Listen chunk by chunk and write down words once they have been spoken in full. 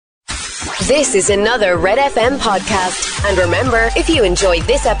This is another Red FM podcast. And remember, if you enjoyed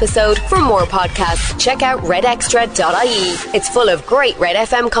this episode, for more podcasts, check out redextra.ie. It's full of great Red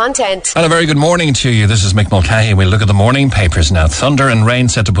FM content. And a very good morning to you. This is Mick Mulcahy. We'll look at the morning papers now. Thunder and rain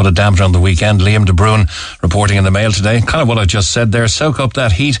set to put a damper on the weekend. Liam de Bruin reporting in the Mail today. Kind of what I just said there. Soak up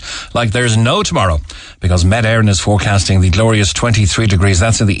that heat like there's no tomorrow, because Met Éireann is forecasting the glorious 23 degrees.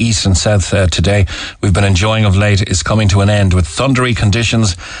 That's in the east and south today. We've been enjoying of late is coming to an end with thundery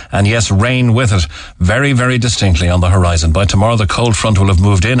conditions and yes, rain with it very, very distinctly on the horizon. By tomorrow, the cold front will have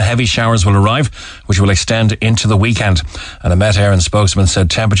moved in. Heavy showers will arrive, which will extend into the weekend. And a Met Éireann spokesman said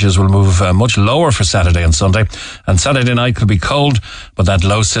temperatures will move much lower for Saturday and Sunday. And Saturday night could be cold, but that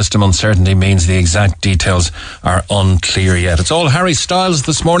low system uncertainty means the exact details are unclear yet. It's all Harry Styles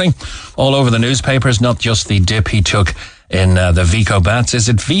this morning, all over the newspapers, not just the dip he took in the Vico Bats. Is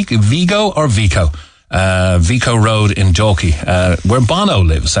it Vigo or Vico? Vico Road in Dalkey, where Bono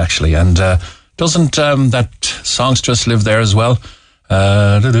lives actually, and doesn't that songstress live there as well?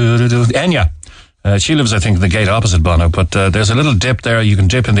 Enya. She lives, I think, the gate opposite Bono, but there's a little dip there. You can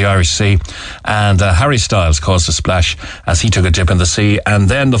dip in the Irish Sea, and Harry Styles caused a splash as he took a dip in the sea, and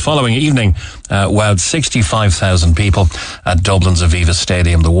then the following evening wowed 65,000 people at Dublin's Aviva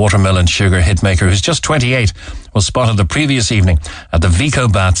Stadium. The watermelon sugar hitmaker, who's just 28, was spotted the previous evening at the Vico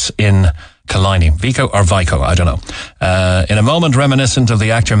Bats in Killiney. Vico or Vico, I don't know. In a moment reminiscent of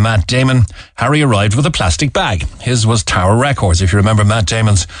the actor Matt Damon, Harry arrived with a plastic bag. His was Tower Records. If you remember, Matt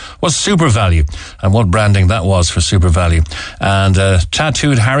Damon's was Super Value, and what branding that was for Super Value. And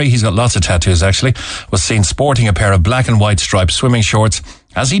tattooed Harry, he's got lots of tattoos actually, was seen sporting a pair of black and white striped swimming shorts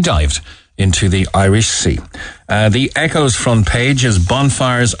as he dived into the Irish Sea. The Echo's front page is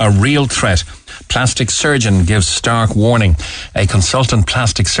bonfires a real threat. Plastic surgeon gives stark warning. A consultant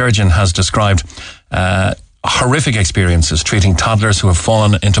plastic surgeon has described horrific experiences treating toddlers who have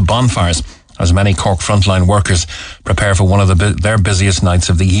fallen into bonfires as many Cork frontline workers prepare for one of their busiest nights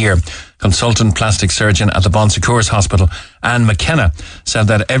of the year. Consultant plastic surgeon at the Bon Secours Hospital, Anne McKenna, said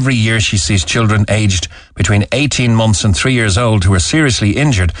that every year she sees children aged between 18 months and 3 years old who are seriously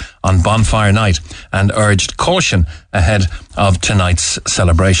injured on bonfire night, and urged caution ahead of tonight's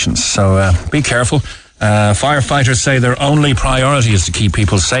celebrations. So be careful. Firefighters say their only priority is to keep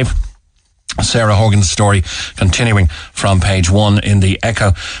people safe. Sarah Horgan's story continuing from page 1 in the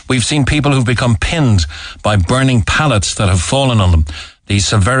Echo. We've seen people who've become pinned by burning pallets that have fallen on them. The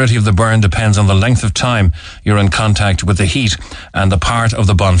severity of the burn depends on the length of time you're in contact with the heat and the part of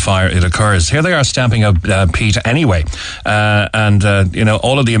the bonfire it occurs. Here they are stamping out peat anyway, and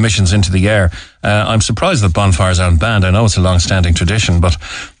all of the emissions into the air. I'm surprised that bonfires aren't banned. I know it's a long-standing tradition, but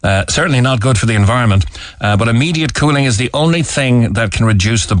certainly not good for the environment. But immediate cooling is the only thing that can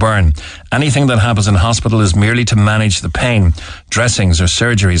reduce the burn. Anything that happens in hospital is merely to manage the pain, dressings or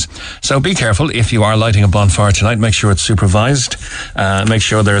surgeries. So be careful if you are lighting a bonfire tonight. Make sure it's supervised. Make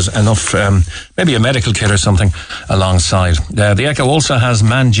sure there's enough, maybe a medical kit or something alongside. The Echo also has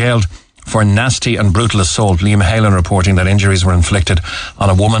man jailed for nasty and brutal assault. Liam Halen reporting that injuries were inflicted on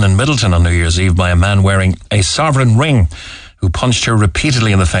a woman in Middleton on New Year's Eve by a man wearing a sovereign ring who punched her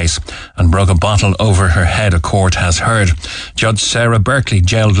repeatedly in the face and broke a bottle over her head, a court has heard. Judge Sarah Berkeley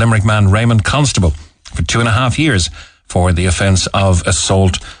jailed Limerick man Raymond Constable for 2.5 years for the offence of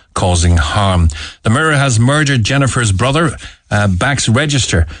assault causing harm. The Mirror has murdered Jennifer's brother, backs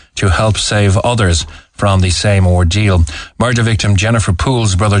register to help save others from the same ordeal. Murder victim Jennifer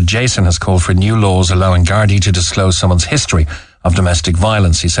Poole's brother Jason has called for new laws allowing Gardaí to disclose someone's history of domestic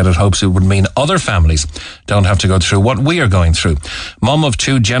violence. He said it hopes it would mean other families don't have to go through what we are going through. Mum of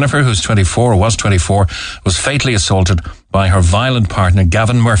 2, Jennifer, who's 24 or was 24, was fatally assaulted by her violent partner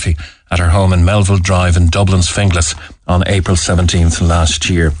Gavin Murphy at her home in Melville Drive in Dublin's Finglas on April 17th last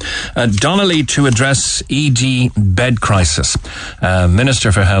year. Donnelly to address ED bed crisis.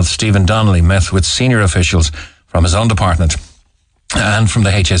 Minister for Health Stephen Donnelly met with senior officials from his own department and from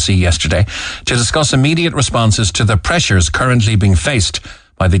the HSE yesterday to discuss immediate responses to the pressures currently being faced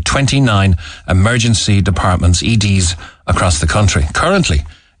by the 29 emergency departments, EDs, across the country. Currently,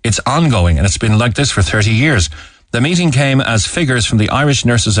 it's ongoing, and it's been like this for 30 years. The meeting came as figures from the Irish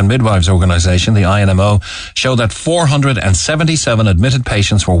Nurses and Midwives Organisation, the INMO, show that 477 admitted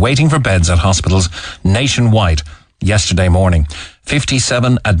patients were waiting for beds at hospitals nationwide yesterday morning.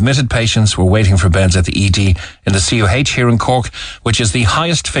 57 admitted patients were waiting for beds at the ED in the CUH here in Cork, which is the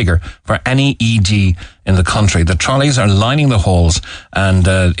highest figure for any ED in the country. The trolleys are lining the halls, and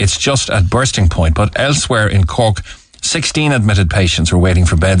it's just at bursting point. But elsewhere in Cork, 16 admitted patients were waiting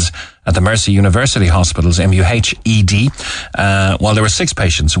for beds at the Mercy University Hospital's MUH ED, while there were 6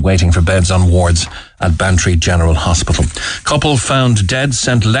 patients waiting for beds on wards at Bantry General Hospital. Couple found dead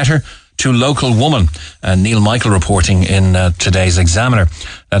sent letter to local woman. Neil Michael reporting in today's Examiner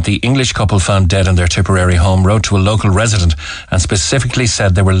that the English couple found dead in their Tipperary home wrote to a local resident and specifically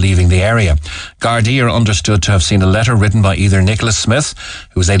said they were leaving the area. Gardaí are understood to have seen a letter written by either Nicholas Smith,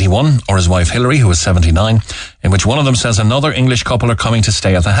 who was 81, or his wife Hilary, who was 79, in which one of them says another English couple are coming to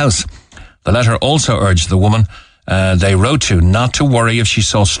stay at the house. The letter also urged the woman they wrote to not to worry if she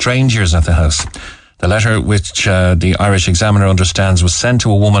saw strangers at the house. The letter, which the Irish Examiner understands was sent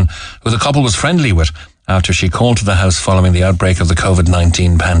to a woman who the couple was friendly with after she called to the house following the outbreak of the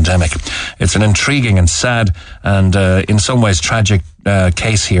COVID-19 pandemic. It's an intriguing and sad and in some ways tragic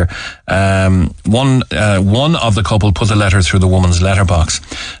case here. One of the couple put the letter through the woman's letterbox,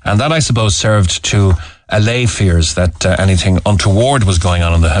 and that, I suppose, served to allay fears that anything untoward was going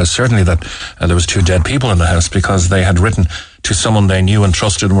on in the house. Certainly that there was 2 dead people in the house, because they had written to someone they knew and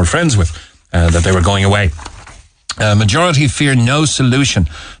trusted and were friends with that they were going away. Majority fear no solution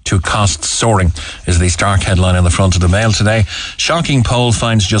to costs soaring is the stark headline on the front of the Mail today. Shocking poll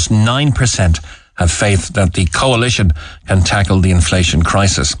finds just 9% have faith that the coalition can tackle the inflation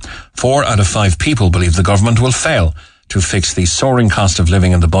crisis. 4 out of 5 people believe the government will fail to fix the soaring cost of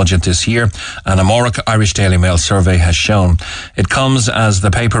living in the budget this year, and a Morocc Irish Daily Mail survey has shown. It comes as the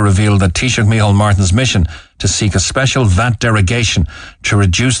paper revealed that Taoiseach Micheál Martin's mission to seek a special VAT derogation to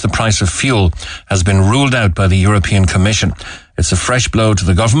reduce the price of fuel has been ruled out by the European Commission. It's a fresh blow to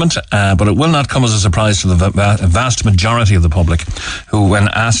the government, but it will not come as a surprise to the vast majority of the public, who, when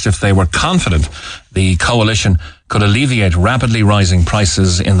asked if they were confident the coalition could alleviate rapidly rising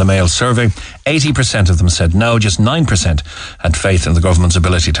prices in the Mail survey, 80% of them said no, just 9% had faith in the government's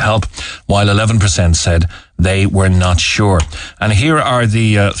ability to help, while 11% said they were not sure. And here are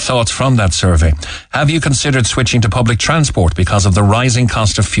the thoughts from that survey. Have you considered switching to public transport because of the rising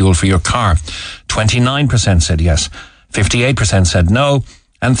cost of fuel for your car? 29% said yes, 58% said no,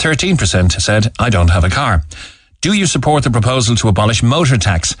 and 13% said, I don't have a car. Do you support the proposal to abolish motor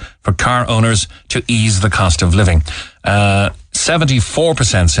tax for car owners to ease the cost of living?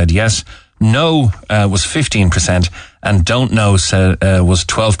 74% said yes. No was 15%, and don't know was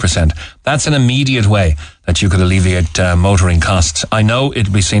 12%. That's an immediate way that you could alleviate motoring costs. I know it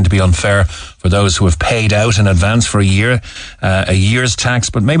would be seen to be unfair for those who have paid out in advance for a year's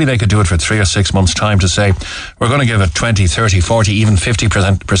tax, but maybe they could do it for 3 or 6 months' time to say, we're going to give a 20, 30, 40, even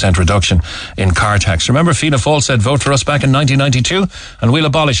 50% reduction in car tax. Remember, Fianna Fáil said, vote for us back in 1992 and we'll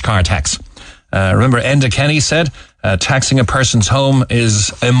abolish car tax. Remember, Enda Kenny said, taxing a person's home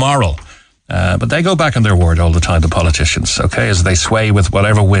is immoral. But they go back on their word all the time, the politicians, okay, as they sway with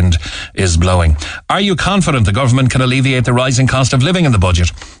whatever wind is blowing. Are you confident the government can alleviate the rising cost of living in the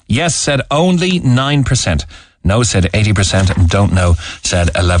budget? Yes, said only 9%. No said 80%, and don't know said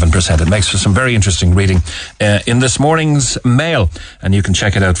 11%. It makes for some very interesting reading in this morning's Mail, and you can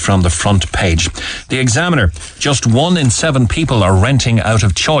check it out from the front page. The Examiner, just 1 in 7 people are renting out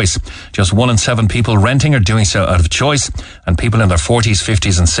of choice. Just 1 in 7 people renting are doing so out of choice, and people in their 40s,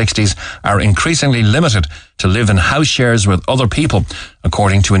 50s and 60s are increasingly limited to live in house shares with other people,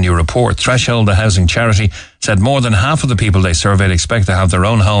 according to a new report. Threshold, the housing charity, said more than half of the people they surveyed expect to have their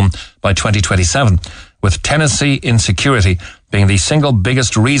own home by 2027. With tenancy insecurity being the single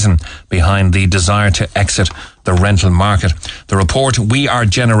biggest reason behind the desire to exit the rental market. The report, We Are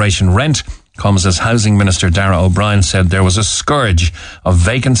Generation Rent, comes as Housing Minister Darragh O'Brien said there was a scourge of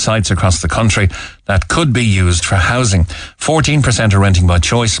vacant sites across the country that could be used for housing. 14% are renting by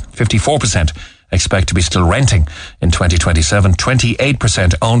choice, 54% expect to be still renting in 2027,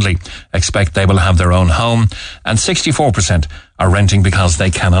 28% only expect they will have their own home, and 64% are renting because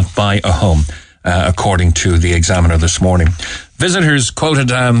they cannot buy a home. According to the Examiner this morning. Visitors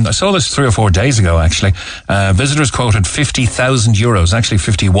quoted, I saw this 3 or 4 days ago actually, visitors quoted €50,000, actually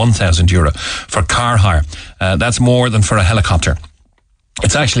 €51,000 for car hire. That's more than for a helicopter.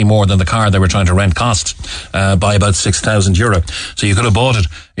 It's actually more than the car they were trying to rent cost by about €6,000. So you could have bought it,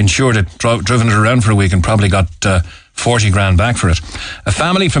 insured it, driven it around for a week and probably got 40 grand back for it. A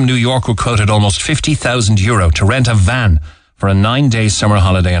family from New York were quoted almost €50,000 to rent a van for a 9-day summer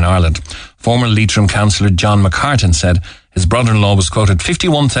holiday in Ireland. Former Leitrim councillor John McCartan said his brother-in-law was quoted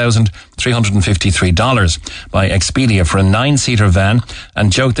 $51,353 by Expedia for a 9-seater van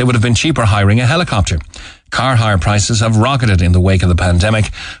and joked they would have been cheaper hiring a helicopter. Car hire prices have rocketed in the wake of the pandemic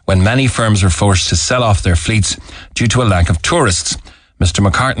when many firms were forced to sell off their fleets due to a lack of tourists. Mr.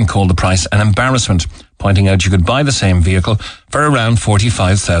 McCartan called the price an embarrassment, pointing out you could buy the same vehicle for around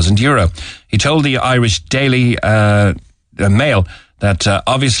 €45,000. He told the Irish Daily Mail that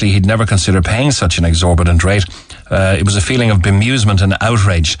obviously he'd never consider paying such an exorbitant rate. It was a feeling of bemusement and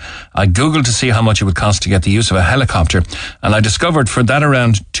outrage. I Googled to see how much it would cost to get the use of a helicopter, and I discovered for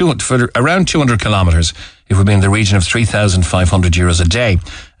around 200 kilometres, it would be in the region of €3,500 a day,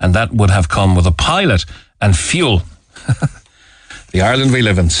 and that would have come with a pilot and fuel. The Ireland we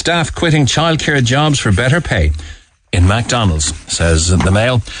live in. Staff quitting childcare jobs for better pay in McDonald's, says the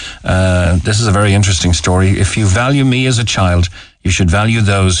Mail. This is a very interesting story. If you value me as a child, you should value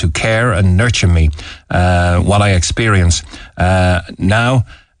those who care and nurture me, what I experience now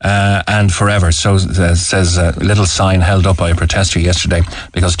and forever. So says a little sign held up by a protester yesterday,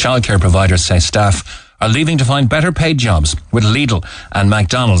 because childcare providers say staff are leaving to find better paid jobs with Lidl and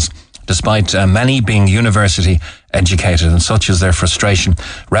McDonald's, despite many being university educated, and such is their frustration.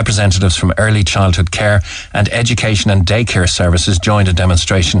 Representatives from early childhood care and education and daycare services joined a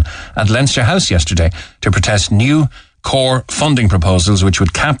demonstration at Leinster House yesterday to protest new core funding proposals which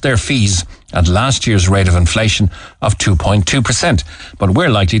would cap their fees at last year's rate of inflation of 2.2%. But we're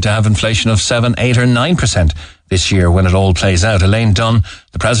likely to have inflation of 7, 8 or 9% this year when it all plays out. Elaine Dunn,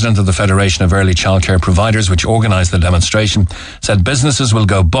 the president of the Federation of Early Childcare Providers, which organised the demonstration, said businesses will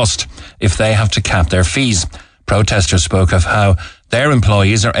go bust if they have to cap their fees. Protesters spoke of how their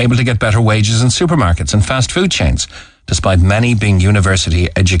employees are able to get better wages in supermarkets and fast food chains, despite many being university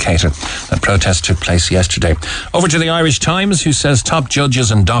educated. That protest took place yesterday. Over to the Irish Times, who says top judges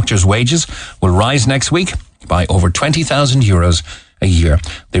and doctors' wages will rise next week by over €20,000 a year.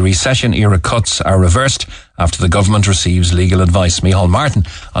 The recession-era cuts are reversed after the government receives legal advice. Micheál Martin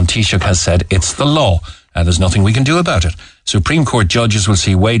on Taoiseach has said it's the law. There's nothing we can do about it. Supreme Court judges will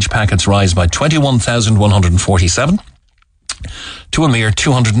see wage packets rise by 21,147 to a mere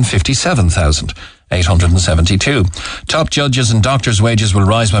 257,872. Top judges and doctors' wages will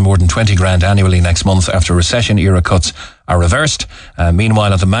rise by more than 20 grand annually next month after recession-era cuts are reversed.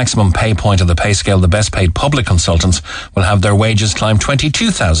 Meanwhile, at the maximum pay point of the pay scale, the best paid public consultants will have their wages climb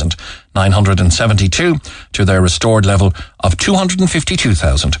 22,972 to their restored level of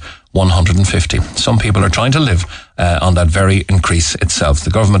 252,150. Some people are trying to live on that very increase itself. The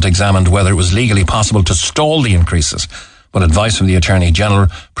government examined whether it was legally possible to stall the increases, but advice from the Attorney General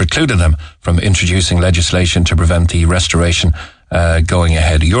precluded them from introducing legislation to prevent the restoration going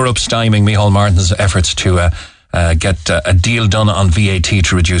ahead. Europe stymieing Micheál Martin's efforts to get a deal done on VAT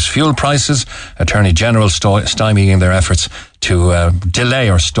to reduce fuel prices. Attorney General stymieing their efforts to delay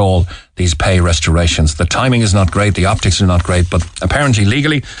or stall these pay restorations. The timing is not great, the optics are not great, but apparently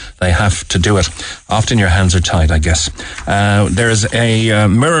legally they have to do it. Often your hands are tied, I guess. There's a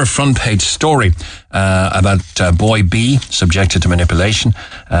Mirror front page story about boy B subjected to manipulation.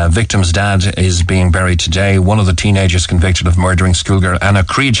 Victim's dad is being buried today. One of the teenagers convicted of murdering schoolgirl Anna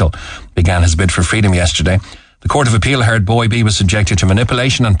Creedle began his bid for freedom yesterday. The Court of Appeal heard boy B was subjected to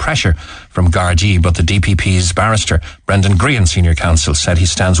manipulation and pressure from Gardaí, but the DPP's barrister, Brendan Grehan, senior counsel, said he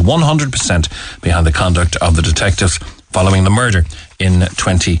stands 100% behind the conduct of the detectives following the murder in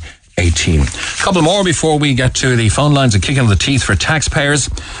 2018. A couple more before we get to the phone lines. A kick in the teeth for taxpayers.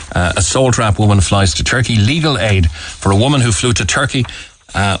 Assault rap woman flies to Turkey. Legal aid for a woman who flew to Turkey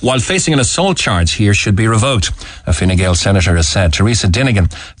while facing an assault charge here should be revoked, a Fine Gael senator has said. Teresa Dinnigan,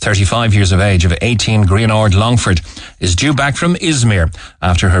 35 years of age, of 18 Greenord, Longford, is due back from Izmir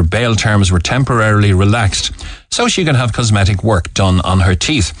after her bail terms were temporarily relaxed so she can have cosmetic work done on her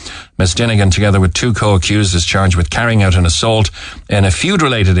teeth. Ms Dinnigan, together with two co-accused, is charged with carrying out an assault in a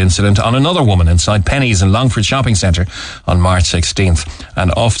feud-related incident on another woman inside Penny's in Longford Shopping Centre on March 16th.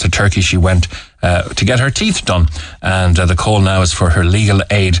 And off to Turkey she went to get her teeth done. And the call now is for her legal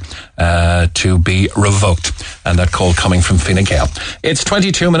aid to be revoked. And that call coming from Fine Gael. It's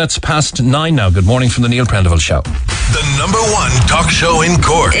 22 minutes past 9 now. Good morning from the Neil Prendeville Show. The number one talk show in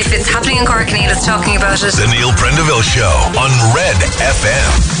Cork. If it's happening in Cork, Neil is talking about it. The Neil Prendeville Show on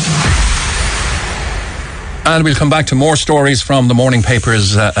RedFM. And we'll come back to more stories from the morning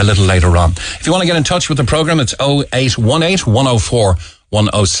papers a little later on. If you want to get in touch with the programme, it's 0818 104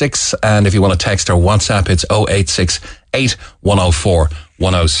 106. And if you want to text or WhatsApp, it's 0868 104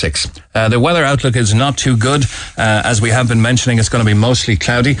 106. The weather outlook is not too good. As we have been mentioning, it's going to be mostly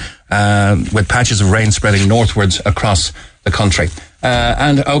cloudy with patches of rain spreading northwards across the country.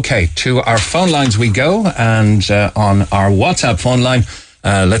 And okay, to our phone lines we go. And on our WhatsApp phone line,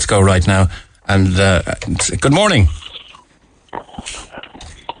 let's go right now. And good morning.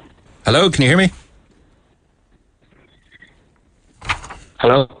 Hello, can you hear me?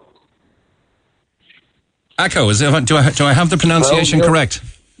 Hello. Akko, do I have the pronunciation correct?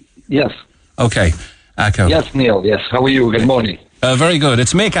 Yes. Okay, Akko. Yes, Neil. Yes. How are you? Good morning. Very good.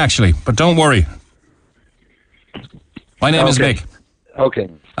 It's Mick, actually, but don't worry. My name is Mick. Okay.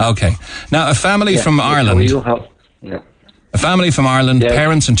 Okay. Now, a family from Ireland. A family from Ireland,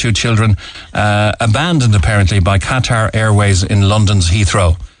 parents and 2 children, abandoned apparently by Qatar Airways in London's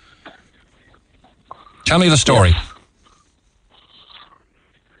Heathrow. Tell me the story.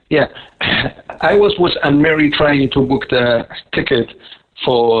 Yeah. I was with Anne-Marie trying to book the ticket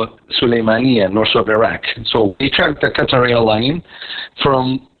for Suleimania, north of Iraq. So we checked the Qatar airline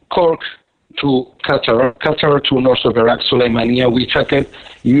from Cork to Qatar to north of Iraq, Suleimania. We check it.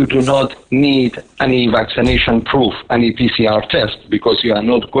 You do not need any vaccination proof, any PCR test, because you are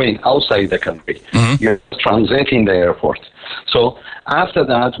not going outside the country. Mm-hmm. You're transiting the airport. So after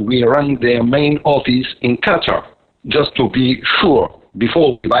that, we rang their main office in Qatar just to be sure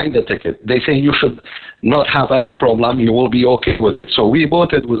before we buy the ticket. They say you should not have a problem, you will be okay with it. So we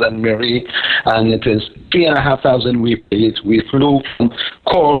bought it with Anne-Marie, and it is 3,500 we paid. We flew from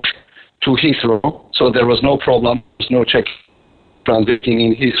Cork to Heathrow, so there was no problem, there was no check transiting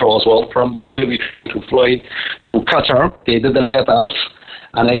in Heathrow as well. From maybe to fly to Qatar, they didn't let us,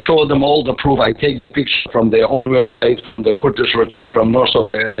 and I showed them all the proof. I take pictures from their own website, from the Kurdish, from north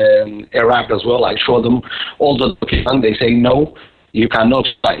of Iraq as well. I show them all the documents. They say, no, you cannot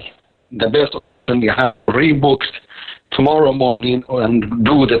fly. The best option, you have rebooked tomorrow morning and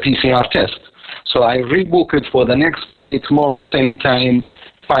do the PCR test. So I rebooked it for the next tomorrow same time,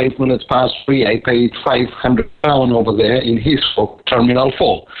 5 minutes past 3. I paid £500 over there in Heathrow, Terminal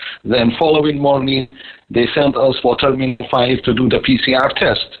 4. Then following morning, they sent us for Terminal 5 to do the PCR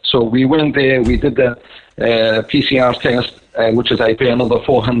test. So we went there, we did the PCR test, which is I pay another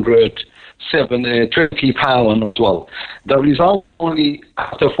 £420 as well. The result only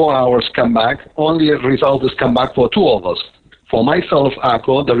after 4 hours come back. Only result is come back for 2 of us. For myself,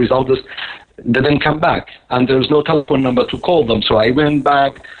 Akko, the result is didn't come back, and there's no telephone number to call them. So I went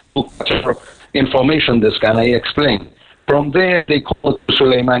back to Qatar information desk and I explained. From there, they called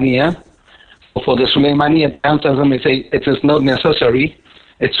Suleimania. For the Suleimania, they say it is not necessary.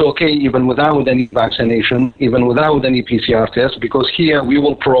 It's okay even without any vaccination, even without any PCR test, because here we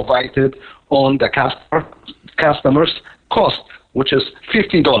will provide it on the customer's cost, which is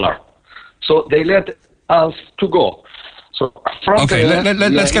 $50. So they let us to go. So from there,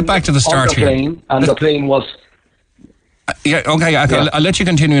 let's get back to the start here. The plane was... I'll let you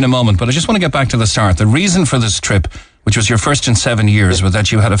continue in a moment, but I just want to get back to the start. The reason for this trip, which was your first in 7 years, was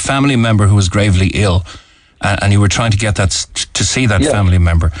that you had a family member who was gravely ill, and you were trying to get that to see that family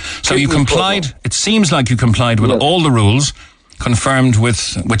member. So you complied. It seems like you complied with all the rules, confirmed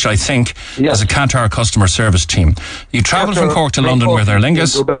with, which I think, as a Qatar customer service team. You travelled from Cork to London with Aer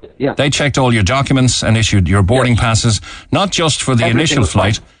Lingus. They checked all your documents and issued your boarding passes, not just for the initial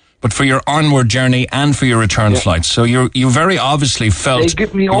flight, but for your onward journey and for your return flight. So you very obviously felt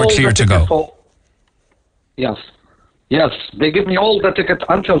you were clear to go. Yes, they give me all the tickets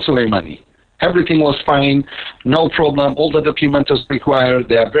until Suleimani. Everything was fine, no problem. All the documents required.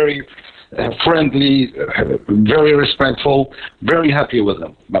 They are very friendly, very respectful, very happy with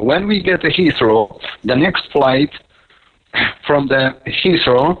them. But when we get to Heathrow, the next flight from the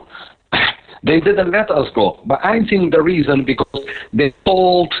Heathrow, they didn't let us go. But I think the reason, because they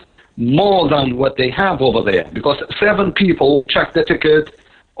told more than what they have over there, because 7 people checked the ticket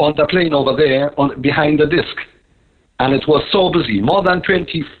on the plane over there behind the desk. And it was so busy, more than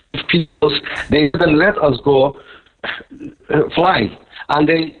 20 people. They didn't let us go fly. And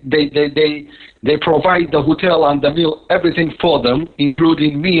they provide the hotel and the meal, everything for them,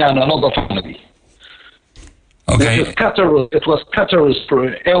 including me and another family. Okay. It was Qatar's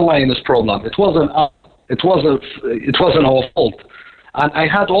airline's problem. It wasn't our fault. And I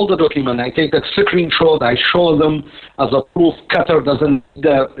had all the documents. I take a screenshot. I show them as a proof. Qatar doesn't need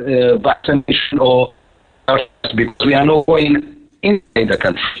the vaccination or because we are not going inside the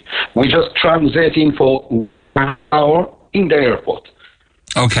country. We're just transiting for 1 hour in the airport.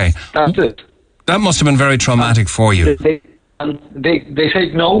 Okay. That's it. That must have been very traumatic for you. They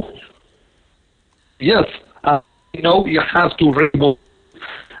said no. Yes. You have to rebook.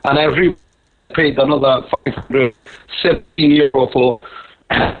 And I paid another €570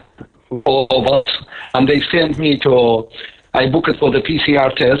 for us. And they sent me to... I booked it for the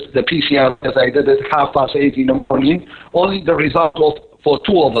PCR test. The PCR test, I did it 8:30 in the morning. Only the result for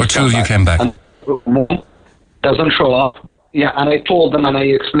 2 of us. For 2 of you came back. And doesn't show up. Yeah, and I told them and I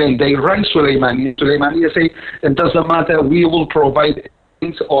explained. They rang Suleimani. Suleimani say, it doesn't matter. We will provide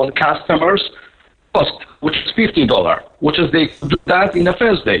things on customers' cost, which is $50, which is they do that in the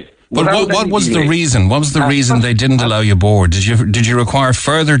first day. But what was the reason? What was the reason they didn't allow you aboard? Did you require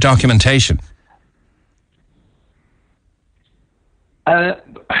further documentation?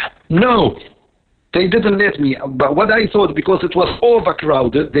 No. They didn't let me. But what I thought, because it was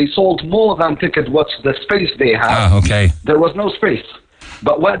overcrowded, they sold more than ticket what's the space they had. Ah, okay. There was no space.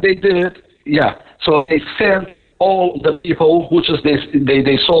 But what they did, so they sent all the people, which is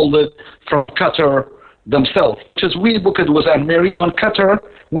they sold it from Qatar themselves. Which is we booked it was on American Qatar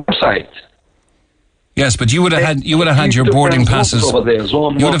website. Yes, but you would have had your boarding passes. You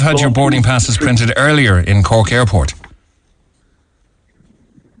would have had your boarding passes printed earlier in Cork Airport.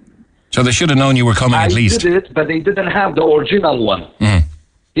 So they should have known you were coming at least. I did it, but they didn't have the original one. Mm.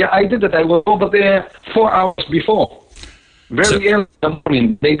 Yeah, I did it. I was over there 4 hours before. Very early in the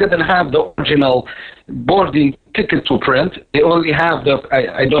morning. They didn't have the original boarding ticket to print. They only have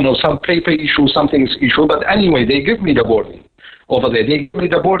I don't know, some paper issue, something's issue. But anyway, they give me the boarding over there. They give me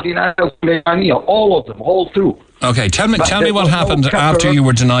the boarding, all of them, all through. Okay, tell me what happened after you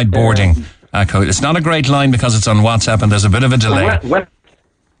were denied boarding, Akko. It's not a great line because it's on WhatsApp and there's a bit of a delay.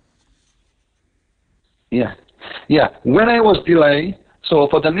 When I was delayed, so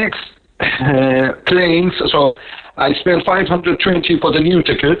for the next planes, so I spent 520 for the new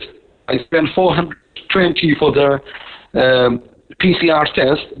ticket. I spent 420 for the PCR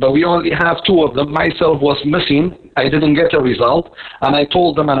test, but we only have 2 of them. Myself was missing. I didn't get a result, and I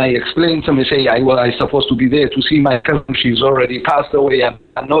told them and I explained to them. I say I supposed to be there to see my cousin. She's already passed away, and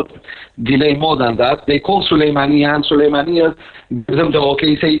not delay more than that. They called Suleimania, and Suleimania give them the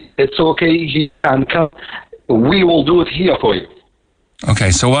okay. Say it's okay. He can come. We will do it here for you.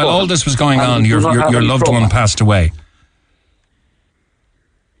 Okay, so while all this was going on, your loved one passed away.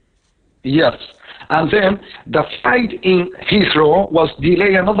 Yes. And then the flight in Heathrow was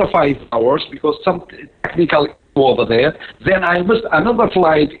delayed another 5 hours because some technical issue over there. Then I missed another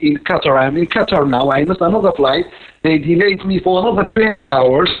flight in Qatar. I'm in Qatar now. I missed another flight. They delayed me for another 10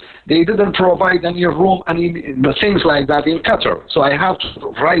 hours. They didn't provide any room, any things like that in Qatar. So I have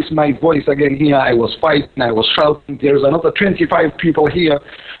to raise my voice again here. I was fighting. I was shouting. There's another 25 people here,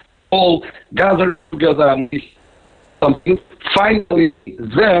 all gathered together and something. Finally,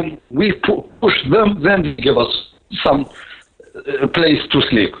 then we push them, then they give us some place to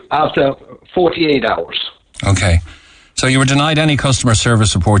sleep after 48 hours. Okay. So you were denied any customer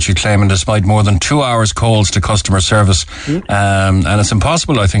service support, you claim, and despite more than 2 hours calls to customer service. And it's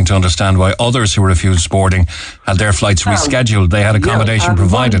impossible, I think, to understand why others who refused boarding had their flights rescheduled. They had accommodation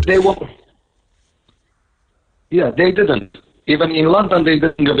provided. They didn't. Even in London, they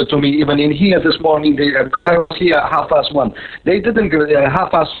didn't give it to me. Even in here this morning, I was here at 1:30. They didn't give it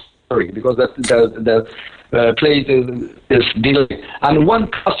 1:30 because the plate is delayed. And one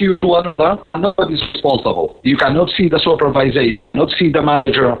pass you to another, nobody's responsible. You cannot see the supervisor, you cannot see the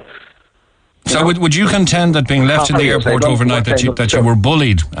manager. So would you contend that being left in the airport overnight, that you were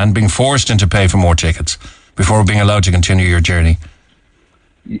bullied and being forced into pay for more tickets before being allowed to continue your journey?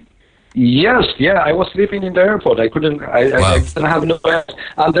 Yes, I was sleeping in the airport. I didn't have no bed.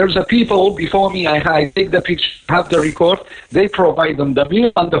 And there's a people before me, I take the picture, have the record, they provide them the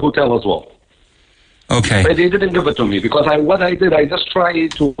meal and the hotel as well. Okay. But they didn't give it to me because what I did, I just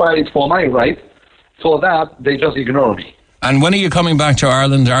tried to fight for my right. For that, they just ignore me. And when are you coming back to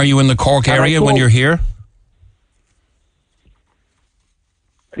Ireland? Are you in the Cork area when you're here?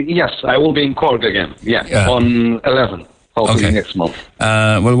 Yes, I will be in Cork again. On 11. Hopefully next month.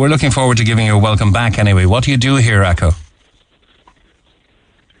 Well, we're looking forward to giving you a welcome back anyway. What do you do here, Akko?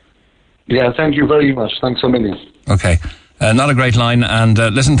 Yeah, thank you very much. Thanks a million. Okay. Not a great line. And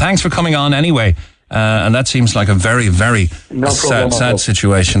listen, thanks for coming on anyway. And that seems like a very, very sad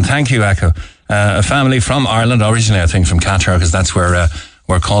situation. Thank you, Akko. A family from Ireland, originally I think from Qatar, because that's where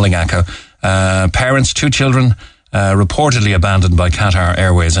we're calling Akko. Parents, 2 children, reportedly abandoned by Qatar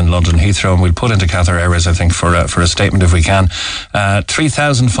Airways in London Heathrow, and we'll put into Qatar Airways, I think, for a statement if we can.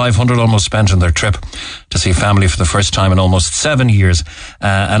 3,500 almost spent on their trip to see family for the first time in almost 7 years.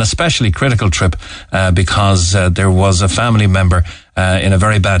 An especially critical trip because there was a family member in a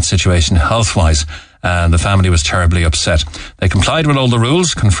very bad situation health-wise. And the family was terribly upset. They complied with all the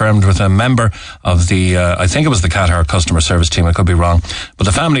rules, confirmed with a member of the, I think it was the Qatar customer service team, I could be wrong. But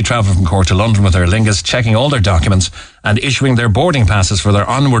the family travelled from Cork to London with Aer Lingus, checking all their documents and issuing their boarding passes for their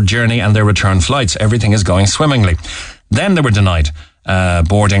onward journey and their return flights. Everything is going swimmingly. Then they were denied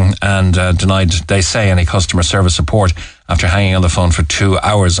boarding and denied, they say, any customer service support after hanging on the phone for 2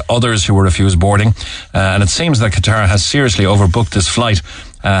 hours. Others who were refused boarding, and it seems that Qatar has seriously overbooked this flight,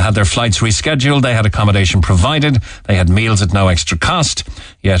 had their flights rescheduled, they had accommodation provided, they had meals at no extra cost.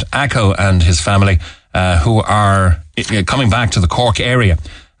 Yet Akko and his family, who are coming back to the Cork area,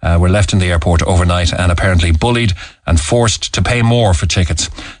 were left in the airport overnight and apparently bullied and forced to pay more for tickets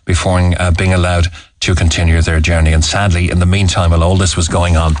before being allowed to continue their journey. And sadly, in the meantime, while all this was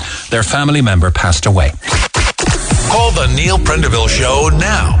going on, their family member passed away. Call the Neil Prendeville Show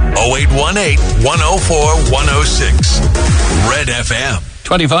now. 0818 104 106. Red FM.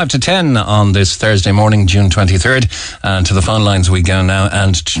 25 to 10 on this Thursday morning, June 23rd. And to the phone lines we go now.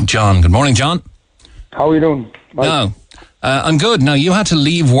 And John. Good morning, John. How are you doing, Mike? No, I'm good. Now, you had to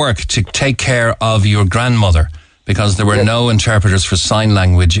leave work to take care of your grandmother because there were no interpreters for sign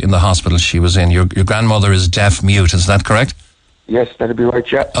language in the hospital she was in. Your grandmother is deaf-mute, is that correct? Yes, that'd be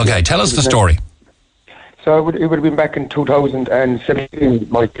right, yeah. Okay, tell us the story. So it would have been back in 2017,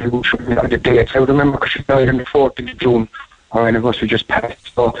 Mike. It should be on the dates. I would remember because she died on the 4th of June. Our anniversary just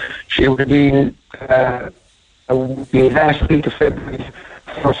passed. So she would have been the last week of February,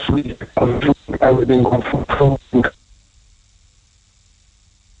 first week of June. I would have been going from Croom.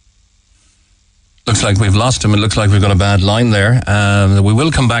 Looks like we've lost him. It looks like we've got a bad line there. We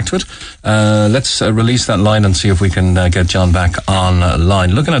will come back to it. Let's release that line and see if we can get John back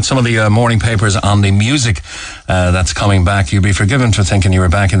online. Looking at some of the morning papers on the music that's coming back, you'll be forgiven for thinking you were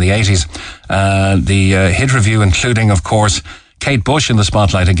back in the 80s. The hit review, including, of course, Kate Bush in the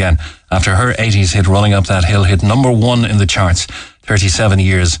spotlight again after her 80s hit Rolling Up That Hill hit number 1 in the charts 37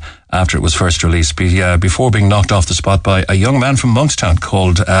 years after it was first released, before being knocked off the spot by a young man from Monkstown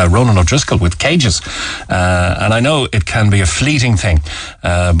called Ronan O'Driscoll with Cages. And I know it can be a fleeting thing,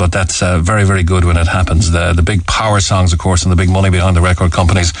 but that's very, very good when it happens. The big power songs, of course, and the big money behind the record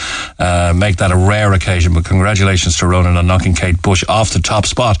companies make that a rare occasion. But congratulations to Ronan on knocking Kate Bush off the top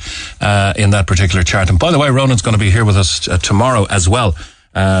spot in that particular chart. And by the way, Ronan's going to be here with us tomorrow as well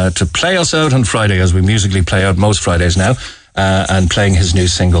to play us out on Friday, as we musically play out most Fridays now. And playing his new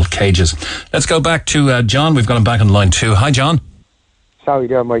single, Cages. Let's go back to John. We've got him back on line 2. Hi, John. Sorry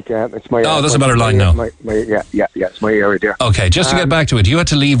there, Mike. It's my... Oh, that's a better line now. Yeah, it's my area there. Okay, just to get back to it, you had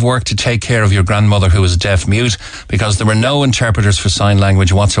to leave work to take care of your grandmother who was deaf-mute because there were no interpreters for sign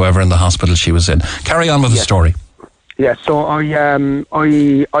language whatsoever in the hospital she was in. Carry on with the story. Yeah, so I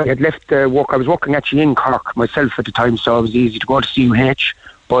had left work. I was working actually in Cork myself at the time, so it was easy to go to CUH.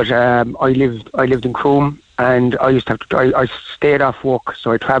 But I lived in Croom. And I used to have I stayed off work,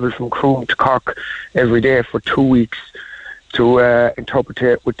 so I travelled from Croom to Cork every day for 2 weeks to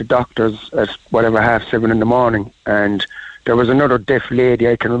interpret with the doctors at whatever 7:30 in the morning. And there was another deaf lady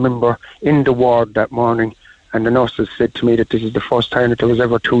I can remember in the ward that morning, and the nurses said to me that this is the first time that there was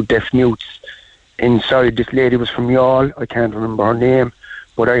ever 2 deaf mutes inside. This lady was from Youghal, I can't remember her name,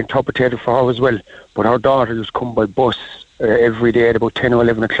 but I interpreted for her as well. But her daughter used to come by bus every day at about 10 or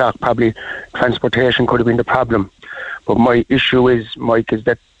 11 o'clock. Probably transportation could have been the problem. But my issue is, Mike, is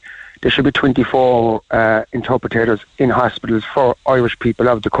that there should be 24 interpreters in hospitals for Irish people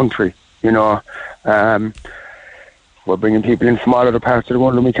of the country. You know, we're bringing people in from all other parts of the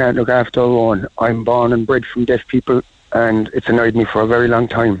world and we can't look after our own. I'm born and bred from deaf people, and it's annoyed me for a very long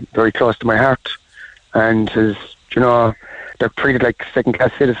time, very close to my heart. And, you know, they're treated like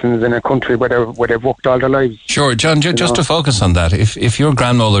second-class citizens in a country where they've worked all their lives. Sure, John, just to focus on that, if your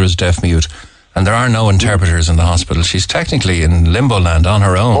grandmother is deaf-mute and there are no interpreters in the hospital, she's technically in limbo land on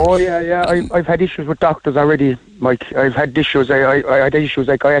her own. Oh, yeah. I've had issues with doctors already, Mike. I've had issues. I had issues,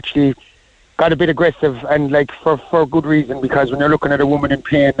 like I actually got a bit aggressive, and like for good reason, because when you're looking at a woman in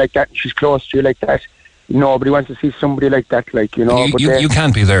pain like that and she's close to you like that, nobody wants to see somebody like that, like, you know. You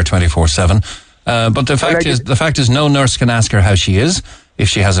can't be there 24/7. But the fact is, no nurse can ask her how she is, if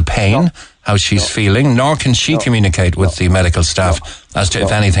she has a pain, how she's feeling, nor can she communicate with the medical staff as to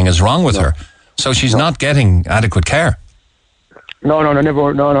if anything is wrong with her. So she's not getting adequate care. No,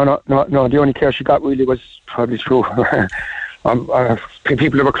 never. No. The only care she got really was probably through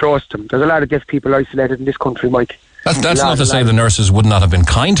people who were close to them. There's a lot of deaf people isolated in this country, Mike. That's not to say the nurses would not have been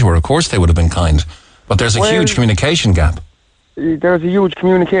kind to her. Of course they would have been kind. But there's a huge communication gap. There's a huge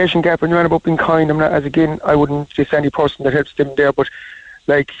communication gap, and you're on about being kind. I'm not, as again, I wouldn't diss any person that helps them there, but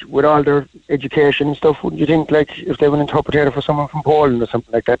like with all their education and stuff, wouldn't you think, like, if they have an interpreter for someone from Poland or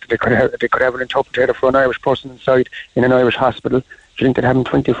something like that, they could have an interpreter for an Irish person inside in an Irish hospital? Do you think they'd have them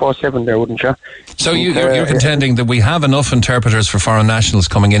 24/7 there, wouldn't you? So you're contending that we have enough interpreters for foreign nationals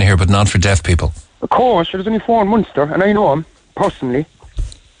coming in here, but not for deaf people? Of course, there's only 4 in Munster, and I know them personally.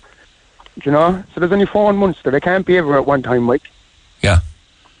 Do you know? So there's only 4 in Munster. They can't be everywhere at one time, Mike. Yeah.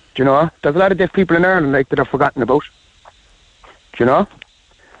 Do you know? There's a lot of deaf people in Ireland, like, that are forgotten about. Do you know?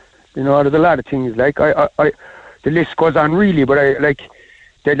 You know, there's a lot of things, like, the list goes on really, but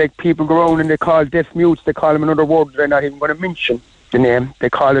people go around and they call deaf mutes, they call them another word they're not even going to mention the name. They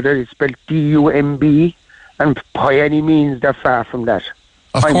call it's spelled D-U-M-B, and by any means they're far from that.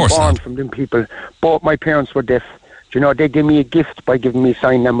 Of course born not. from them people. Both my parents were deaf. You know, they gave me a gift by giving me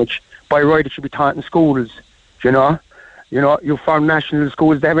sign language. By right, it should be taught in schools. You know, you found national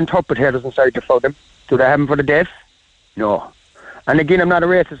schools, they have interpreters inside for them. Do they have them for the deaf? No. And again, I'm not a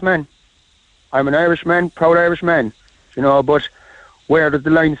racist man. I'm an Irish man, proud Irish man. You know, but where does the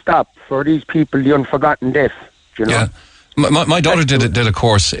line stop for these people, the unforgotten deaf? You know? Yeah. My daughter did a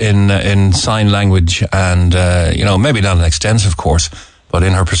course in sign language, and maybe not an extensive course, but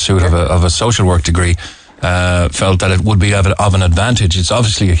in her pursuit of a social work degree, felt that it would be of an advantage. It's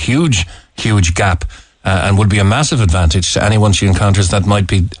obviously a huge gap, and would be a massive advantage to anyone she encounters that might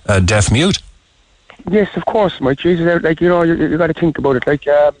be deaf mute. Yes, of course, my Jesus. Like, you know, you got to think about it. Like,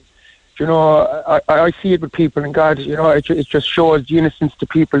 you know, I see it with people, and God, you know, it just shows the innocence to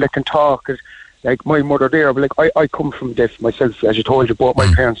people that can talk. Like my mother there, but like I come from deaf myself, as you told you. Both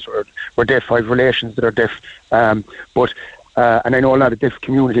my parents were deaf. I have relations that are deaf, but and I know a lot of deaf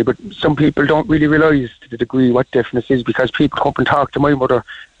community. But some people don't really realise to the degree what deafness is, because people come up and talk to my mother,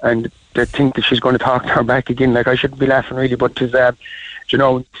 and they think that she's going to talk to her back again. Like, I shouldn't be laughing really, but you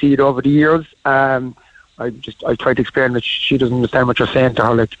know, see it over the years. I try to explain that she doesn't understand what you're saying to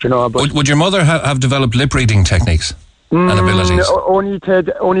her. Like, you know, but would your mother have developed lip reading techniques and abilities? Only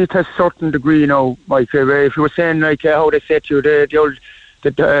to a certain degree, you know. Like, if you were saying, like, how they say to you,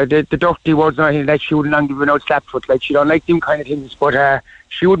 the dirty words, like, she wouldn't give an old slap foot. Like, she don't like them kind of things. But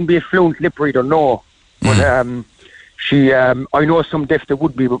she wouldn't be a fluent lip reader, no. But I know some deaf that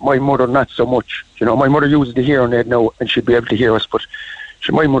would be, but my mother not so much. You know, my mother uses the hearing aid now, and she'd be able to hear us. But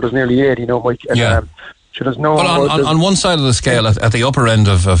my mother's nearly 80, you know, Mike. And, she does know. Well, on one side of the scale, at the upper end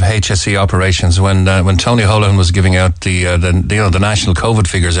of HSE operations, when Tony Holohan was giving out the national COVID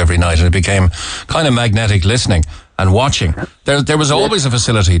figures every night, and it became kind of magnetic listening and watching, there was always a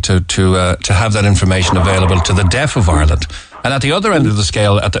facility to have that information available to the deaf of Ireland. And at the other end of the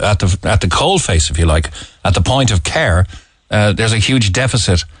scale, at the coalface, if you like, at the point of care, there's a huge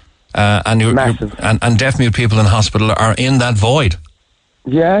deficit, and deaf mute people in hospital are in that void.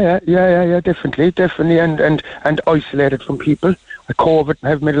 Yeah, definitely, and isolated from people. COVID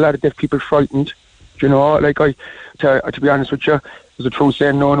have made a lot of deaf people frightened. You know, like, to be honest with you, there's a true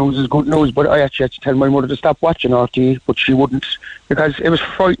saying, no news is good news, but I actually had to tell my mother to stop watching RT, but she wouldn't, because it was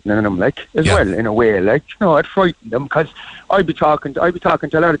frightening them, like, well, in a way, like, you know, it frightened them, because I'd be talking to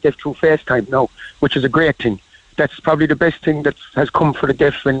a lot of deaf through FaceTime now, which is a great thing. That's probably the best thing that has come for the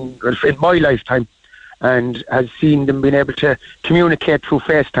deaf in my lifetime, and has seen them being able to communicate through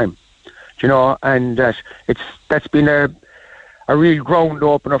FaceTime, you know, and that's been a real ground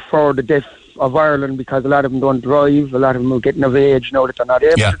opener for the deaf of Ireland, because a lot of them don't drive, a lot of them are getting of age now that they're not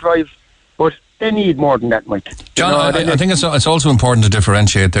able to drive, but they need more than that, Mike. John, I think it's also important to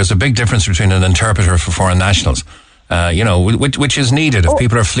differentiate. There's a big difference between an interpreter for foreign nationals, which is needed if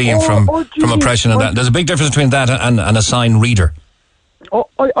people are fleeing from oppression and that. There's a big difference between that and a sign reader. Oh,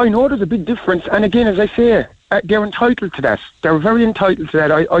 I know there's a big difference, and again, as I say, they're entitled to that. They're very entitled to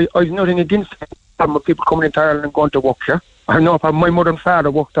that. I've nothing against people coming into Ireland and going to work here. I know my mother and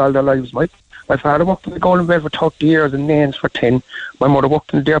father worked all their lives, Mike. My father worked in the Golden Bed for 30 years and Nains for 10. My mother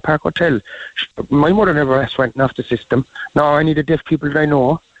worked in the Deer Park Hotel. My mother never went off the system. Now I need the deaf people that I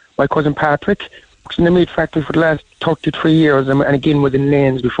know. My cousin Patrick works in the meat factory for the last 33 years, and again was in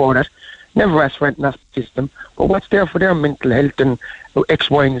Nains before that. Never has went off the system. But what's there for their mental health and X,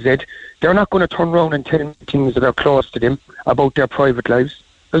 Y, and Z? They're not going to turn around and tell them things that are close to them about their private lives.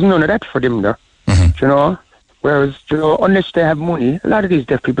 There's none of that for them there. You know? Whereas, you know, unless they have money, a lot of these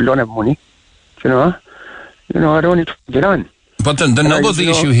deaf people don't have money. You know, I don't need to get on. But the nub of the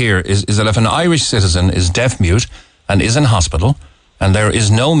issue here is that if an Irish citizen is deaf mute and is in hospital, and there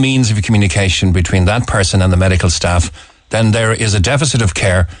is no means of communication between that person and the medical staff, then there is a deficit of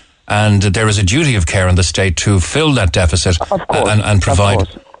care, and there is a duty of care in the state to fill that deficit and provide.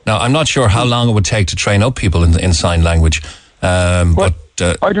 Now, I'm not sure how long it would take to train up people in sign language, but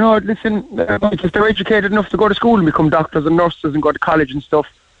I don't know. Listen, if they're educated enough to go to school and become doctors and nurses and go to college and stuff,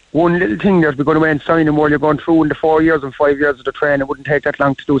 one little thing there's going to be in signing while you're going through in the 4 years and 5 years of the training. It wouldn't take that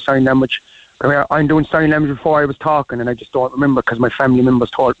long to do sign language. I'm doing sign language before I was talking, and I just don't remember because my family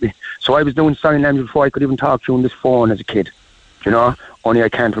members taught me. So I was doing sign language before I could even talk to you on this phone as a kid. You know, only I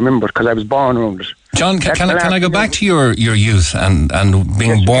can't remember because I was born around it. John, can I go back to your youth and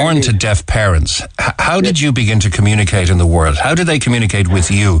being born to deaf parents? How did you begin to communicate in the world? How did they communicate with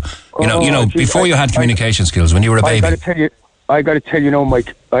you? Before you had communication skills, when you were a baby. I got to tell you now,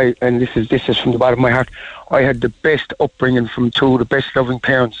 Mike, and this is from the bottom of my heart, I had the best upbringing from two of the best loving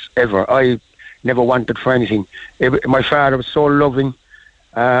parents ever. I never wanted for anything. My father was so loving.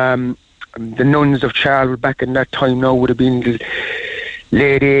 The nuns of Charlotte back in that time now would have been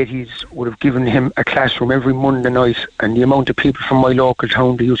late 80s, would have given him a classroom every Monday night, and the amount of people from my local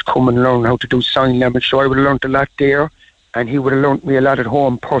town that used to come and learn how to do sign language. So I would have learnt a lot there, and he would have learnt me a lot at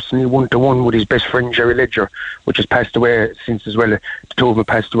home personally, one-to-one with his best friend Jerry Ledger, which has passed away since as well. The two of them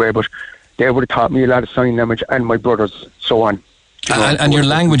passed away, but they would have taught me a lot of sign language, and my brothers, so on. And your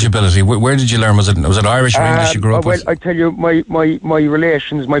language ability, where did you learn? Was it Irish or English you grew up with? Well, I tell you, my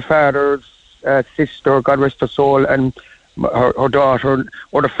relations, my father's sister, God rest her soul, and her daughter,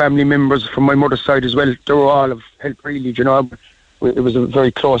 other family members from my mother's side as well, they were all of help, really, It was a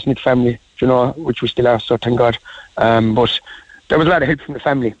very close-knit family, which we still are, so thank God. But there was a lot of help from the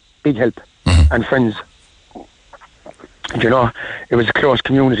family, big help, and friends. It was a close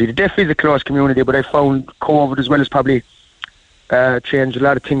community. The deaf is a close community, but I found COVID as well as probably changed a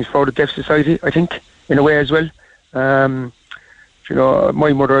lot of things for the deaf society, I think, in a way as well. My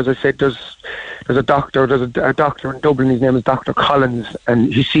mother, as I said, there's a doctor in Dublin, his name is Dr. Collins,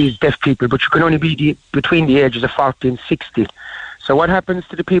 and he sees deaf people, but you can only be between the ages of 40 and 60. So what happens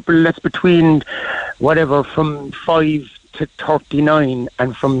to the people that's between, from 5 to 39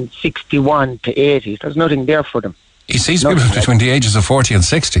 and from 61 to 80? There's nothing there for them. He sees people between the ages of 40 and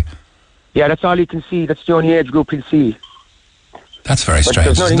 60? Yeah, that's all he can see. That's the only age group he'll see. That's very strange.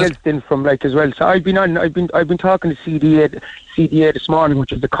 There's nothing else in from as well. So I've been talking to CDA this morning,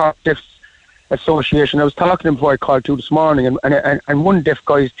 which is the Cork Deaf Association. I was talking to him before I called to this morning, and one deaf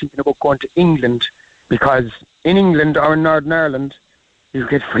guy is thinking about going to England, because in England or in Northern Ireland you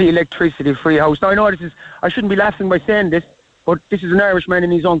get free electricity, free house. Now I know I shouldn't be laughing by saying this, but this is an Irishman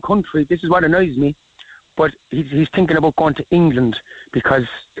in his own country. This is what annoys me. But he's thinking about going to England because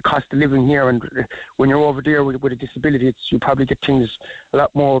the cost of living here, and when you're over there with a disability, you probably get things a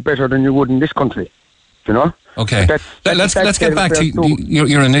lot more better than you would in this country. Okay. Let's get back to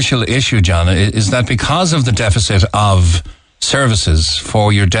your initial issue, John. Is that because of the deficit of services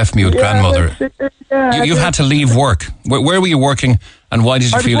for your deaf-mute grandmother, you've had to leave work? Where were you working, and why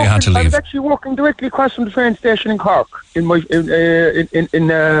did you feel you had to leave? I was actually working directly across from the train station in Cork, in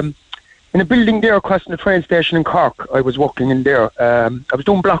a building there across from the train station in Cork. I was working in there. I was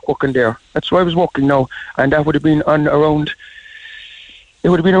doing block work in there. That's where I was working now, and that would have been around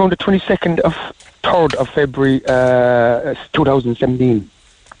the 22nd of 3rd of February 2017.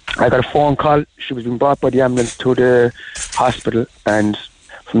 I got a phone call. She was being brought by the ambulance to the hospital, and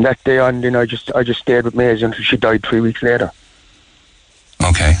from that day on, then I just stayed with Maisie until she died 3 weeks later.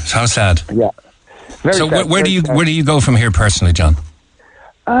 Okay, so how sad. Yeah. Very so sad, where do you go from here personally, John?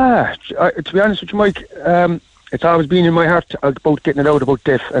 To be honest with you, Mike, it's always been in my heart about getting it out about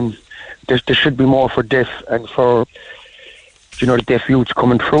deaf, and there should be more for deaf and for the deaf youths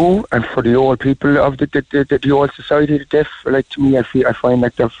coming through, and for the old people of the old society, the deaf. Like, to me, I find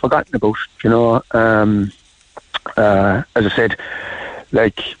like they're forgotten about. As I said,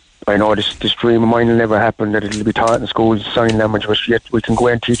 like, I know this dream of mine will never happen, that it'll be taught in schools, sign language, but yet we can go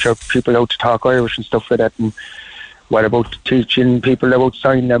and teach our people how to talk Irish and stuff like that. And what about teaching people about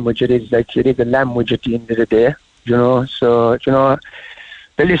sign language? It is a language at the end of the day, So,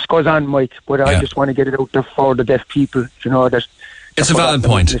 the list goes on, Mike, but I just want to get it out there for the deaf people, that... It's a valid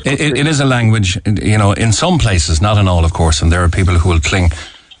point. It is a language, in some places, not in all, of course, and there are people who will cling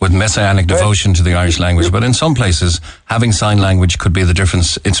with messianic devotion to the Irish language, but in some places, having sign language could be the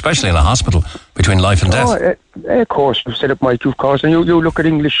difference, especially in a hospital, between life and death. Of course, you've said it, Mike, of course, and you look at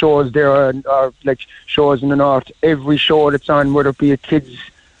English shows there, or like shows in the north, every show that's on, whether it be a kids'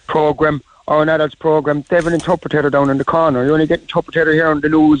 programme or an adults' programme, they have an interpreter down in the corner. You only get an interpreter here on the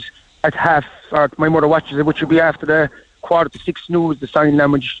news at half, or my mother watches it, which would be after the 5:45 news, the sign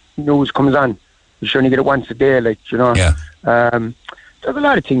language news comes on. You should only get it once a day, Yeah. There's a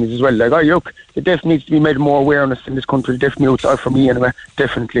lot of things as well. Look, the deaf needs to be made more awareness in this country. The deaf mutes are, for me anyway,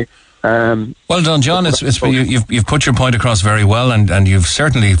 definitely. Well done, John. You've put your point across very well, and you've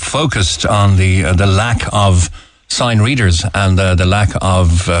certainly focused on the lack of sign readers and the lack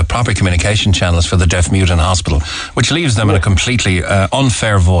of proper communication channels for the deaf mute in hospital, which leaves them in a completely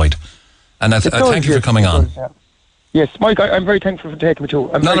unfair void. And I thank you for coming on. Yes, Mike, I'm very thankful for taking me too.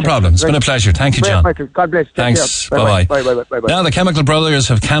 Not a problem. It's been a pleasure. Thank you, John. Michael. God bless. Thanks. Bye-bye. Bye-bye. Now, the Chemical Brothers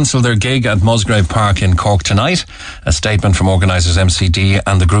have cancelled their gig at Musgrave Park in Cork tonight. A statement from organisers MCD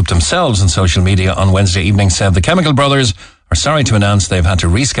and the group themselves on social media on Wednesday evening said the Chemical Brothers are sorry to announce they've had to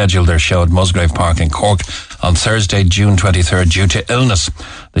reschedule their show at Musgrave Park in Cork on Thursday, June 23rd, due to illness.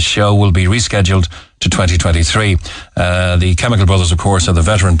 The show will be rescheduled to 2023. The Chemical Brothers, of course, are the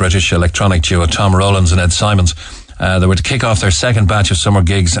veteran British electronic duo Tom Rowlands and Ed Simons. They were to kick off their second batch of summer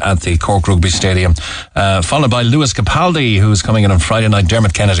gigs at the Cork Rugby Stadium, followed by Lewis Capaldi, who's coming in on Friday night,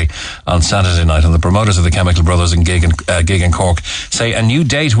 Dermot Kennedy on Saturday night. And the promoters of the Chemical Brothers and gig in Cork say a new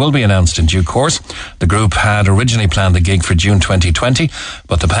date will be announced in due course. The group had originally planned the gig for June 2020,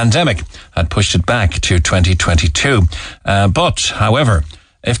 but the pandemic had pushed it back to 2022. But, however,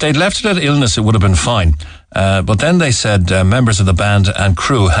 if they'd left it at illness, it would have been fine. But then they said members of the band and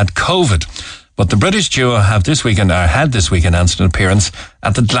crew had COVID. But the British duo had this week announced an appearance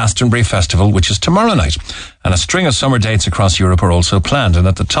at the Glastonbury Festival, which is tomorrow night. And a string of summer dates across Europe are also planned. And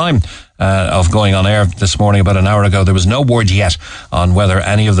at the time of going on air this morning, about an hour ago, there was no word yet on whether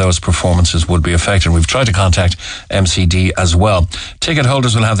any of those performances would be affected. We've tried to contact MCD as well. Ticket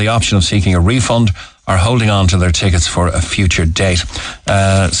holders will have the option of seeking a refund or holding on to their tickets for a future date.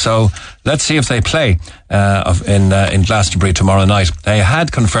 So let's see if they play in Glastonbury tomorrow night. They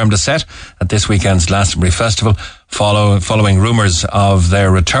had confirmed a set at this weekend's Glastonbury Festival following rumours of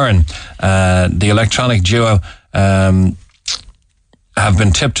their return. The electronic duo have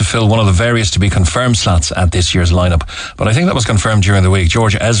been tipped to fill one of the various to be confirmed slots at this year's lineup. But I think that was confirmed during the week.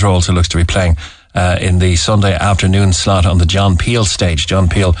 George Ezra also looks to be playing in the Sunday afternoon slot on the John Peel stage. John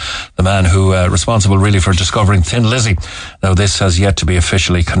Peel, the man who responsible really for discovering Thin Lizzy. Now this has yet to be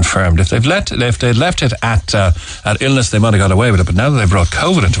officially confirmed. If they'd left it at illness, they might have got away with it. But now that they've brought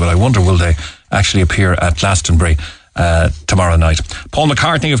COVID into it, I wonder will they actually appear at Glastonbury tomorrow night. Paul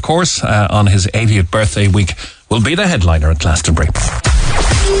McCartney, of course, on his 80th birthday week, will be the headliner at Glastonbury.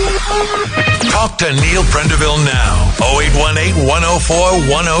 Talk to Neil Prendeville now. 0818 104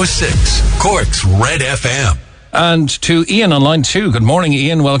 106. Cork's Red FM. And to Ian on line 2. Good morning,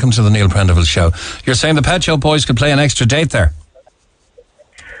 Ian. Welcome to the Neil Prendeville Show. You're saying the Pet Shop Boys could play an extra date there?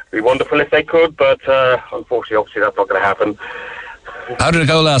 It'd be wonderful if they could, but unfortunately, obviously, that's not going to happen. How did it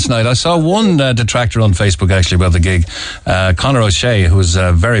go last night? I saw one detractor on Facebook actually about the gig. Conor O'Shea, who's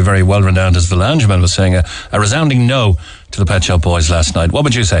very, very well renowned as the Loungeman, was saying a resounding no to the Pet Shop Boys last night. What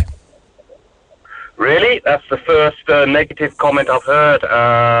would you say? Really? That's the first negative comment I've heard.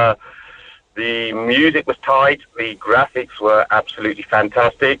 The music was tight. The graphics were absolutely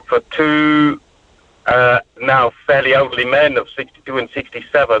fantastic. For two now fairly elderly men of 62 and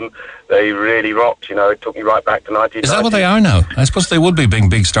 67, they really rocked. You know, it took me right back to 1990. Is that what they are now? I suppose they would be being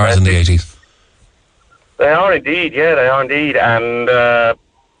big stars in the 80s. They are indeed, yeah, they are indeed. And,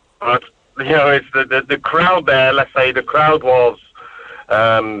 but, you know, it's the crowd there, let's say the crowd was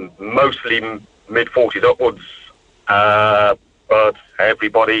mostly mid-40s upwards, but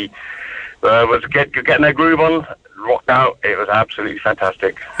everybody was getting their groove on, rocked out. It was absolutely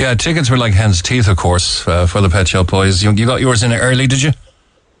fantastic. Yeah, tickets were like hen's teeth, of course, for the Pet Shop Boys. You got yours in early, did you?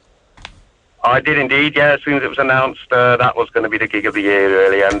 I did indeed, yeah. As soon as it was announced, that was going to be the gig of the year,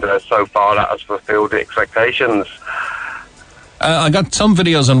 really, and so far that has fulfilled the expectations. I got some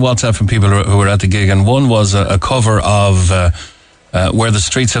videos on WhatsApp from people who were at the gig, and one was a cover of Where the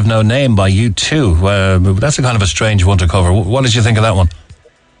Streets Have No Name by U2. That's a kind of a strange one to cover. What did you think of that one?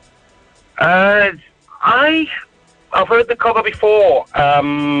 I've heard the cover before.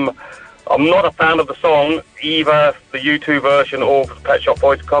 I'm not a fan of the song, either the U2 version or the Pet Shop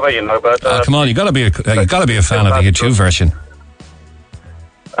Boys cover, you know. But come on, you got to be a fan of the U2 version.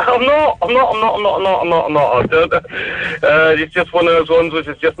 I'm not. It's just one of those ones which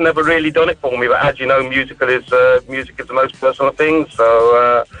has just never really done it for me. But as you know, music is the most personal thing,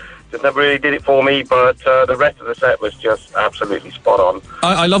 so just never really did it for me. But the rest of the set was just absolutely spot on.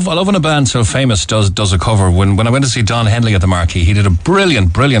 I love when a band so famous does a cover. When I went to see Don Henley at the Marquee, he did a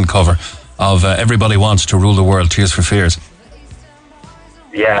brilliant cover of Everybody Wants to Rule the World, Tears for Fears.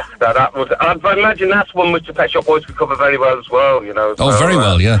 Yeah, that was. I imagine that's one which the Pet Shop Boys could cover very well as well. You know. Oh, so, very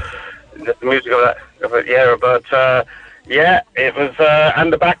well, yeah. The music of that, yeah. But yeah, it was,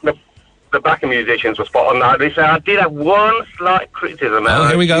 and the backing musicians were spot on. Now, I did have one slight criticism. Oh,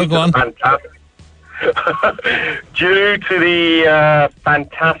 here we go. Go on. Due to the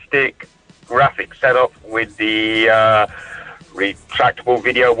fantastic graphic setup with the retractable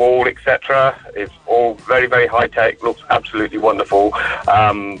video wall, etc. It's all very, very high tech, looks absolutely wonderful.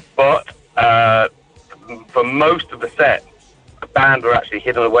 But for most of the set, the band were actually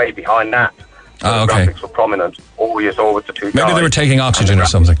hidden away behind that. Oh, okay. The graphics were prominent. All you saw was the two guys. Maybe they were taking oxygen or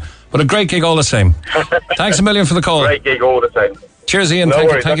something. But a great gig all the same. Thanks a million for the call. Great gig all the same. Cheers, Ian. No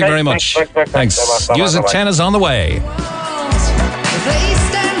worries. Thank you very much. Thanks. News at 10 is on the way.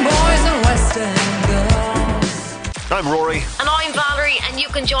 I'm Rory. And I'm Valerie, and you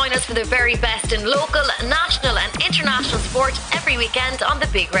can join us for the very best in local, national and international sport every weekend on the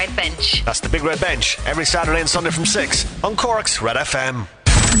Big Red Bench. That's the Big Red Bench, every Saturday and Sunday from 6 on Cork's Red FM.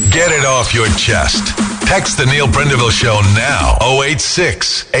 Get it off your chest. Text the Neil Prendeville Show now.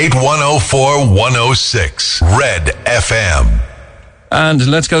 086-8104-106. Red FM. And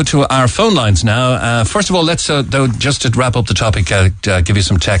let's go to our phone lines now. First of all, let's, though, just to wrap up the topic, give you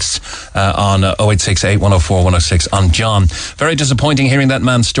some texts on 086-8104-106 on John. Very disappointing hearing that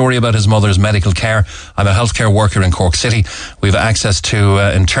man's story about his mother's medical care. I'm a healthcare worker in Cork City. We have access to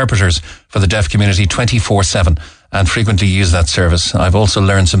interpreters for the deaf community 24/7. And frequently use that service. I've also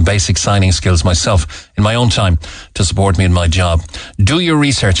learned some basic signing skills myself in my own time to support me in my job. Do your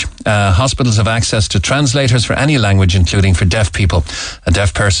research. Hospitals have access to translators for any language, including for deaf people. A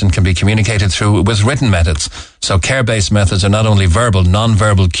deaf person can be communicated through with written methods. So care-based methods are not only verbal,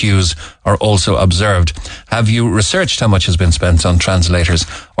 non-verbal cues are also observed. Have you researched how much has been spent on translators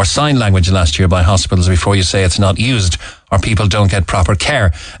or sign language last year by hospitals before you say it's not used or people don't get proper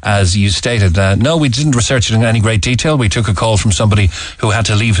care, as you stated? No, we didn't research it in any great detail. We took a call from somebody who had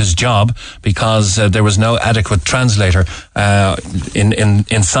to leave his job because there was no adequate translator in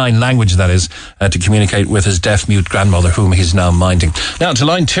sign language, that is, to communicate with his deaf-mute grandmother, whom he's now minding. Now to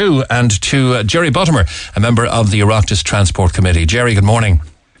line 2 and to Jerry Buttimer, a member of the Oireachtas Transport Committee. Jerry, good morning.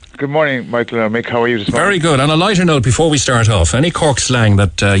 Good morning, Michael and Mick. How are you this morning? Very good. On a lighter note, before we start off, any Cork slang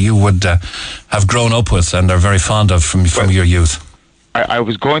that you would have grown up with and are very fond of from your youth? I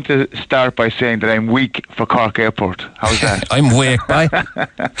was going to start by saying that I'm weak for Cork Airport. How's that? I'm weak, bye.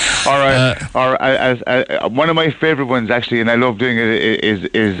 All right. One of my favourite ones, actually, and I love doing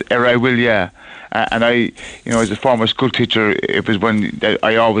it, is I will, yeah. And I, as a former school teacher, it was one that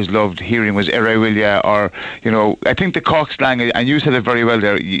I always loved hearing was I will, yeah, or, I think the Cork slang, and you said it very well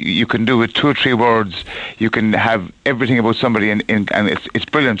there, you can do with 2 or 3 words, you can have everything about somebody, and it's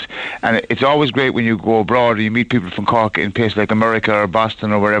brilliant. And it's always great when you go abroad and you meet people from Cork in places like America or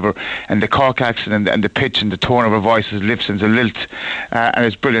Boston or wherever, and the Cork accent and the pitch and the tone of our voices lifts into lilt, and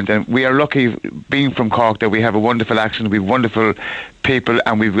it's brilliant. And we are lucky, being from Cork, that we have a wonderful accent, we have wonderful people,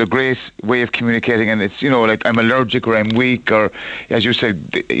 and we've a great way of communicating. And it's, like I'm allergic or I'm weak, or as you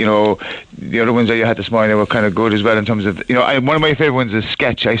said, the other ones that you had this morning were kind of good as well in terms of, one of my favourite ones is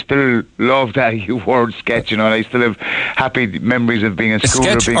sketch. I still love that word sketch, and I still have happy memories of being in school.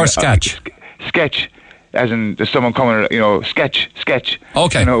 Sketch or sketch? Sketch. As in, there's someone coming, sketch.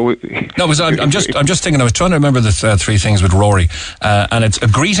 Okay. No, because I'm just thinking. I was trying to remember the 3 things with Rory, and it's a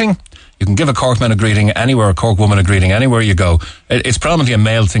greeting. You can give a Cork man a greeting anywhere, a Cork woman a greeting anywhere you go. It's probably a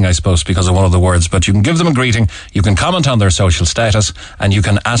male thing, I suppose, because of one of the words, but you can give them a greeting, you can comment on their social status, and you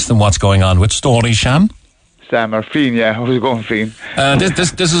can ask them what's going on with story, Sham. Sam or Fiend, yeah, I was going Fiend.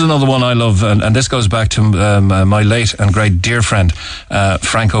 This is another one I love, and this goes back to my late and great dear friend,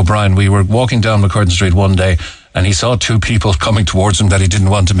 Frank O'Brien. We were walking down McCurtain Street one day, and he saw 2 people coming towards him that he didn't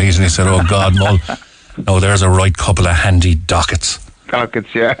want to meet, and he said, "Oh God, Mull, no, there's a right couple of handy dockets."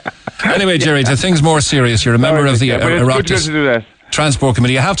 Dockets, yeah. Anyway, Jerry, to things more serious, you're a member of the Oireachtas Transport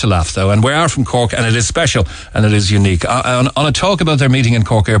Committee. You have to laugh, though, and we are from Cork, and it is special, and it is unique. On a talk about their meeting in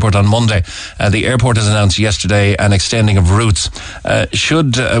Cork Airport on Monday, the airport has announced yesterday an extending of routes.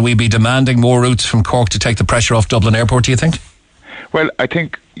 Should we be demanding more routes from Cork to take the pressure off Dublin Airport, do you think? Well, I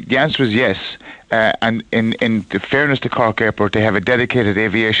think the answer is yes. And in the fairness to Cork Airport, they have a dedicated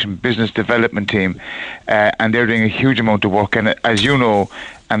aviation business development team, and they're doing a huge amount of work. And as you know,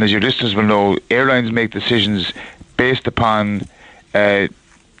 and as your listeners will know, airlines make decisions based upon the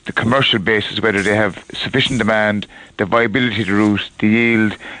commercial basis, whether they have sufficient demand, the viability of the route, the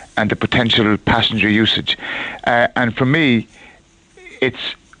yield, and the potential passenger usage. And for me, and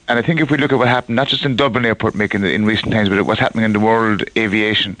I think if we look at what happened, not just in Dublin Airport in recent times, but what's happening in the world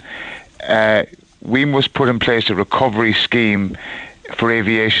aviation, we must put in place a recovery scheme for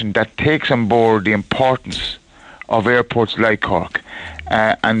aviation that takes on board the importance of airports like Cork.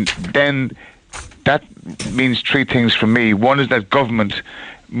 And then that means 3 things for me. One is that government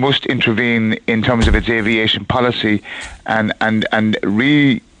must intervene in terms of its aviation policy and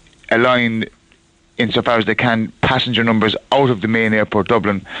realign, insofar as they can, passenger numbers out of the main airport,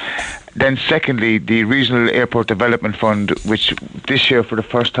 Dublin. Then secondly, the Regional Airport Development Fund, which this year for the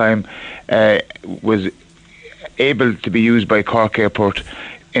first time was able to be used by Cork Airport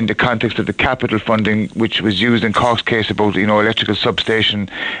in the context of the capital funding, which was used in Cork's case about electrical substation,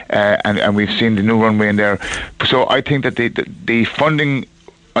 and we've seen the new runway in there. So I think that the funding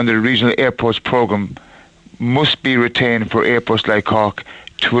under the Regional Airports Programme must be retained for airports like Cork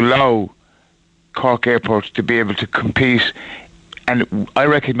to allow Cork Airport to be able to compete. And I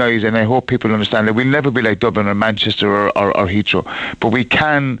recognise, and I hope people understand, that we'll never be like Dublin or Manchester or Heathrow, but we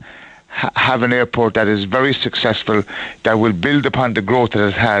can have an airport that is very successful, that will build upon the growth that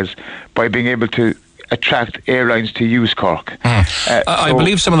it has by being able to attract airlines to use Cork. I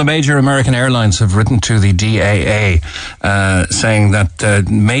believe some of the major American airlines have written to the DAA saying that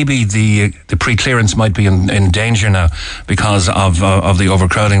maybe the pre-clearance might be in danger now because of the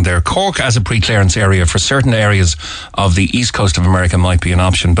overcrowding there. Cork as a pre-clearance area for certain areas of the east coast of America might be an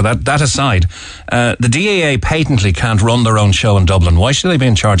option. But that aside, the DAA patently can't run their own show in Dublin. Why should they be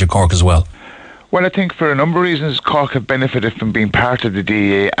in charge of Cork as well? Well, I think for a number of reasons, Cork have benefited from being part of the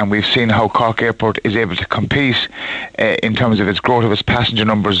DAA, and we've seen how Cork Airport is able to compete in terms of its growth of its passenger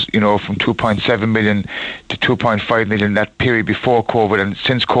numbers, from 2.7 million to 2.5 million that period before COVID, and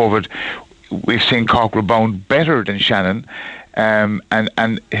since COVID, we've seen Cork rebound better than Shannon,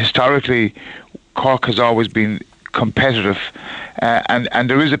 and historically, Cork has always been competitive, and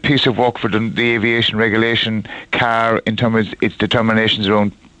there is a piece of work for the aviation regulation CAR in terms of its determinations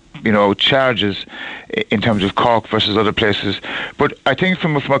around charges in terms of Cork versus other places. But I think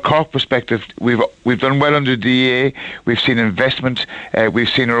from a Cork perspective, we've done well under the DAA. We've seen investment. We've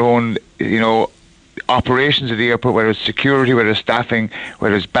seen our own, operations at the airport, whether it's security, whether it's staffing,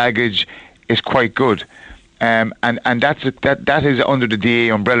 whether it's baggage, is quite good. And that is under the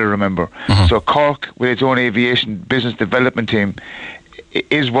DAA umbrella, remember. Mm-hmm. So Cork, with its own aviation business development team,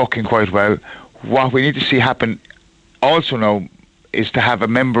 is working quite well. What we need to see happen also now is to have a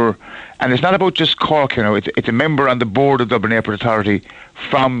member, and it's not about just Cork, it's a member on the board of Dublin Airport Authority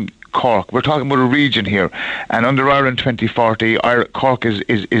from Cork. We're talking about a region here, and under Ireland 2040, Cork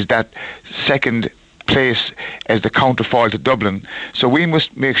is that second place as the counterfoil to Dublin. So we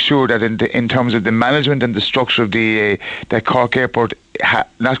must make sure that in terms of the management and the structure of the that Cork Airport,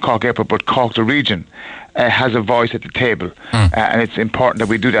 not Cork Airport, but Cork the region, has a voice at the table, and it's important that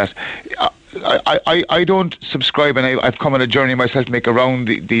we do that. I don't subscribe, and I've come on a journey myself to make around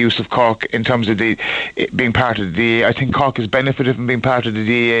the use of Cork in terms of being part of the DAA. I think Cork has benefited from being part of the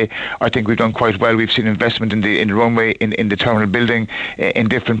DAA. I think we've done quite well. We've seen investment in the runway, in the terminal building, in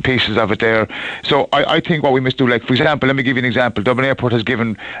different pieces of it there. So I think what we must do, like for example, let me give you an example. Dublin Airport has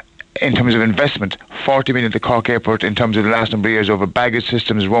given, in terms of investment, 40 million to Cork Airport in terms of the last number of years over baggage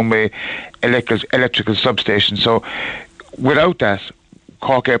systems, runway, electrical substations. So without that,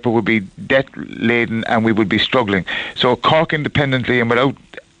 Cork Airport would be debt-laden and we would be struggling. So Cork independently and without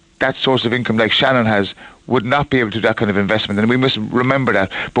that source of income like Shannon has would not be able to do that kind of investment, and we must remember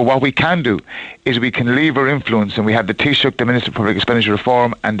that. But what we can do is we can leave our influence, and we have the Taoiseach, the Minister for Public Expenditure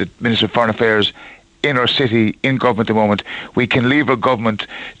Reform, and the Minister of Foreign Affairs in our city, in government at the moment. We can leave our government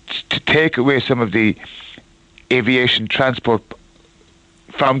to take away some of the aviation transport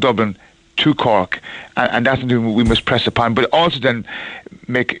from Dublin to Cork, and that's something we must press upon. But also then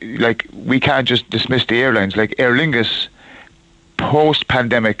we can't just dismiss the airlines. Like Aer Lingus,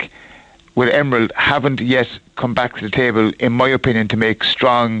 post-pandemic, with Emerald, haven't yet come back to the table, in my opinion, to make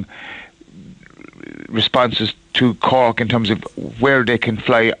strong responses to Cork in terms of where they can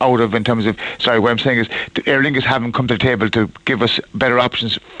fly out of, in terms of, what I'm saying is Aer Lingus haven't come to the table to give us better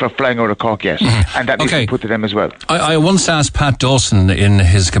options for flying out of Cork yet, and that needs to be put to them as well. I once asked Pat Dawson, in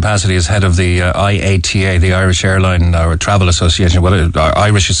his capacity as head of the IATA, the Irish Airline or Travel Association,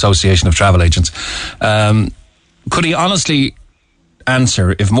 Irish Association of Travel Agents, could he honestly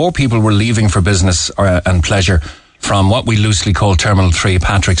answer if more people were leaving for business and pleasure from what we loosely call Terminal 3,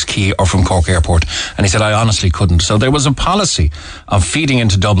 Patrick's Quay, or from Cork Airport? And he said, I honestly couldn't. So there was a policy of feeding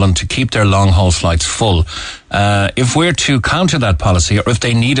into Dublin to keep their long-haul flights full. If we're to counter that policy, or if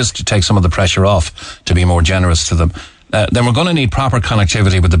they need us to take some of the pressure off to be more generous to them, then we're going to need proper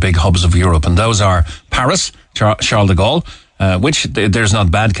connectivity with the big hubs of Europe. And those are Paris, Charles de Gaulle, which there's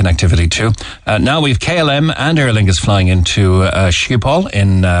not bad connectivity to. Now we've KLM and Aer Lingus flying into Schiphol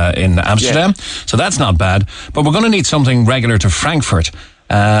in Amsterdam, so that's not bad. But we're going to need something regular to Frankfurt,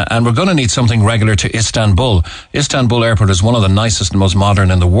 and we're going to need something regular to Istanbul. Istanbul Airport is one of the nicest and most modern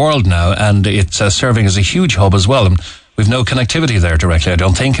in the world now, and it's serving as a huge hub as well. And we've no connectivity there directly, I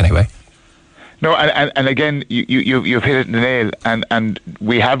don't think, anyway. No, and again, you've hit it in the nail, and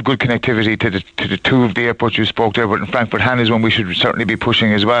we have good connectivity to the two of the airports you spoke to, and Frankfurt Hahn is one we should certainly be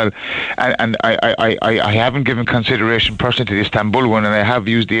pushing as well. And I haven't given consideration personally to the Istanbul one, and I have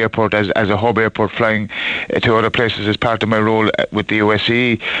used the airport as a hub airport, flying to other places as part of my role with the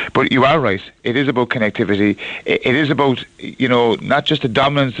OSCE. But you are right, it is about connectivity. It is about, not just the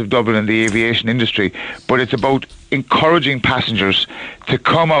dominance of Dublin in the aviation industry, but it's about encouraging passengers to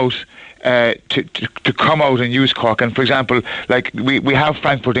come out to come out and use Cork. And for example, like we have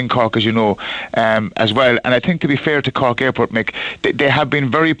Frankfurt in Cork, as you know, as well. And I think, to be fair to Cork Airport, Mick, they have been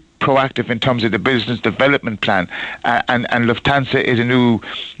very proactive in terms of the business development plan, and Lufthansa is a new,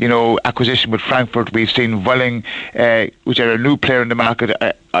 acquisition with Frankfurt. We've seen Vueling, which are a new player in the market.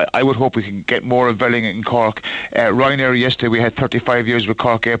 I would hope we can get more of Vueling in Cork. Ryanair, yesterday we had 35 years with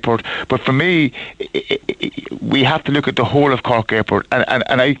Cork Airport. But for me, we have to look at the whole of Cork Airport,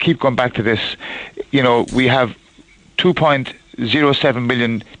 and I keep going back to this. We have 2.07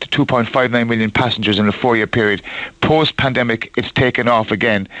 million to 2.59 million passengers in a 4-year period. Post-pandemic, it's taken off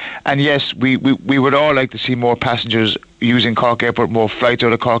again. And yes, we would all like to see more passengers using Cork Airport, more flights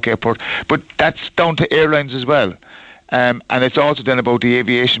out of Cork Airport, but that's down to airlines as well. And it's also then about the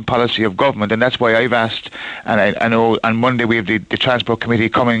aviation policy of government, and that's why I've asked, and I know on Monday we have the Transport Committee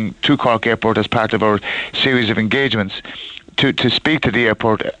coming to Cork Airport as part of our series of engagements to speak to the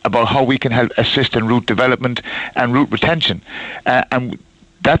airport about how we can help assist in route development and route retention. And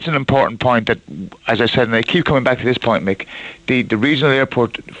that's an important point that, as I said, and I keep coming back to this point, Mick, the regional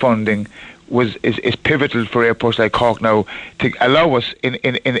airport funding is pivotal for airports like Cork now to allow us in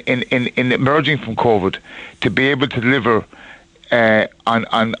emerging from COVID to be able to deliver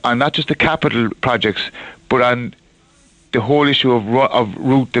on not just the capital projects, but on the whole issue of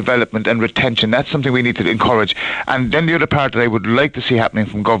route development and retention. That's something we need to encourage. And then the other part that I would like to see happening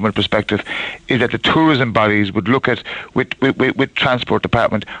from government perspective is that the tourism bodies would look at, with Transport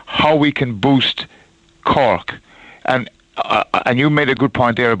Department, how we can boost Cork. And you made a good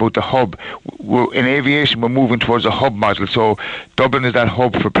point there about the hub. In aviation, we're moving towards a hub model. So Dublin is that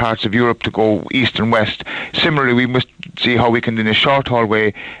hub for parts of Europe to go east and west. Similarly, we must see how we can, in a short haul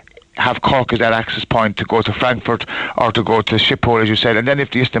way, have Cork as that access point to go to Frankfurt or to go to Schiphol, as you said. And then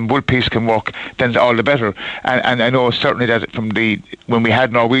if the Istanbul piece can work, then all the better. And I know certainly that when we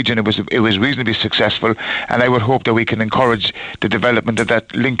had Norwegian, it was reasonably successful. And I would hope that we can encourage the development of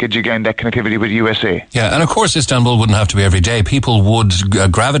that linkage again, that connectivity with USA. Yeah, and of course Istanbul wouldn't have to be every day. People would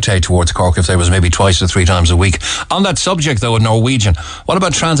gravitate towards Cork if there was maybe 2 or 3 times a week. On that subject, though, with Norwegian, what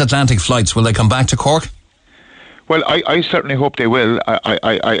about transatlantic flights? Will they come back to Cork? Well, I certainly hope they will.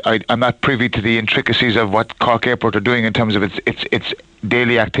 I'm not privy to the intricacies of what Cork Airport are doing in terms of its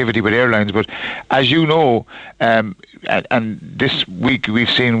daily activity with airlines. But as you know, and this week we've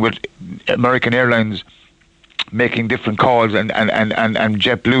seen with American Airlines making different calls and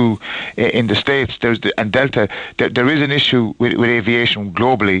JetBlue in the States, and Delta, there is an issue with aviation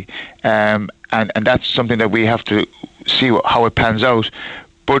globally, and that's something that we have to see how it pans out.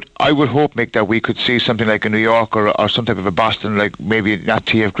 But I would hope, Mick, that we could see something like a New York or some type of a Boston, like maybe not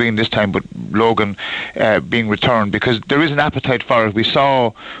TF Green this time, but Logan being returned, because there is an appetite for it. We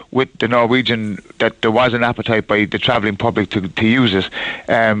saw with the Norwegian that there was an appetite by the travelling public to use it.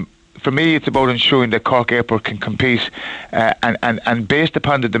 For me, it's about ensuring that Cork Airport can compete, and based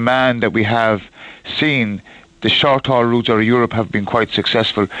upon the demand that we have seen, the short-haul routes out of Europe have been quite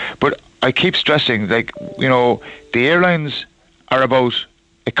successful. But I keep stressing, the airlines are about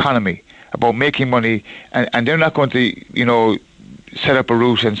economy, about making money, and they're not going to set up a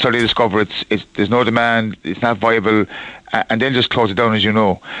route and suddenly discover there's no demand, it's not viable, and then just close it down, as you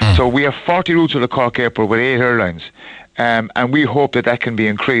know. So we have 40 routes at the Cork Airport with 8 airlines, and we hope that can be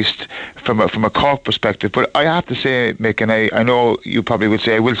increased from a Cork perspective. But I have to say, Mick, and I know you probably would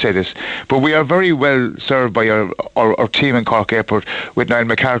say, I will say this, but we are very well served by our team in Cork Airport, with Niall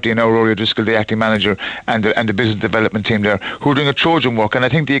McCarthy and our Rory O'Driscoll, the acting manager, and the business development team there, who are doing a Trojan work. And I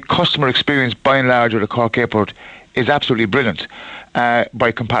think the customer experience, by and large, at the Cork Airport is absolutely brilliant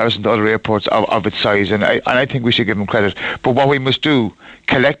by comparison to other airports of its size, and I think we should give them credit. But what we must do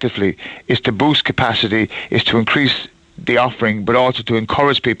collectively is to boost capacity, is to increase the offering, but also to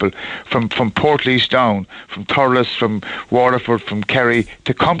encourage people from Portlaoise down, from Thurles, from Waterford, from Kerry,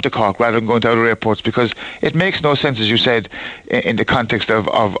 to come to Cork rather than going to other airports, because it makes no sense, as you said, in the context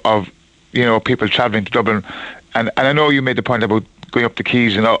of people travelling to Dublin. And I know you made the point about going up the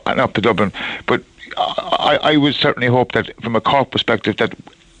Keys and up to Dublin, but I would certainly hope that from a Cork perspective, that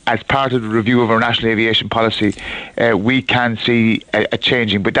as part of the review of our national aviation policy, we can see a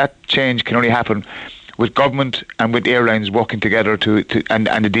changing. But that change can only happen with government and with airlines working together and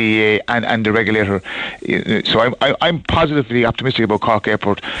the DEA and the regulator. So I'm positively optimistic about Cork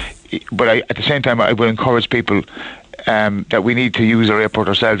Airport, but at the same time I will encourage people that we need to use our airport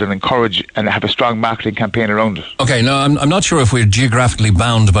ourselves and encourage and have a strong marketing campaign around it. Okay, now I'm not sure if we're geographically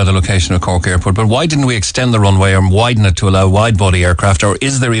bound by the location of Cork Airport, but why didn't we extend the runway or widen it to allow wide-body aircraft, or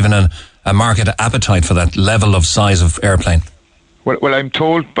is there even a market appetite for that level of size of airplane? Well, I'm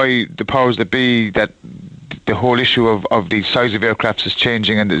told by the powers that be that the whole issue of the size of aircrafts is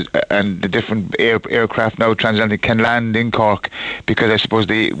changing, and the different aircraft now transatlantic can land in Cork, because I suppose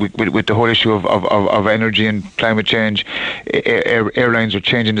with the whole issue of energy and climate change, airlines are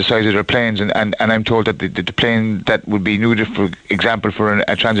changing the size of their planes, and I'm told that the plane that would be needed, for example, for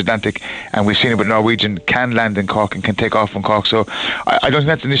a transatlantic, and we've seen it with Norwegian, can land in Cork and can take off from Cork. So I don't think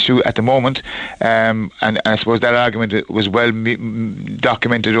that's an issue at the moment, and I suppose that argument was well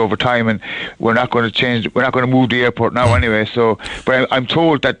documented over time, and we're not going to move the airport now anyway. So, but I'm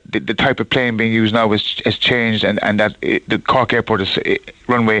told that the type of plane being used now has changed, and that the Cork Airport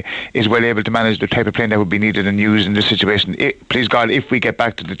runway is well able to manage the type of plane that would be needed and used in this situation. Please God, if we get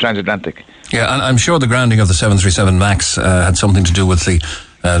back to the transatlantic. Yeah, and I'm sure the grounding of the 737 MAX had something to do with the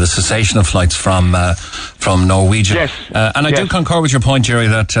cessation of flights from Norwegian. Yes. And I do concur with your point, Jerry,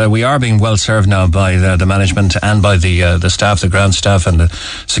 that we are being well served now by the management and by the staff, the ground staff and the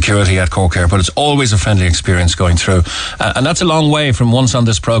security at Cork Airport. It's always a friendly experience going through. And that's a long way from once on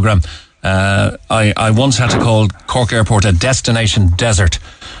this programme. I once had to call Cork Airport a destination desert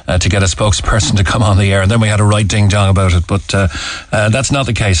to get a spokesperson to come on the air, and then we had a right ding-dong about it, but that's not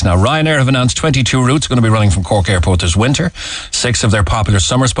the case now. Ryanair have announced 22 routes going to be running from Cork Airport this winter, 6 of their popular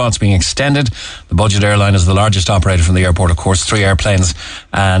summer spots being extended. The budget airline is the largest operator from the airport, of course, 3 airplanes,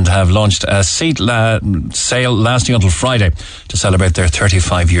 and have launched a seat sale lasting until Friday to celebrate their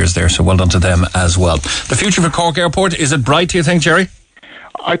 35 years there, so well done to them as well. The future for Cork Airport, is it bright, do you think, Jerry?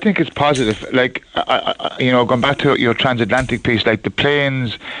 I think it's positive. Like, going back to your transatlantic piece, like the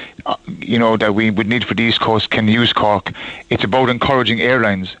planes, that we would need for the East Coast can use Cork. It's about encouraging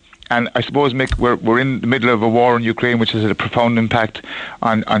airlines. And I suppose, Mick, we're in the middle of a war in Ukraine, which has had a profound impact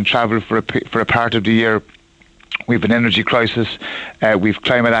on travel for a part of the year. We've an energy crisis. We've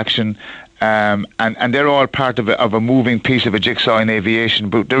climate action. And they're all part of a moving piece of a jigsaw in aviation.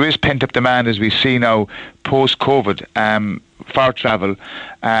 But there is pent-up demand, as we see now, post-COVID, for travel.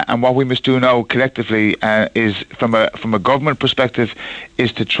 And what we must do now collectively is, from a government perspective,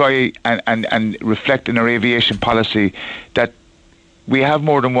 is to try and reflect in our aviation policy that we have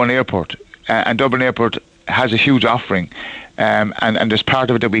more than one airport. And Dublin Airport has a huge offering. And there's part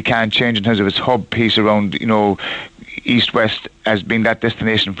of it that we can change in terms of its hub piece around, east-west as being that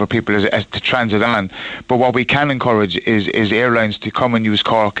destination for people as to transit on. But what we can encourage is airlines to come and use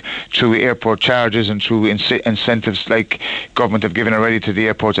Cork through airport charges and through incentives like government have given already to the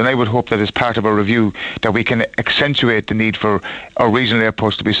airports. And I would hope that as part of our review that we can accentuate the need for our regional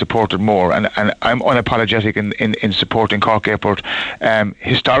airports to be supported more. And I'm unapologetic in supporting Cork Airport.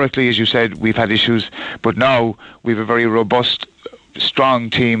 Historically, as you said, we've had issues, but now we have a very robust, strong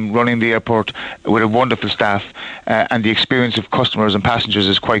team running the airport with a wonderful staff, and the experience of customers and passengers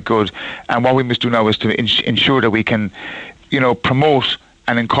is quite good. And what we must do now is to ensure that we can, promote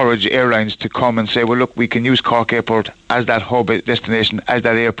and encourage airlines to come and say, well, look, we can use Cork Airport as that hub destination, as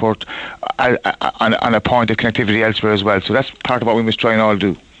that airport on a point of connectivity elsewhere as well. So that's part of what we must try and all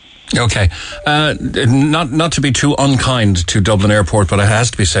do. Okay. Not to be too unkind to Dublin Airport, but it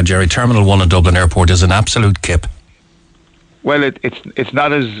has to be said, Jerry, Terminal 1 at Dublin Airport is an absolute kip. Well, it's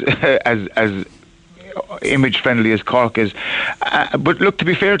not as image friendly as Cork is, but look, to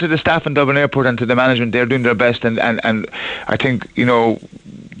be fair to the staff in Dublin Airport and to the management, they're doing their best, and I think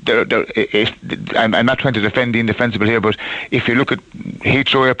I'm not trying to defend the indefensible here, but if you look at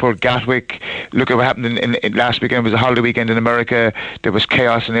Heathrow Airport, Gatwick, look at what happened in last weekend. It was a holiday weekend in America. There was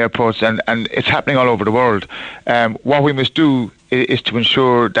chaos in airports, and it's happening all over the world. What we must do is to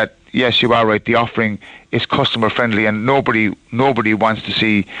ensure that, yes, you are right, the offering is customer friendly, and nobody wants to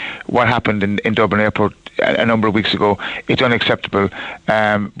see what happened in Dublin Airport a number of weeks ago. It's unacceptable.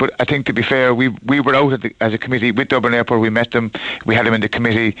 But I think, to be fair, we were out as a committee with Dublin Airport. We met them. We had them in the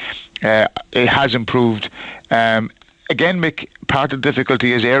committee. It has improved. Again, Mick, part of the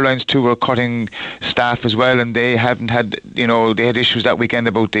difficulty is airlines too are cutting staff as well, and they haven't had, they had issues that weekend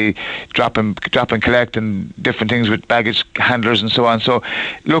about the drop and collect and different things with baggage handlers and so on. So,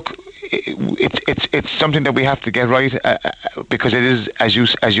 look, it's something that we have to get right, because it is, as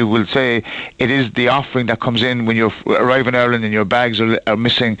you will say, it is the offering that comes in when you arrive in Ireland and your bags are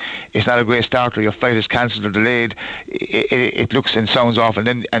missing. It's not a great start, or your flight is cancelled or delayed. It looks and sounds awful,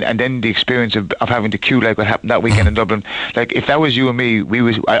 and then the experience of having to queue like what happened that weekend in Dublin. Like, if that was you and me,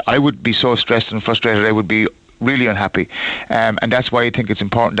 I would be so stressed and frustrated. I would be really unhappy, and that's why I think it's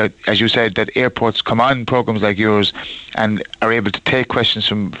important that, as you said, that airports come on programs like yours and are able to take questions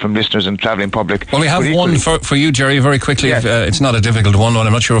from listeners and travelling public. Well, we have one for you, Jerry, very quickly. Yes. It's not a difficult one,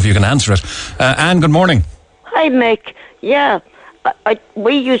 I'm not sure if you can answer it. Anne, good morning. Hi, Mick. Yeah,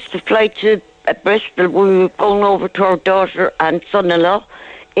 we used to fly to Bristol when we were going over to our daughter and son-in-law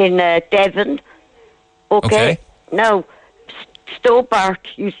in Devon. Okay. Now, Stobart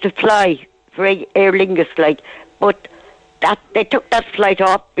used to fly for Aer Lingus, but that they took that flight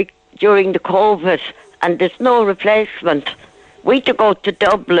off during the COVID, and there's no replacement. We had to go to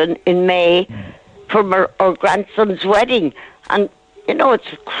Dublin in May for our grandson's wedding, and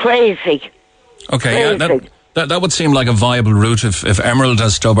it's crazy. Okay, crazy. That would seem like a viable route if Emerald,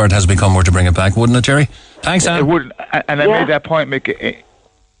 as Stobart has become, were to bring it back, wouldn't it, Jerry? Thanks, Anne. It would, and I made that point, Mick.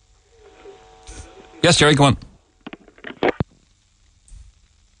 Yes, Jerry, go on.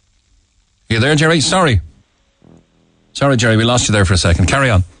 You there, Jerry? Sorry, Jerry, we lost you there for a second. Carry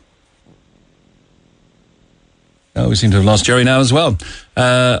on. Oh, we seem to have lost Jerry now as well.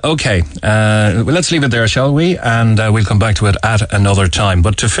 Okay, well, let's leave it there, shall we? And we'll come back to it at another time.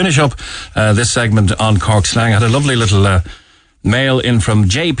 But to finish up this segment on Cork slang, I had a lovely little mail in from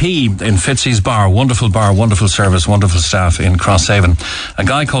JP in Fitzy's bar, wonderful service, wonderful staff in Crosshaven. A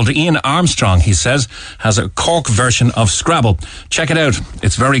guy called Ian Armstrong, he says, has a Cork version of Scrabble. Check it out.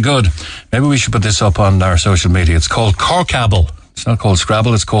 It's very good. Maybe we should put this up on our social media. It's called Corkable. It's not called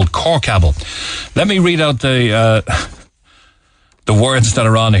Scrabble, it's called Corkable. Let me read out the words that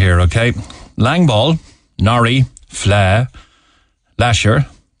are on here, okay? Langball, Norrie, Fla, Lasher,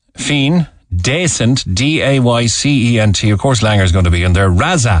 Fiend, Decent, D-A-Y-C-E-N-T. Of course, Langer's going to be in there.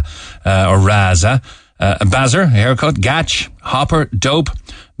 Raza, or Raza. Bazzer, haircut. Gatch, Hopper, Dope,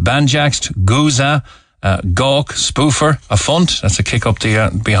 Banjaxed, Gooza, Gawk, Spoofer, a Funt. That's a kick up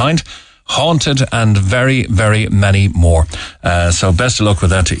the behind. Haunted, and very, very many more. So best of luck with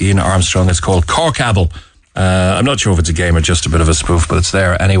that to Ian Armstrong. It's called Corkable. I'm not sure if it's a game or just a bit of a spoof, but it's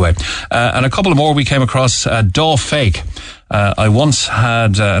there anyway. And a couple of more we came across. Daw Fake. I once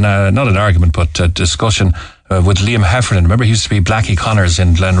had, not an argument, but a discussion with Liam Heffernan. Remember, he used to be Blackie Connors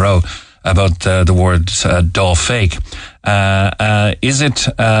in Glenroe about the word Daw Fake. Is it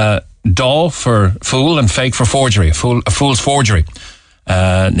Daw for fool and fake for forgery? A fool's forgery.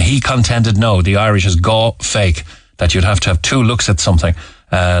 He contended no, the Irish is gaw fake, that you'd have to have two looks at something,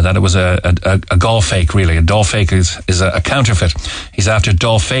 that it was a gaw fake, really. A daw fake is a counterfeit. He's after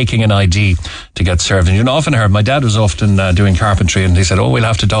daw faking an ID to get served. And often heard, my dad was often doing carpentry, and he said, we will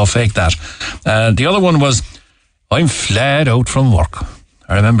have to daw fake that. The other one was, I'm fled out from work.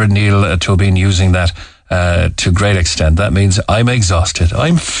 I remember Neil Tobin using that to great extent. That means I'm exhausted.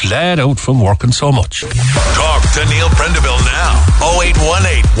 I'm fled out from working so much. Talk to Neil Prendeville now.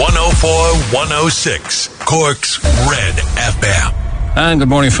 0818 104 106. Cork's Red FM. And good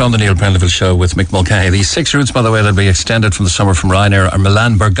morning from the Neil Prendeville Show with Mick Mulcahy. These 6 routes, by the way, that'll be extended from the summer from Ryanair are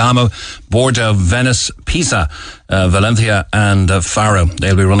Milan, Bergamo, Bordeaux, Venice, Pisa, Valencia and Faro.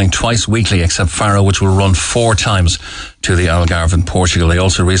 They'll be running twice weekly, except Faro, which will run 4 times to the Algarve in Portugal. They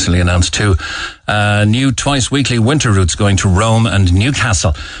also recently announced 2 new twice weekly winter routes going to Rome and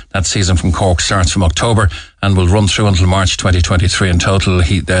Newcastle. That season from Cork starts from October and will run through until March 2023. In total,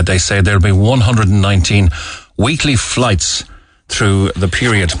 they say there'll be 119 weekly flights through the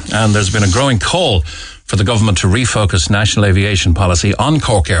period. And there's been a growing call for the government to refocus national aviation policy on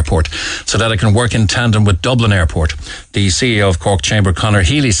Cork Airport so that it can work in tandem with Dublin Airport. The CEO of Cork Chamber, Conor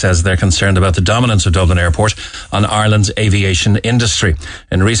Healy, says they're concerned about the dominance of Dublin Airport on Ireland's aviation industry.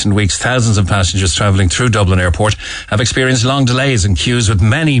 In recent weeks, thousands of passengers travelling through Dublin Airport have experienced long delays and queues, with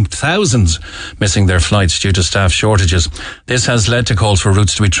many thousands missing their flights due to staff shortages. This has led to calls for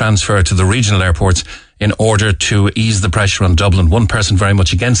routes to be transferred to the regional airports in order to ease the pressure on Dublin. One person very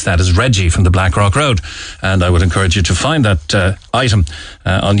much against that is Reggie from the Blackrock Road. And I would encourage you to find that item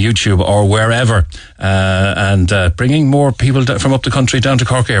on YouTube or wherever. And bringing more people from up the country down to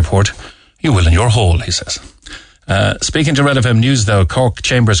Cork Airport, you will in your hole, he says. Speaking to Red FM News, though, Cork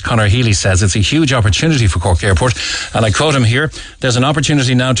Chamber's Conor Healy says it's a huge opportunity for Cork Airport. And I quote him here, there's an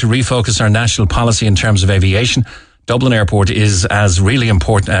opportunity now to refocus our national policy in terms of aviation. Dublin Airport is really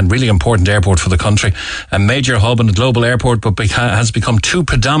important airport for the country, a major hub and a global airport, but has become too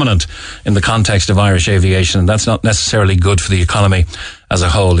predominant in the context of Irish aviation, and that's not necessarily good for the economy as a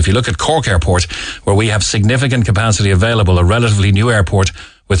whole. If you look at Cork Airport, where we have significant capacity available, a relatively new airport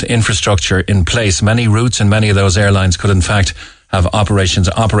with infrastructure in place, many routes and many of those airlines could in fact have operations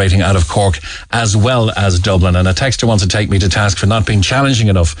operating out of Cork as well as Dublin. And a texter wants to take me to task for not being challenging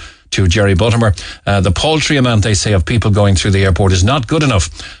enough to Jerry Buttimer. The paltry amount, they say, of people going through the airport is not good enough.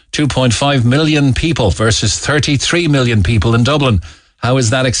 2.5 million people versus 33 million people in Dublin. How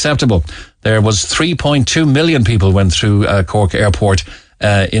is that acceptable? There was 3.2 million people went through Cork Airport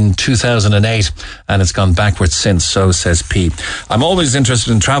in 2008, and it's gone backwards since, so says P. I'm always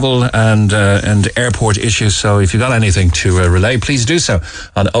interested in travel and airport issues, so if you've got anything to relay, please do so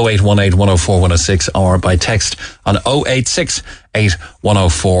on 0818 104 106 or by text on 086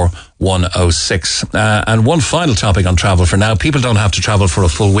 104 106. And one final topic on travel for now. People don't have to travel for a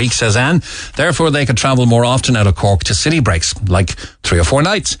full week, says Anne. Therefore, they could travel more often out of Cork to city breaks, like 3 or 4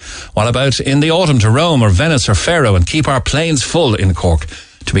 nights. What about in the autumn to Rome or Venice or Faro and keep our planes full in Cork?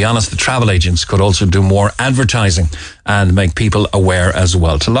 To be honest, the travel agents could also do more advertising and make people aware as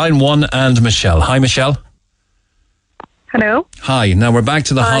well. To line 1 and Michelle. Hi, Michelle. Hello. Hi. Now we're back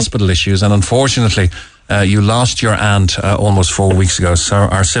to the hospital issues, and unfortunately, you lost your aunt almost 4 weeks ago. So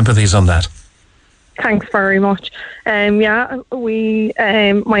our sympathies on that. Thanks very much. My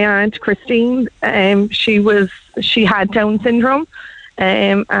aunt Christine, she had Down syndrome,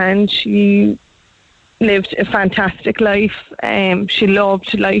 and she lived a fantastic life. She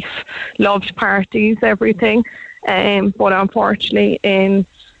loved life, loved parties, everything. But unfortunately, in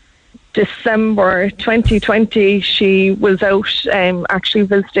December 2020, she was out actually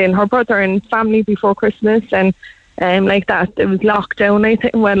visiting her brother and family before Christmas, and like that, there was lockdown, I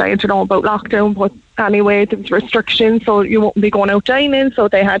think. Well, I don't know about lockdown, but anyway, there was restrictions, so you won't be going out dining, so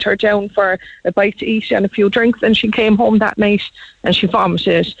they had her down for a bite to eat and a few drinks, and she came home that night and she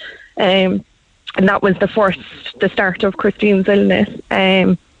vomited. And that was the start of Christine's illness.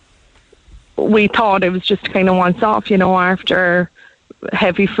 We thought it was just kind of once off, after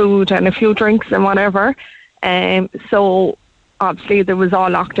heavy food and a few drinks and whatever. So obviously there was all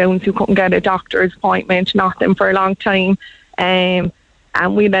lockdowns. You couldn't get a doctor's appointment, nothing for a long time. And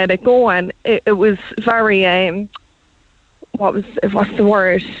we let it go, and it was very, what's the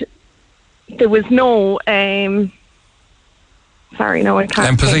word? There was no, sorry, no, I can't.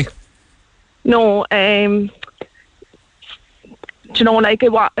 Empathy? No, it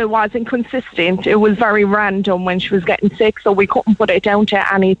wasn't consistent. It was very random when she was getting sick, so we couldn't put it down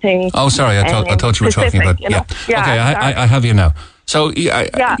to anything. Oh, sorry, I thought you were talking about. Yeah. Okay, I have you now. So,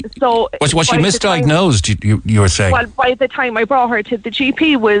 so was she misdiagnosed? You were saying? Well, by the time I brought her to the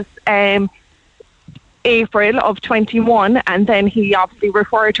GP was April of 21, and then he obviously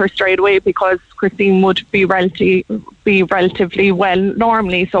referred her straight away because Christine would be relatively well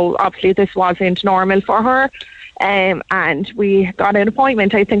normally. So obviously this wasn't normal for her. And we got an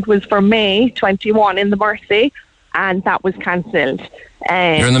appointment, I think it was for May 21 in the Mercy, and that was cancelled.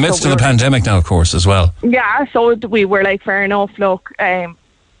 You're in the midst of the pandemic now, of course, as well. Yeah, so we were like, fair enough, look,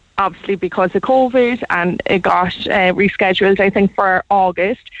 obviously because of COVID, and it got rescheduled, I think, for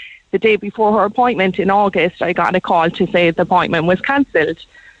August. The day before her appointment in August, I got a call to say the appointment was cancelled.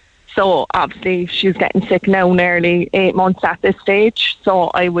 So obviously she's getting sick now, nearly 8 months at this stage.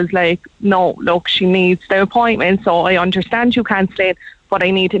 So I was like, no, look, she needs the appointment. So I understand you cancel it, but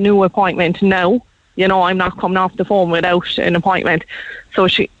I need a new appointment now. I'm not coming off the phone without an appointment. So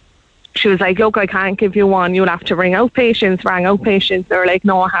she was like, look, I can't give you one. You'll have to ring out patients. Rang out patients. They were like,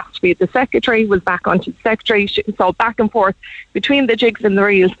 no, it has to be the secretary. Was back onto the secretary. So back and forth between the jigs and the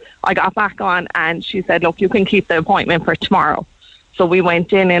reels, I got back on, and she said, look, you can keep the appointment for tomorrow. So we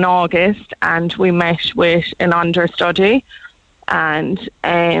went in August, and we met with an understudy, and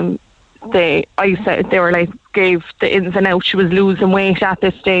they were like, gave the ins and outs. She was losing weight at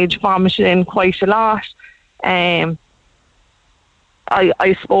this stage, vomiting quite a lot. I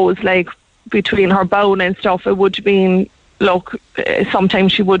suppose, like, between her bowel and stuff, it would have been, look,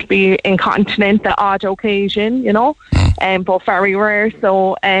 sometimes she would be incontinent, the odd occasion, but very rare.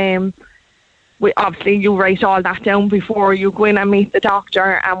 So obviously you write all that down before you go in and meet the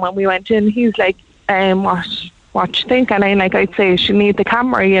doctor. And when we went in, he's like, what do you think? And I'd say she needs the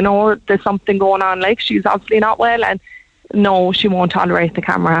camera, there's something going on, like, she's obviously not well, and no, she won't tolerate the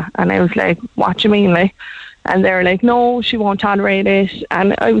camera. And I was like, what do you mean, like? And they're like, no, she won't tolerate it.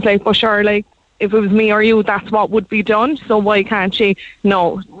 And I was like, well, sure, like, if it was me or you, that's what would be done, so why can't she?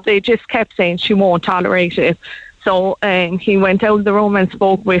 No, they just kept saying she won't tolerate it. So he went out of the room and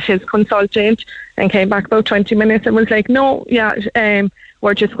spoke with his consultant and came back about 20 minutes and was like, no,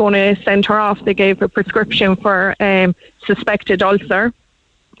 we're just going to send her off. They gave a prescription for suspected ulcer.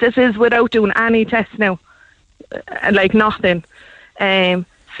 This is without doing any tests now, like nothing.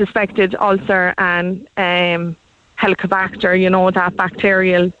 Suspected ulcer and Helicobacter, that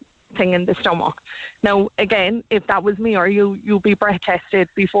bacterial thing in the stomach. Now, again, if that was me or you'll be breath tested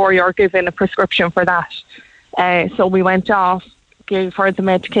before you're given a prescription for that. So we went off, gave her the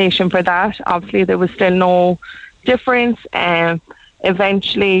medication for that. Obviously, there was still no difference.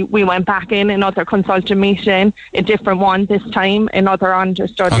 Eventually, we went back in another consultant meeting, a different one this time, another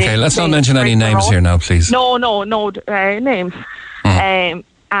understudy. Okay, let's not mention any names here now, please. No names.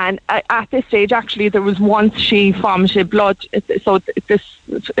 And at this stage, actually, there was once she vomited blood. So this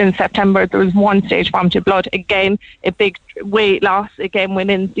in September, there was one stage vomited blood. Again, a big weight loss, again,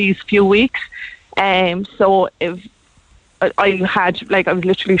 within these few weeks. So if I was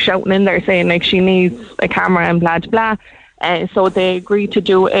literally shouting in there saying like she needs a camera and blah blah. So they agreed to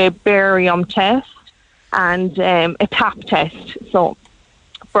do a barium test and a tap test. So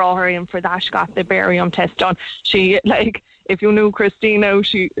brought her in for that. She got the barium test done. She, like, if you knew Christina,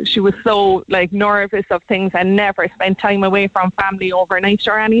 she was so like nervous of things and never spent time away from family overnight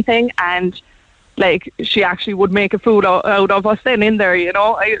or anything. And like, she actually would make a food out of us then in there, you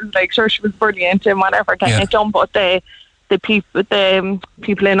know. I was like, sure, she was brilliant and whatever getting it done, but the people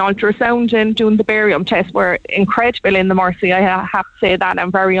in ultrasound and doing the barium test were incredible in the Mercy. I have to say that.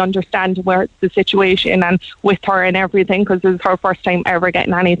 I'm very understanding where the situation and with her and everything, because it was her first time ever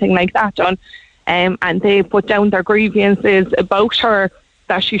getting anything like that done. And they put down their grievances about her,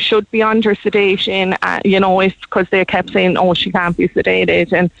 that she should be under sedation, you know, because they kept saying, oh, she can't be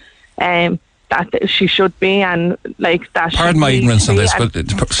sedated, and that she should be, and like that. Pardon my ignorance on this,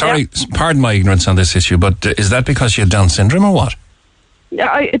 pardon my ignorance on this issue, but is that because she had Down syndrome or what?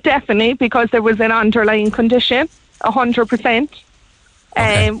 Yeah, definitely, because there was an underlying condition, 100%,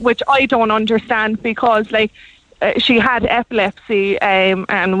 which I don't understand, because like she had epilepsy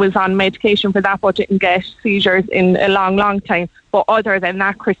and was on medication for that, but didn't get seizures in a long time. But other than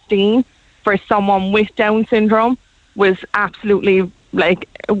that, Christine, for someone with Down syndrome, was absolutely, like,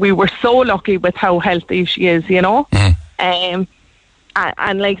 we were so lucky with how healthy she is, you know. And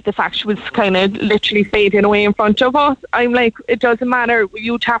like the fact she was kind of literally fading away in front of us, I'm like, it doesn't matter,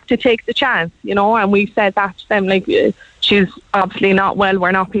 you'd have to take the chance, you know. And we said that to them, like, she's obviously not well,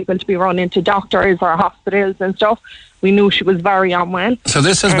 we're not people to be running to doctors or hospitals and stuff. We knew she was very unwell. So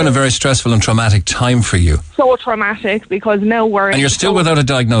this has been a very stressful and traumatic time for you. So traumatic, because now we're... And you're still without a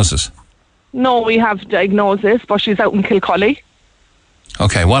diagnosis? No, we have a diagnosis, but she's out in Kilcully.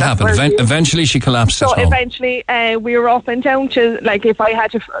 Okay, what happened? Eventually she collapsed at home. So eventually we were up and down to, like, if I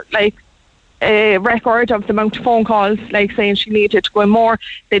had to, like, a record of the amount of phone calls, like, saying she needed to go in more.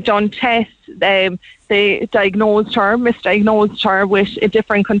 They'd done tests. They misdiagnosed her with a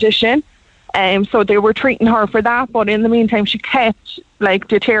different condition. So they were treating her for that. But in the meantime, she kept, like,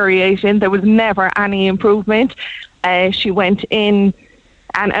 deteriorating. There was never any improvement. She went in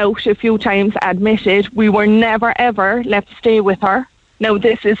and out a few times, admitted. We were never, ever left to stay with her. Now,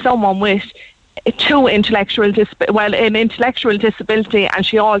 this is someone with an intellectual disability, and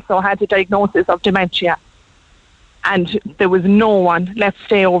she also had a diagnosis of dementia. And there was no one left to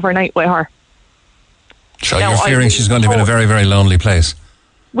stay overnight with her. So you're fearing she's going to be in a very, very lonely place?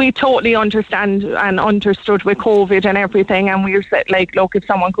 We totally understand and understood with COVID and everything, and we were said, like, look, if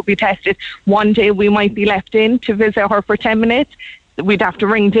someone could be tested, one day we might be left in to visit her for 10 minutes. We'd have to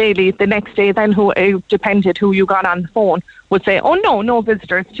ring daily. The next day, then, who depended who you got on the phone, would say, oh, no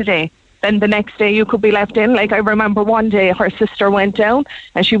visitors today. Then the next day you could be left in. Like, I remember one day her sister went down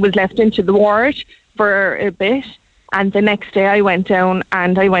and she was left into the ward for a bit. And the next day I went down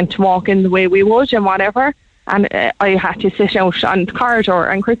and I went to walk in the way we would and whatever. And I had to sit out on the corridor.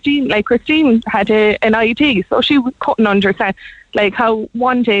 And Christine had an ID, so she couldn't understand, like, how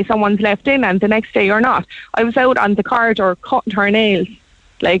one day someone's left in and the next day you're not. I was out on the corridor cutting her nails,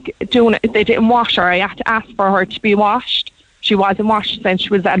 like, doing it. They didn't wash her. I had to ask for her to be washed. She wasn't washed since she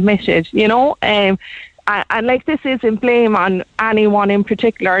was admitted, you know. And like, this isn't blame on anyone in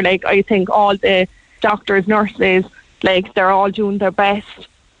particular. Like, I think all the doctors, nurses, like, they're all doing their best,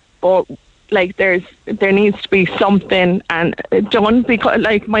 but like, there needs to be something and done, because,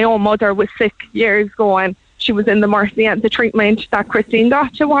 like, my own mother was sick years ago and she was in the Mercy, and the treatment that Christine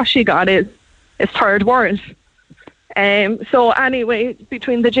got to what she got is third world. So anyway,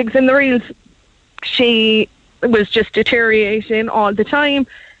 between the jigs and the reels, she was just deteriorating all the time,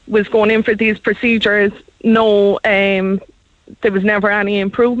 was going in for these procedures. No, there was never any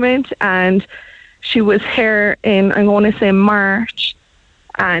improvement, and she was here in, I'm going to say, March.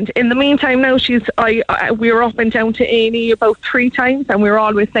 And in the meantime now, we were up and down to A&E about 3 times, and we were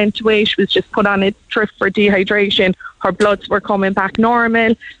always sent away. She was just put on a trip for dehydration. Her bloods were coming back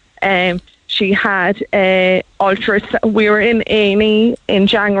normal. She had ultrasound. We were in A&E in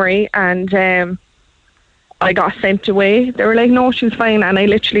January, and I got sent away. They were like, no, she's fine. And I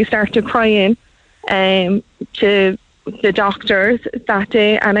literally started crying to the doctors that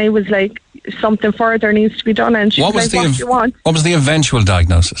day, and I was like, something further needs to be done. And she was like, what do you want? What was the eventual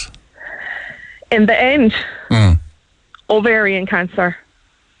diagnosis? In the end, ovarian cancer.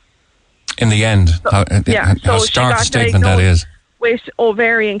 In the end? How stark a statement that is. With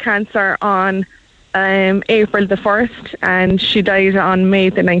ovarian cancer on April the 1st, and she died on May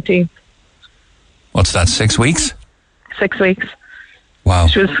the 19th. What's that, 6 weeks? 6 weeks. Wow.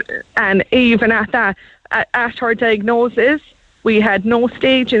 And even at that, at her diagnosis, we had no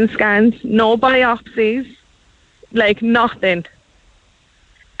staging scans, no biopsies. like nothing.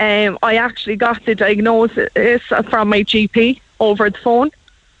 I actually got the diagnosis from my GP over the phone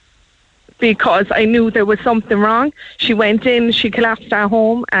because I knew there was something wrong. She went in, she collapsed at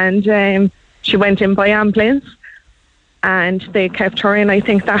home, and she went in by ambulance, and they kept her in, I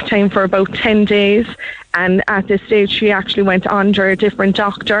think, that time for about 10 days. And at this stage, she actually went under a different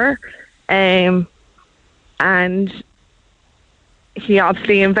doctor, and he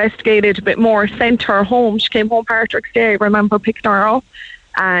obviously investigated a bit more, sent her home. She came home Patrick's Day, I remember picking her up,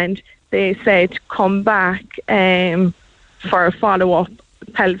 and they said, come back for a follow-up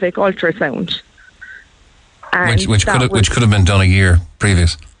pelvic ultrasound. And which could have been done a year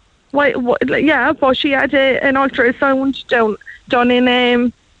previous. Yeah, but she had an ultrasound done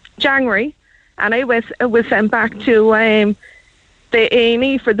in January, and I was sent back to the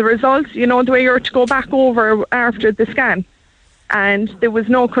A&E for the results. You know, the way you're to go back over after the scan. And there was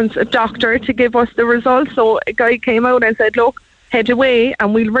no doctor to give us the results, so a guy came out and said, look, head away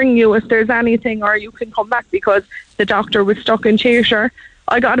and we'll ring you if there's anything, or you can come back, because the doctor was stuck in Cheshire.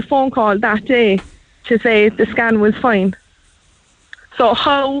 I got a phone call that day to say the scan was fine. So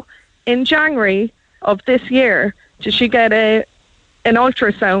how in January of this year did she get an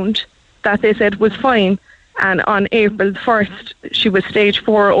ultrasound that they said was fine, and on April 1st she was stage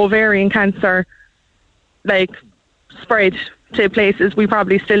 4 ovarian cancer, like, spread to places we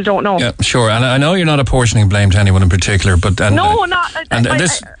probably still don't know. Yeah, sure. And I know you're not apportioning blame to anyone in particular, but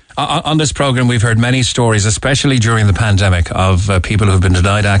on this programme we've heard many stories, especially during the pandemic, of people who have been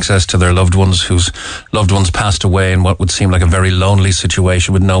denied access to their loved ones, whose loved ones passed away in what would seem like a very lonely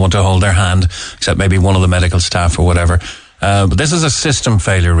situation with no one to hold their hand except maybe one of the medical staff or whatever. But this is a system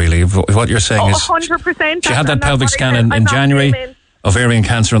failure, really. What you're saying is 100%. She had that pelvic scan in January, ovarian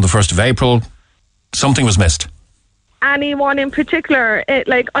cancer on the 1st of April. Something was missed. Anyone in particular,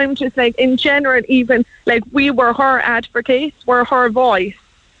 I'm just like, in general, even like, we were her advocates, we're her voice,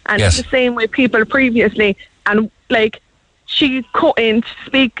 and yes. It's the same with people previously, and like, she couldn't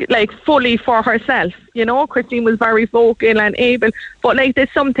speak like fully for herself, you know. Christine was very vocal and able, but like,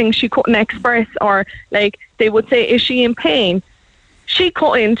 there's something she couldn't express, or like, they would say, is she in pain? She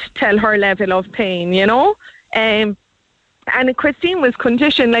couldn't tell her level of pain, you know. And Christine was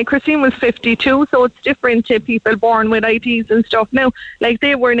conditioned, like, Christine was 52, so it's different to people born with ITs and stuff now. Like,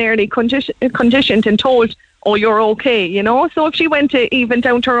 they were nearly conditioned and told, oh, you're okay, you know. So if she went to even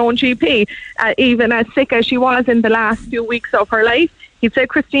down to her own GP, even as sick as she was in the last few weeks of her life, he'd say,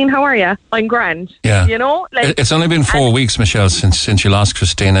 Christine, how are you? I'm grand. Yeah. You know? Like, it's only been 4 weeks, Michelle, since you lost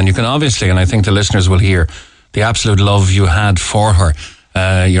Christine, and you can obviously, and I think the listeners will hear, the absolute love you had for her.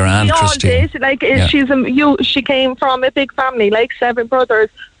 Your aunt Christine. Did. Like, yeah. She came from a big family, like 7 brothers,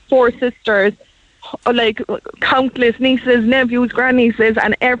 4 sisters, like countless nieces, nephews, grandnieces,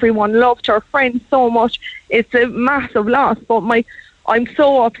 and everyone loved her friends so much. It's a massive loss, but I'm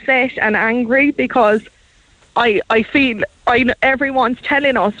so upset and angry because I feel everyone's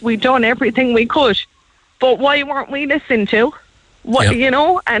telling us we've done everything we could, but why weren't we listened to? You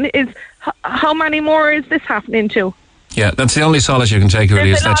know, and how many more is this happening to? Yeah, that's the only solace you can take,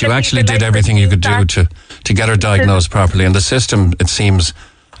 really, is that you actually did everything you could do to get her diagnosed properly, and the system, it seems,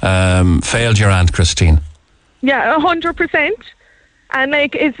 failed your aunt Christine. Yeah, 100%. And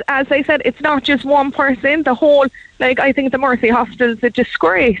like, it's, as I said, it's not just one person. The whole, like, I think the Mercy Hospital is a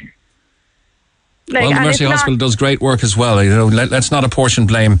disgrace. Like, well, the Mercy Hospital does great work as well. You know, let's not apportion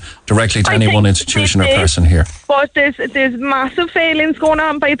blame directly to any one institution or person here. But there's massive failings going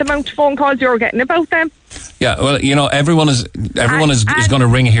on by the amount of phone calls you're getting about them. Yeah, well, you know, everyone is going to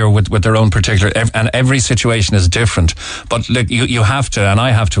ring here with their own particular, and every situation is different. But look, you have to, and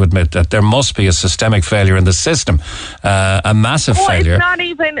I have to admit that there must be a systemic failure in the system, a massive failure. It's not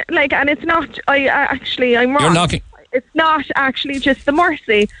even like, and it's not. I'm wrong. You're knocking. It's not actually just the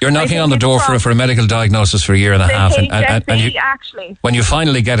Mercy. You're knocking on the door for a medical diagnosis for a year and a half, and you, actually, when you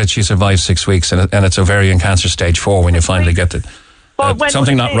finally get it, she survives 6 weeks, and it's ovarian cancer stage 4 when you finally get it.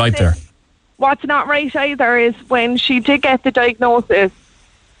 Something not right there. What's not right either is when she did get the diagnosis,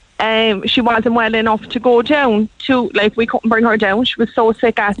 she wasn't well enough to go down to, like, we couldn't bring her down. She was so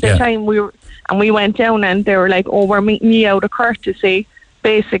sick at the time. We went down, and they were like, oh, we're meeting you out of courtesy,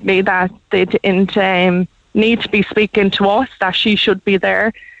 basically, that they didn't need to be speaking to us, that she should be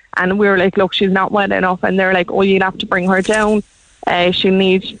there. And we were like, look, she's not well enough. And they're like, oh, you'll have to bring her down. She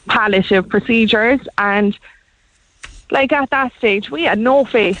needs palliative procedures. And like, at that stage, we had no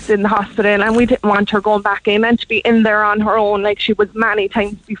faith in the hospital, and we didn't want her going back in and to be in there on her own like she was many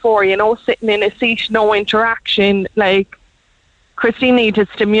times before, you know, sitting in a seat, no interaction. Like, Christine needed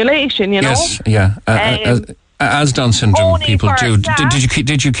stimulation, you know. Yes, yeah. As Down syndrome people do.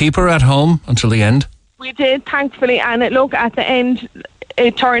 Did you keep her at home until the end? we did, thankfully. And look, at the end,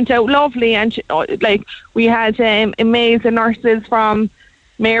 it turned out lovely. And we had amazing nurses from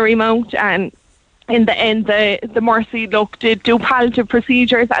Marymount, and in the end, the Mercy did do palliative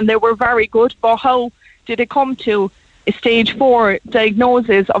procedures, and they were very good. But how did it come to a stage 4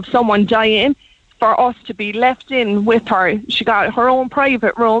 diagnosis of someone dying for us to be left in with her? She got her own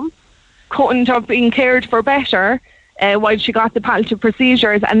private room, couldn't have been cared for better while she got the palliative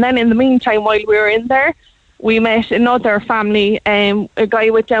procedures. And then in the meantime, while we were in there, we met another family, a guy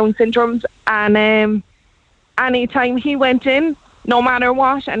with Down syndrome, and anytime he went in, no matter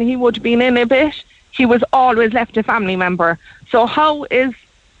what, and he would have been in a bit, he was always left a family member. So how is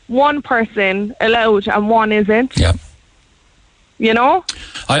one person allowed and one isn't? Yeah. You know?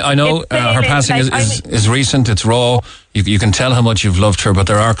 I know her passing is recent, it's raw. You can tell how much you've loved her, but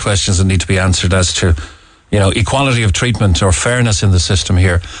there are questions that need to be answered as to, equality of treatment or fairness in the system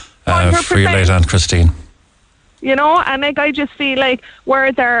here for your late Aunt Christine. And I just feel like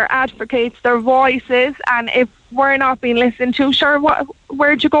we're their advocates, their voices, and if we're not being listened to, sure,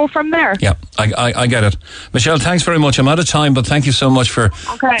 where'd you go from there? Yeah, I get it. Michelle, thanks very much. I'm out of time, but thank you so much for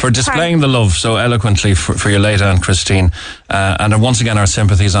displaying the love so eloquently for your late Aunt Christine. And once again, our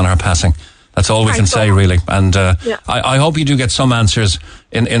sympathies on her passing. That's all we can say, really. And I hope you do get some answers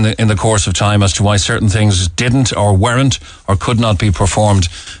in the course of time as to why certain things didn't or weren't or could not be performed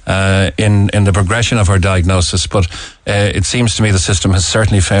in the progression of her diagnosis. But it seems to me the system has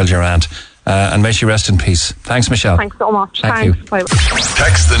certainly failed your aunt. And may she rest in peace. Thanks, Michelle. Thanks so much. Thank you. Bye.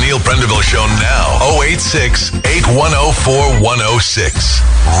 Text the Neil Prendeville Show now. 086 8104 106.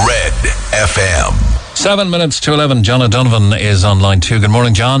 Red FM. 7 minutes to 11. John O'Donovan is on line 2. Good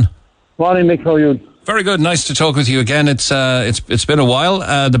morning, John. Morning, Mick. How are you? Very good. Nice to talk with you again. It's been a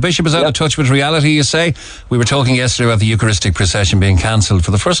while. The Bishop is out of touch with reality, you say. We were talking yesterday about the Eucharistic procession being cancelled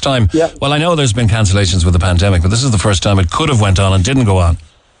for the first time. Yeah. Well, I know there's been cancellations with the pandemic, but this is the first time it could have went on and didn't go on.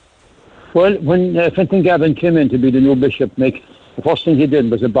 Well, when Fenton Gavin came in to be the new bishop, Mick, the first thing he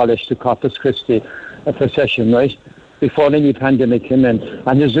did was abolish the Corpus Christi procession, right? Before any pandemic came in.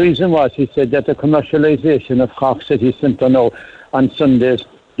 And his reason was, he said that the commercialisation of Cork City Centre now on Sundays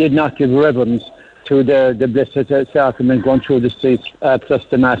did not give reverence to the Blessed Sacrament going through the streets, plus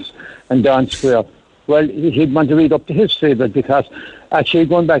the Mass and Dawn Square. Well, he'd want to read up the history of it, because actually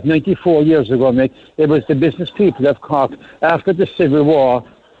going back 94 years ago, Mick, it was the business people of Cork after the Civil War,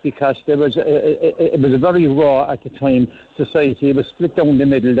 because it was a very raw at the time society. It was split down the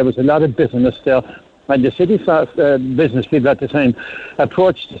middle. There was a lot of business there. And the city business people at the time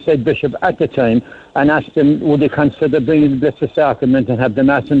approached the said bishop at the time and asked him, would they consider bringing the Blessed Sacrament and have the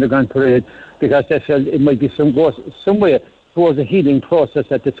Mass in the Grand Parade, because they felt it might be some way towards a healing process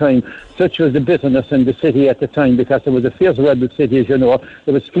at the time. Such was the business in the city at the time, because it was a fierce rebel city, as you know.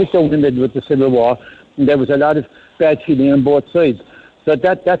 It was split down the middle with the Civil War, and there was a lot of bad feeling on both sides. So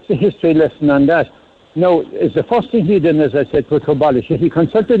that's the history lesson on that. Now, it's the first thing he did, as I said, was to abolish it. He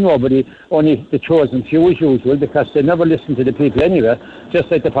consulted nobody, only the chosen few as usual, because they never listened to the people anyway,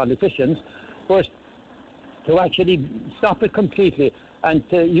 just like the politicians. But to actually stop it completely and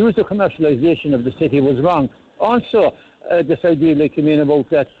to use the commercialisation of the city was wrong. Also, this idea, about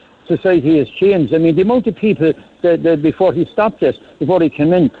that society has changed. I mean, the amount of people that before he stopped it, before he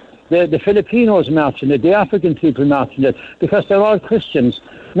came in, the Filipinos marching it, the African people marching it, because they're all Christians.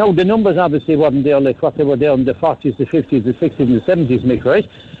 Now, the numbers obviously weren't there like what they were there in the 40s, the 50s, the 60s, and the 70s, Mick, right?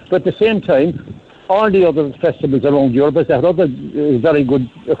 But at the same time, all the other festivals around Europe, as that other very good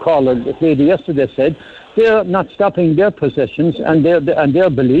caller, the lady yesterday said, they're not stopping their processions and their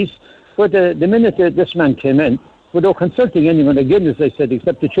beliefs. But the minute this man came in, without consulting anyone again, as I said,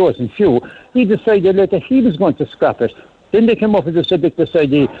 except the chosen few, he decided later he was going to scrap it. Then they came up with this ridiculous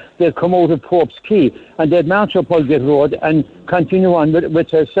idea. They'd come out of Pope's Quay and they'd march up Aldgate Road and continue on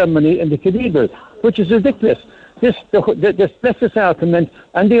with a ceremony in the cathedral, which is ridiculous. This Blessed Sacrament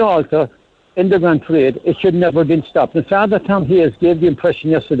and the altar in the Grand Parade, it should never have been stopped. And Father Tom Hayes gave the impression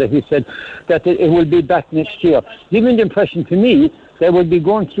yesterday, he said, that it will be back next year, giving the impression to me they will be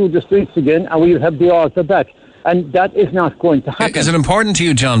going through the streets again and we'll have the altar back. And that is not going to happen. Is it important to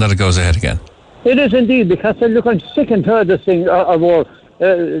you, John, that it goes ahead again? It is indeed, because I'm sick and tired of seeing our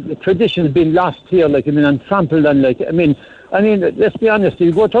traditions being lost here, and trampled and let's be honest,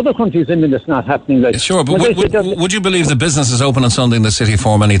 you go to other countries, it's not happening. Sure, but would you believe the business is open on Sunday in the city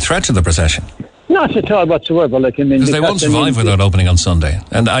form any threat to the procession? Not at all whatsoever. Because they won't survive without opening on Sunday,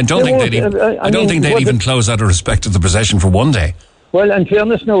 and I don't think they'd even close out of respect to the procession for one day. Well, in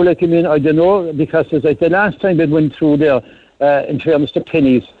fairness, now, I don't know, because the last time it went through there, in fairness to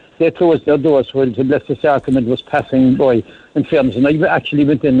pennies, they closed their doors while the Blessed Sacrament was passing by, in fairness. And I actually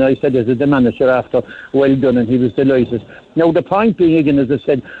went in and I said, as the manager after, well done, and he was delighted. Now, the point being, again, as I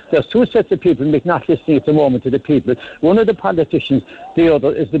said, there's two sets of people not listening at the moment to the people. One of the politicians, the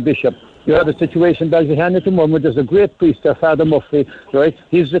other is the bishop. You have a situation in Ballyhan at the moment. There's a great priest there, Father Murphy, right?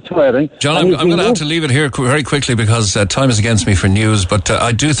 He's retiring. John, I'm going to have to leave it here very quickly because time is against me for news, but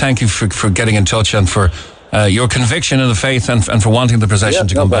I do thank you for getting in touch and for your conviction in the faith and for wanting the procession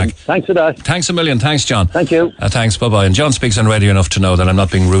to come back. Thanks for that. Thanks a million. Thanks, John. Thank you. Thanks. Bye-bye. And John speaks on radio enough to know that I'm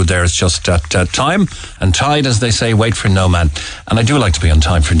not being rude there. It's just that time and tide, as they say, wait for no man. And I do like to be on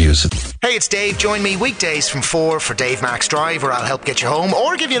time for news. Hey, it's Dave. Join me weekdays from 4 for Dave Max Drive, where I'll help get you home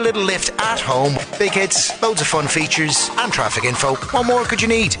or give you a little lift at home. Big hits, loads of fun features and traffic info. What more could you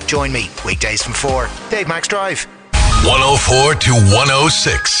need? Join me weekdays from 4. Dave Max Drive. 104 to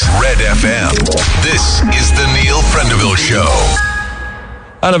 106 Red FM. This is the Neil Prendeville Show.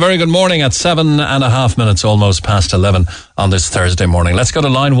 And a very good morning at 7.5 minutes, almost past 11 on this Thursday morning. Let's go to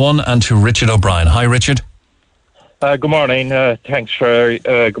line 1 and to Richard O'Brien. Hi, Richard. Good morning. Thanks for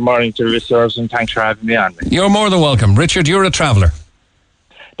good morning to the listeners, and thanks for having me on. You're more than welcome. Richard, you're a traveller.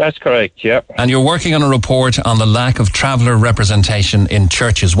 That's correct, yep. And you're working on a report on the lack of traveller representation in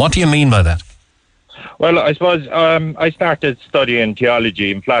churches. What do you mean by that? Well, I suppose I started studying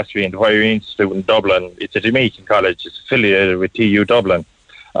theology and philosophy in the Priory Institute in Dublin. It's a Jamaican college. It's affiliated with TU Dublin.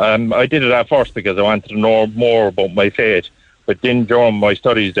 I did it at first because I wanted to know more about my faith. But then during my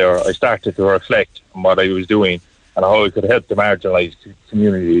studies there, I started to reflect on what I was doing and how I could help the marginalised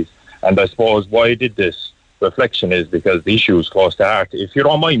communities. And I suppose why I did this reflection is because the issue is close to heart. If you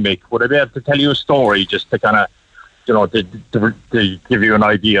don't mind, Mick, would I be able to tell you a story just to kind of, to give you an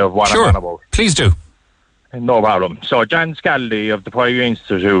idea of what I'm on about? Please do. No problem. So John Scally of the Priory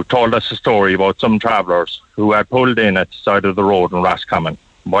Institute told us a story about some travellers who had pulled in at the side of the road in Roscommon.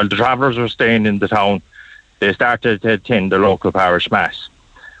 While the travellers were staying in the town, they started to attend the local parish mass.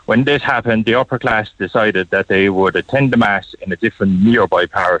 When this happened, the upper class decided that they would attend the mass in a different nearby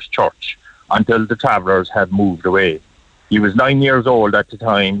parish church until the travellers had moved away. He was 9 years old at the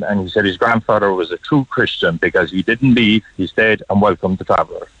time, and he said his grandfather was a true Christian because he didn't leave, he stayed and welcomed the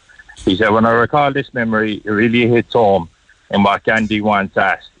travellers. He said, when I recall this memory, it really hits home in what Gandhi once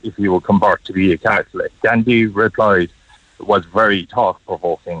asked if he would convert to be a Catholic. Gandhi replied, it was very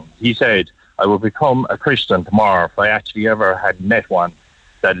thought-provoking. He said, I would become a Christian tomorrow if I actually ever had met one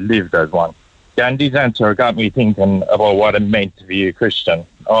that lived as one. Gandhi's answer got me thinking about what it meant to be a Christian.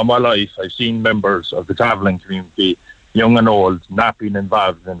 All my life, I've seen members of the travelling community, young and old, not being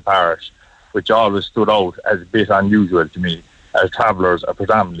involved in the parish, which always stood out as a bit unusual to me, as travellers are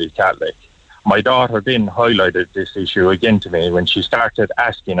predominantly Catholic. My daughter then highlighted this issue again to me when she started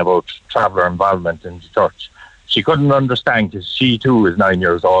asking about traveller involvement in the church. She couldn't understand, because she too is 9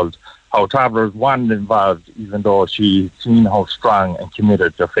 years old, how travellers weren't involved, even though she'd seen how strong and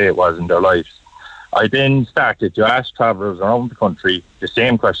committed their faith was in their lives. I then started to ask travellers around the country the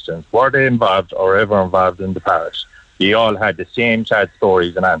same questions. Were they involved or ever involved in the parish? They all had the same sad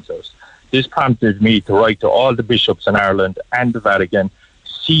stories and answers. This prompted me to write to all the bishops in Ireland and the Vatican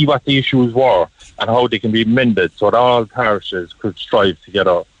to see what the issues were and how they can be mended so that all parishes could strive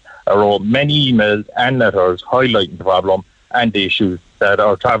together. I wrote many emails and letters highlighting the problem and the issues that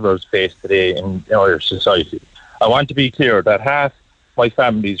our travellers face today in Irish society. I want to be clear that half my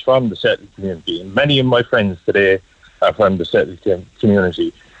family is from the settled community, and many of my friends today are from the settled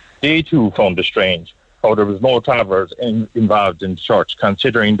community. They too found it strange how there was no travellers involved in the church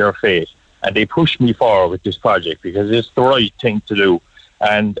considering their faith. And they pushed me forward with this project because it's the right thing to do.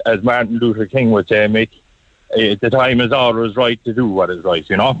 And as Martin Luther King would say, Mick, the time is always right to do what is right,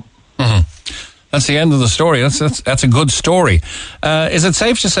 you know? Mm-hmm. That's the end of the story. That's a good story. Is it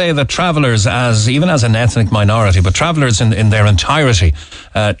safe to say that travellers, even as an ethnic minority, but travellers in their entirety,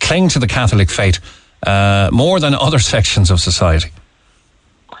 cling to the Catholic faith more than other sections of society?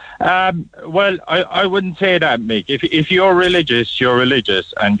 Well, I wouldn't say that, Mick. If you're religious, you're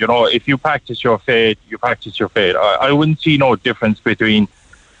religious. And, if you practice your faith, you practice your faith. I wouldn't see no difference between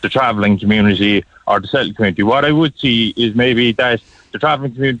the travelling community or the settled community. What I would see is maybe that the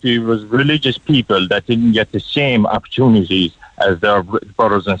travelling community was religious people that didn't get the same opportunities as their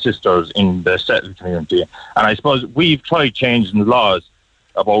brothers and sisters in the settled community. And I suppose we've tried changing the laws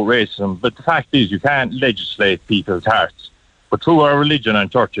about racism, but the fact is you can't legislate people's hearts. But through our religion and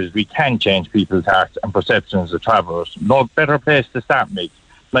churches, we can change people's hearts and perceptions of travellers. No better place to start, Mick.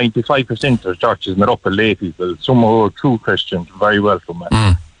 95% of the churches made up of lay people, some who are true Christians, very welcome.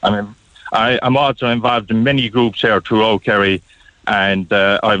 I'm also involved in many groups here throughout Kerry, and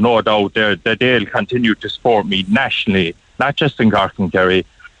I've no doubt that they'll continue to support me nationally, not just in Cork and Kerry,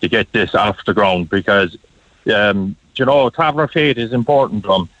 to get this off the ground, because, traveller faith is important to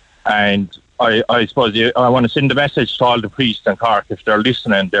them. And I suppose I want to send a message to all the priests in Cork, if they're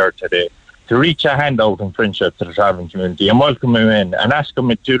listening there today, to reach a hand out in friendship to the travelling community and welcome them in and ask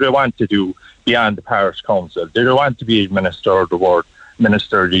them, do they want to do beyond the parish council? Do they want to be minister of the word,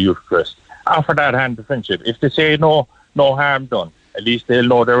 minister of the Eucharist? Offer that hand of friendship. If they say no harm done, at least they'll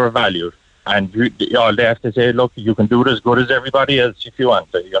know they were valued. And all they have to say, look, you can do it as good as everybody else if you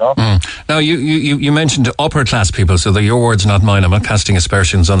want to, Now, you mentioned upper class people, so they're your words, not mine. I'm not casting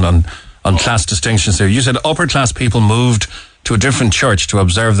aspersions on class distinctions there. You said upper class people moved to a different church to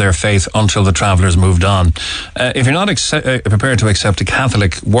observe their faith until the travellers moved on. If you're not prepared to accept a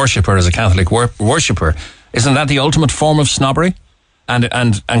Catholic worshipper as a Catholic worshipper, isn't that the ultimate form of snobbery and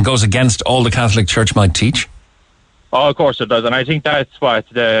goes against all the Catholic Church might teach? Oh, of course it does, and I think that's what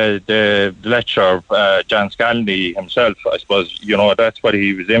the lecturer, John Scalny himself, I suppose, that's what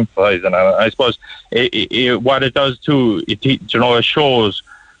he was emphasising. And I suppose what it does too, it shows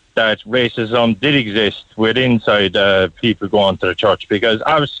that racism did exist inside people going to the church, because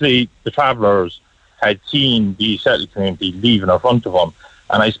obviously the travellers had seen the settled community leaving in front of them,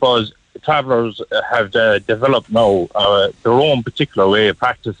 and I suppose travellers have developed now their own particular way of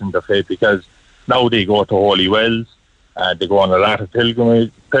practicing their faith, because now they go to holy wells. They go on a lot of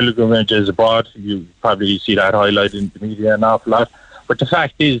pilgrimages abroad. You probably see that highlighted in the media an awful lot. But the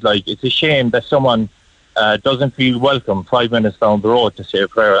fact is, it's a shame that someone doesn't feel welcome 5 minutes down the road to say a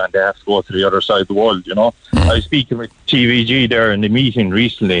prayer and they have to go to the other side of the world, I was speaking with TVG there in the meeting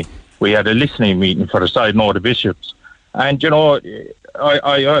recently. We had a listening meeting for the side note of bishops. And,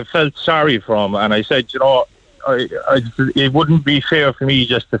 I felt sorry for him, and I said, it wouldn't be fair for me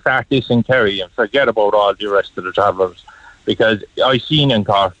just to start this in Kerry and forget about all the rest of the travellers, because I seen in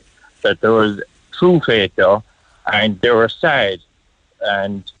Cork that there was true faith there, and they were sad,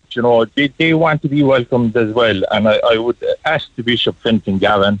 and they want to be welcomed as well. And I would ask the Bishop Fintan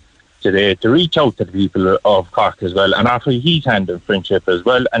Gavin today to reach out to the people of Cork as well and offer his hand in friendship as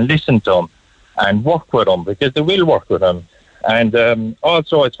well, and listen to them and work with them, because they will work with them. And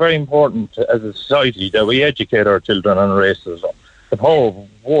also, it's very important as a society that we educate our children on racism. The power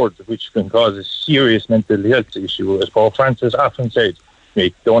of words, which can cause a serious mental health issue, as Pope Francis often said,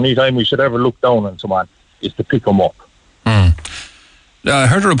 the only time we should ever look down on someone is to pick them up. I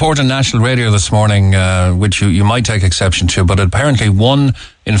heard a report on national radio this morning, which you might take exception to, but apparently 1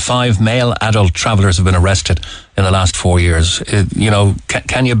 in 5 male adult travellers have been arrested in the last 4 years.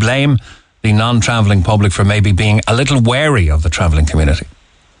 Can you blame the non-travelling public for maybe being a little wary of the travelling community?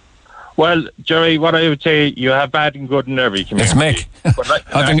 Well, Jerry, what I would say, you have bad and good in every community. It's Mick.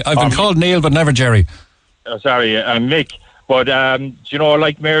 I've been called Neil, but never Jerry. Oh, sorry, I'm Mick. But,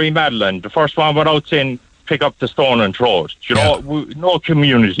 like Mary Madeline, the first one went out saying, pick up the stone and throw it. No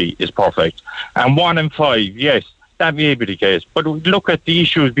community is perfect. And 1 in 5, yes, that may be the case. But look at the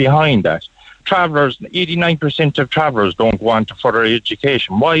issues behind that. Travellers, 89% of travellers don't go on to further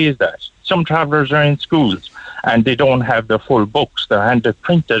education. Why is that? Some travellers are in schools and they don't have their full books. They're handed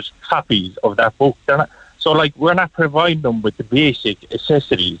printed copies of that book. We're not providing them with the basic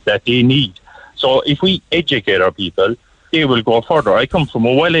necessities that they need. So if we educate our people, they will go further. I come from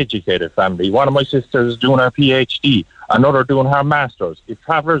a well-educated family. One of my sisters is doing her PhD, another doing her master's. If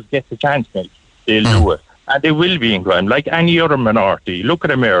travellers get the chance, they'll do it. And they will be in crime, like any other minority. Look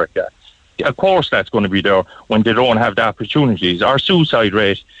at America. Of course that's going to be there when they don't have the opportunities. Our suicide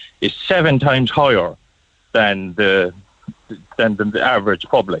rate is 7 times higher than the average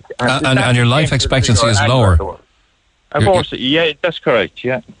public. And your life expectancy is lower. Of course, yeah, that's correct,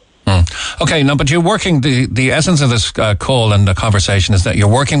 yeah. Okay, now, but you're working, the essence of this call and the conversation is that you're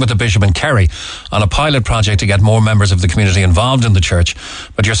working with the Bishop in Kerry on a pilot project to get more members of the community involved in the church,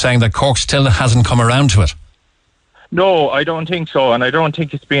 but you're saying that Cork still hasn't come around to it. No, I don't think so, and I don't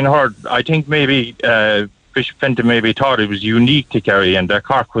think it's been heard. I think maybe Bishop Fenton maybe thought it was unique to Kerry and that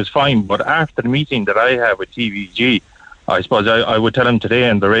Cork was fine, but after the meeting that I had with TVG, I suppose I would tell him today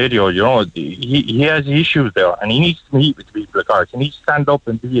on the radio, he has issues there, and he needs to meet with the people of Cork. He needs to stand up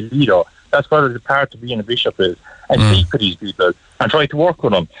and be a leader. That's what the part of being a bishop is, and speak for these people and try to work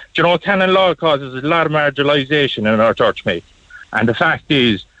with them. Canon law causes a lot of marginalisation in our church, mate. And the fact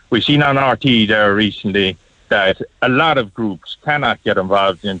is, we've seen on RT there recently that a lot of groups cannot get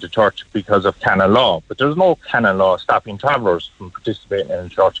involved in the church because of canon law. But there's no canon law stopping travellers from participating in the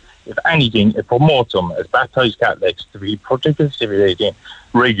church. If anything, it promotes them as baptised Catholics to be participating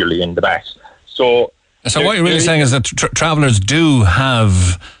regularly in the Mass. So what you're really saying is that travellers do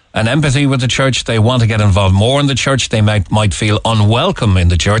have an empathy with the church. They want to get involved more in the church. They might feel unwelcome in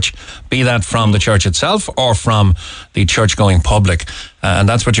the church, be that from the church itself or from the church-going public. And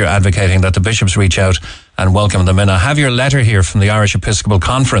that's what you're advocating, that the bishops reach out and welcome them in. I have your letter here from the Irish Episcopal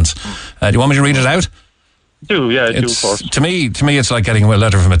Conference. Do you want me to read it out? Do, of course. To me, it's like getting a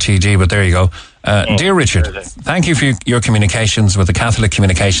letter from a TD, but there you go. Dear Richard, thank you for your communications with the Catholic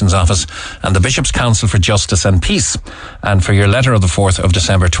Communications Office and the Bishop's Council for Justice and Peace, and for your letter of the 4th of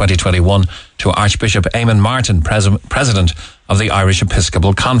December 2021 to Archbishop Eamon Martin, President of the Irish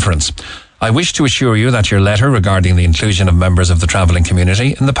Episcopal Conference. I wish to assure you that your letter regarding the inclusion of members of the travelling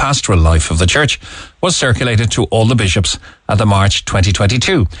community in the pastoral life of the Church was circulated to all the bishops at the March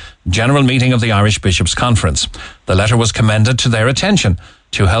 2022 General Meeting of the Irish Bishops' Conference. The letter was commended to their attention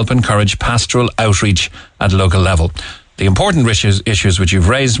to help encourage pastoral outreach at local level. The important issues which you've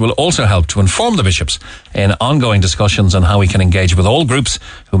raised will also help to inform the bishops in ongoing discussions on how we can engage with all groups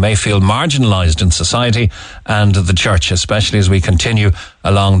who may feel marginalised in society and the Church, especially as we continue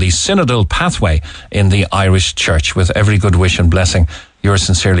along the synodal pathway in the Irish Church. With every good wish and blessing, yours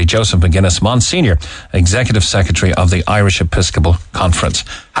sincerely, Joseph McGuinness, Monsignor, Executive Secretary of the Irish Episcopal Conference.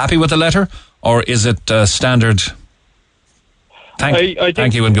 Happy with the letter, or is it standard?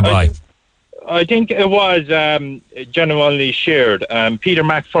 Thank you and goodbye. I think it was genuinely shared. Peter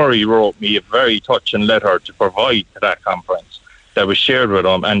McFurry wrote me a very touching letter to provide to that conference that was shared with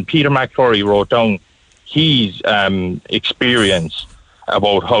him. And Peter McFurry wrote down his experience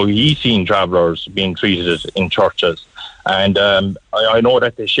about how he's seen travellers being treated in churches. And I know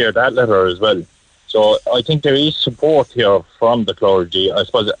that they shared that letter as well. So I think there is support here from the clergy. I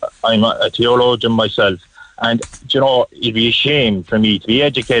suppose I'm a theologian myself. And, it'd be a shame for me to be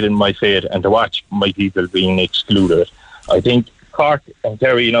educated in my faith and to watch my people being excluded. I think Cork and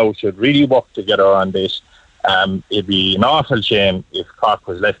Kerry now should really work together on this. It'd be an awful shame if Cork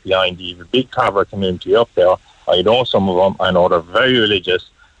was left behind. You have a big Carver community up there. I know some of them. I know they're very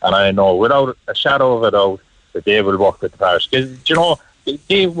religious. And I know without a shadow of a doubt that they will work with the parish. Because,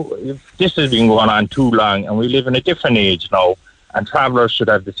 this has been going on too long and we live in a different age now. And travellers should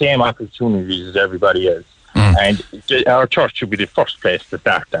have the same opportunities as everybody else. And our church should be the first place to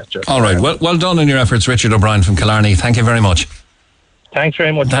start that. All right. Well done in your efforts, Richard O'Brien from Killarney. Thank you very much. Thanks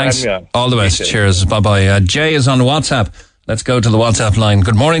very much. Thanks. For having me on. All the best. Cheers. Bye-bye. Jay is on WhatsApp. Let's go to the WhatsApp line.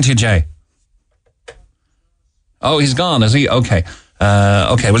 Good morning to you, Jay. Oh, he's gone, is he? Okay.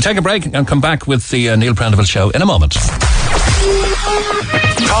 Okay, we'll take a break and come back with the Neil Prendeville Show in a moment.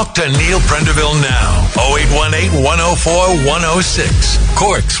 Talk to Neil Prendeville now. 0818 104 106.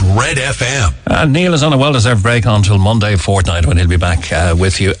 Cork's Red FM. Neil is on a well-deserved break until Monday fortnight when he'll be back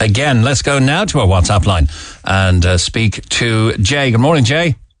with you again. Let's go now to our WhatsApp line and speak to Jay. Good morning,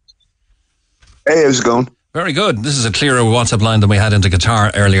 Jay. Hey, how's it going? Very good. This is a clearer WhatsApp line than we had into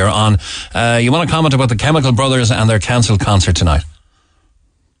Qatar earlier on. You want to comment about the Chemical Brothers and their cancelled concert tonight?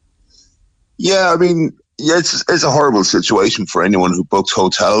 Yeah, I mean, yeah, it's a horrible situation for anyone who books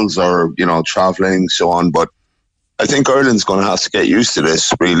hotels or, travelling, so on. But I think Ireland's going to have to get used to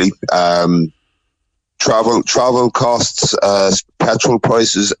this, really. Travel costs, petrol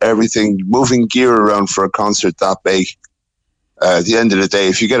prices, everything, moving gear around for a concert that big. At the end of the day,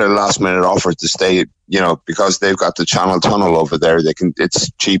 if you get a last-minute offer to stay, because they've got the Channel Tunnel over there,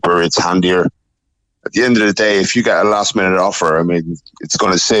 it's cheaper, it's handier. At the end of the day, if you get a last-minute offer, I mean, it's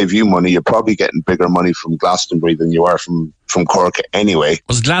going to save you money. You're probably getting bigger money from Glastonbury than you are from Cork anyway.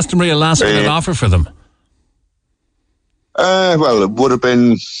 Was Glastonbury a last-minute offer for them? Well, it would have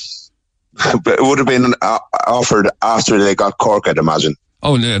been offered after they got Cork, I'd imagine.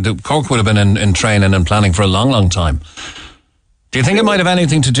 Oh, the Cork would have been in training and planning for a long, long time. Do you think it might have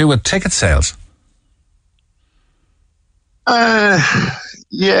anything to do with ticket sales?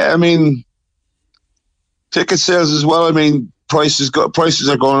 Yeah, I mean, ticket sales as well. I mean, prices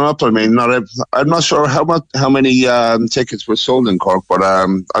are going up. I mean, I'm not sure how many tickets were sold in Cork, but I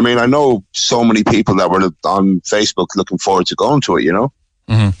mean, I know so many people that were on Facebook looking forward to going to it.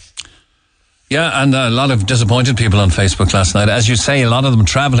 Mm-hmm. Yeah, and a lot of disappointed people on Facebook last night. As you say, a lot of them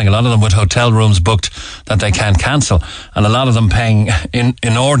travelling, a lot of them with hotel rooms booked that they can't cancel, and a lot of them paying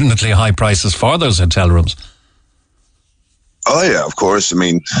inordinately high prices for those hotel rooms. Oh yeah, of course. I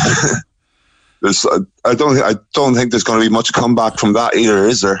mean, I don't think there's going to be much comeback from that either,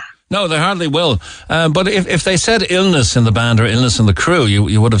 is there? No, there hardly will. But if they said illness in the band or illness in the crew,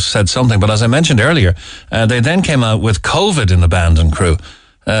 you would have said something. But as I mentioned earlier, they then came out with COVID in the band and crew.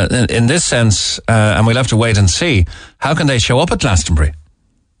 In this sense, and we'll have to wait and see, how can they show up at Glastonbury?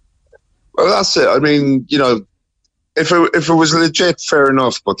 Well, that's it. I mean, if it was legit, fair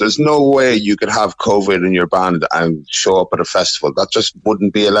enough. But there's no way you could have COVID in your band and show up at a festival. That just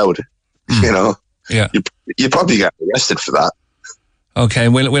wouldn't be allowed. You know. Yeah. You probably get arrested for that. Okay,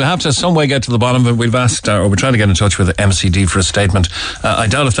 we'll have to some way get to the bottom of it. We've asked, or we're trying to get in touch with MCD for a statement. I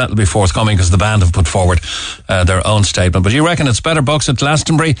doubt if that'll be forthcoming because the band have put forward their own statement. But you reckon it's better bucks at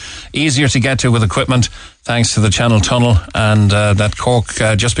Glastonbury, easier to get to with equipment thanks to the Channel Tunnel, and that Cork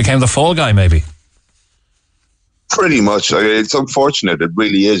just became the fall guy, maybe? Pretty much. It's unfortunate. It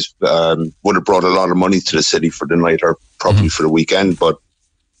really is. Would have brought a lot of money to the city for the night or probably for the weekend. But,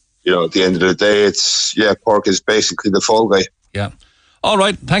 you know, at the end of the day, Cork is basically the fall guy. Yeah. All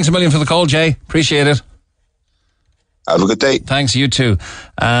right. Thanks a million for the call, Jay. Appreciate it. Have a good day. Thanks, you too.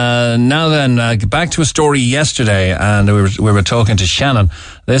 Now then, back to a story yesterday, and we were talking to Shannon.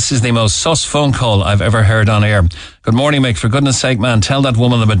 This is the most sus phone call I've ever heard on air. Good morning, Mick. For goodness sake, man, tell that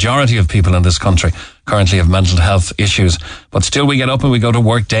woman the majority of people in this country currently have mental health issues. But still we get up and we go to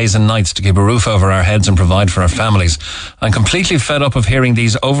work days and nights to keep a roof over our heads and provide for our families. I'm completely fed up of hearing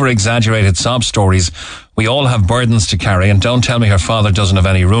these over-exaggerated sob stories. We all have burdens to carry, and don't tell me her father doesn't have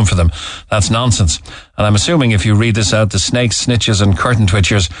any room for them. That's nonsense. And I'm assuming if you read this out, the snakes, snitches and curtain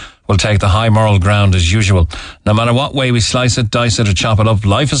twitchers will take the high moral ground as usual. No matter what way we slice it, dice it or chop it up,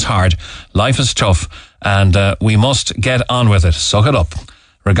 life is hard, life is tough, and we must get on with it. Suck it up.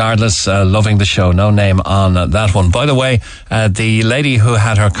 Regardless, loving the show. No name on that one. By the way, the lady who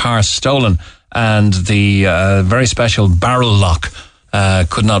had her car stolen and the very special barrel lock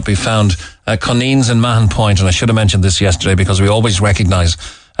could not be found. Cunneen's in Mahon Point, and I should have mentioned this yesterday because we always recognise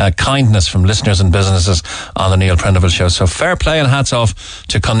kindness from listeners and businesses on the Neil Prendeville Show. So fair play and hats off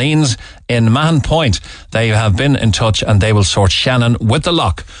to Cunneen's in Mahon Point. They have been in touch and they will sort Shannon with the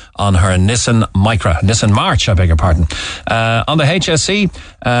lock on her Nissan March, I beg your pardon. On the HSE,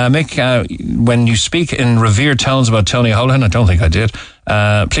 Mick, when you speak in revered tones about Tony Holohan, I don't think I did,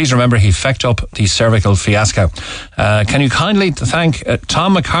 please remember he fecked up the cervical fiasco. Can you kindly thank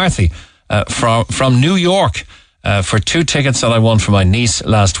Tom McCarthy from New York for 2 tickets that I won for my niece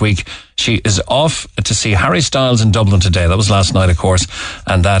last week. She is off to see Harry Styles in Dublin today. That was last night, of course,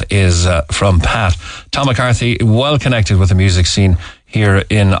 and that is from Pat. Tom McCarthy, well connected with the music scene here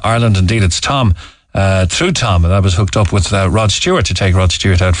in Ireland. Indeed, it's Tom, through Tom, and I was hooked up with Rod Stewart to take Rod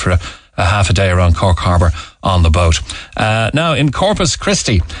Stewart out for a half a day around Cork Harbour on the boat. Now, in Corpus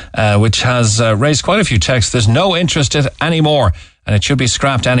Christi, which has raised quite a few texts, there's no interest in it anymore, and it should be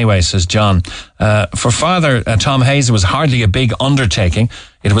scrapped anyway, says John. For Father Tom Hayes, it was hardly a big undertaking.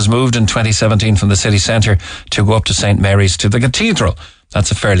 It was moved in 2017 from the city centre to go up to St Mary's to the cathedral.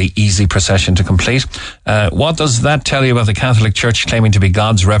 That's a fairly easy procession to complete. What does that tell you about the Catholic Church claiming to be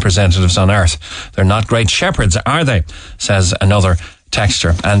God's representatives on earth? They're not great shepherds, are they? Says another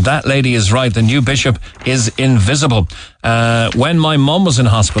texter. And that lady is right. The new bishop is invisible. When my mum was in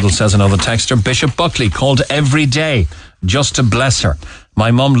hospital, says another texter, Bishop Buckley called every day just to bless her.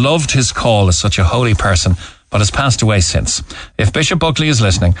 My mum loved his call as such a holy person, but has passed away since. If Bishop Buckley is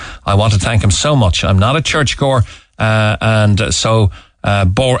listening, I want to thank him so much. I'm not a churchgoer, and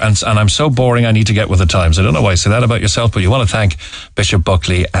I'm so boring I need to get with the times. I don't know why you say that about yourself, but you want to thank Bishop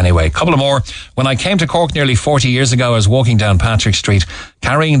Buckley anyway. A couple of more. When I came to Cork nearly 40 years ago, I was walking down Patrick Street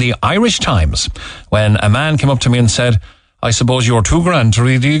carrying the Irish Times when a man came up to me and said, I suppose you're too grand to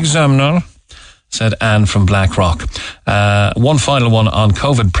read the exam now? Said Anne from Blackrock. One final one on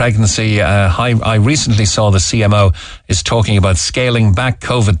COVID pregnancy. I recently saw the CMO is talking about scaling back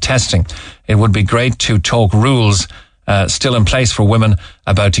COVID testing. It would be great to talk rules still in place for women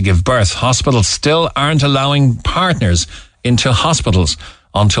about to give birth. Hospitals still aren't allowing partners into hospitals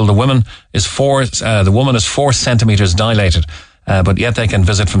until the woman is 4 centimetres dilated. But yet they can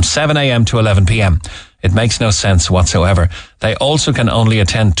visit from 7 a.m. to 11 p.m. It makes no sense whatsoever. They also can only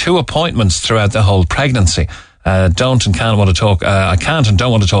attend 2 appointments throughout the whole pregnancy. I can't and don't want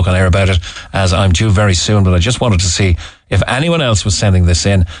to talk on air about it, as I'm due very soon, but I just wanted to see if anyone else was sending this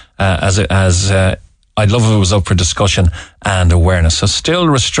in, I'd love if it was up for discussion and awareness. So still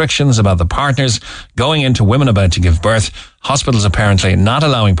restrictions about the partners going into women about to give birth. Hospitals apparently not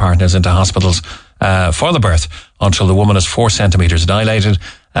allowing partners into hospitals for the birth until the woman is 4 centimetres dilated.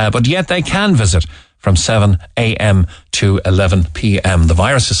 But yet they can visit from 7 a.m. to 11 p.m. The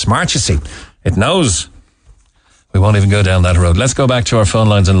virus is smart, you see. It knows. We won't even go down that road. Let's go back to our phone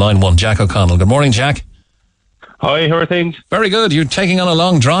lines in line 1. Jack O'Connell. Good morning, Jack. Hi, how are things? Very good. You're taking on a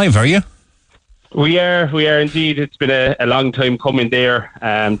long drive, are you? We are indeed. It's been a long time coming there.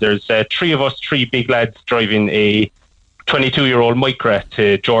 There's 3 of us, 3 big lads driving a 22-year-old Micra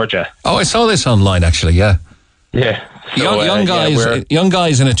to Georgia. Oh, I saw this online actually, yeah. Yeah, So, young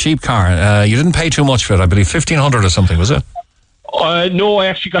guys in a cheap car. You didn't pay too much for it, I believe, 1,500 or something, was it? No, I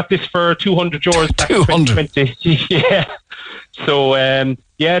actually got this for €200 back in 2020. Yeah. So,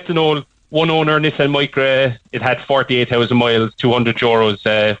 it's an old one-owner Nissan Micra. It had 48,000 miles,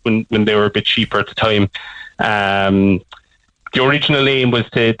 €200 when they were a bit cheaper at the time. The original aim was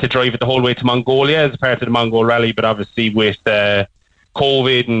to drive it the whole way to Mongolia as part of the Mongol Rally, but obviously with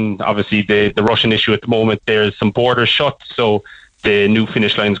COVID and obviously the Russian issue at the moment, there's some borders shut, so the new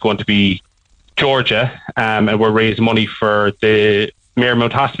finish line is going to be Georgia, and we're raising money for the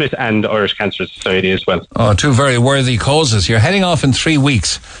Marymount Hospice and the Irish Cancer Society as well. Oh, two very worthy causes. You're heading off in 3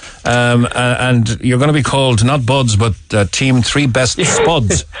 weeks, and you're going to be called not Buds, but Team 3 Best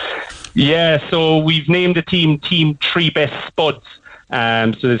Spuds. Yeah, so we've named the team 3 Best Spuds.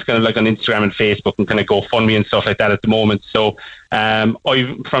 So it's kind of like on Instagram and Facebook and kind of GoFundMe and stuff like that at the moment. So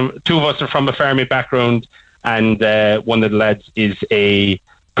two of us are from a farming background, and one of the lads is a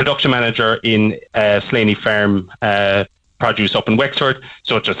production manager in Slaney Farm produce up in Wexford.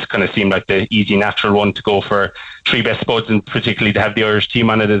 So it just kind of seemed like the easy, natural one to go for 3 Best Spuds, and particularly to have the Irish team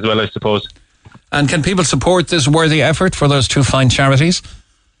on it as well, I suppose. And can people support this worthy effort for those two fine charities?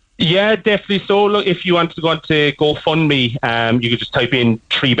 Yeah, definitely so. Look, if you want to go on to GoFundMe, you could just type in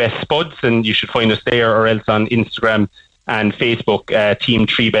 3 Best Spuds and you should find us there, or else on Instagram and Facebook, Team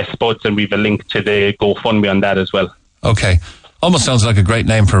 3 Best Spuds, and we've a link to the GoFundMe on that as well. Okay. Almost sounds like a great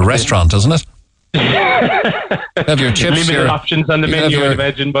name for a restaurant, doesn't it? Have your chips, limited options on the menu, I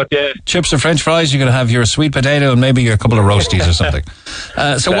imagine, but yeah. Chips or French fries, you're going to have your sweet potato and maybe a couple of roasties or something.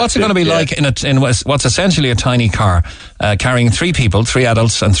 So what's it going to be like in what's essentially a tiny car, carrying 3 people, 3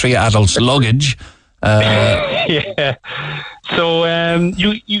 adults and 3 adults' luggage? Yeah. So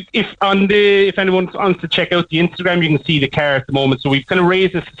if anyone wants to check out the Instagram, you can see the car at the moment. So we've kind of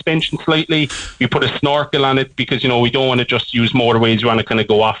raised the suspension slightly. We put a snorkel on it because, we don't want to just use motorways. We want to kind of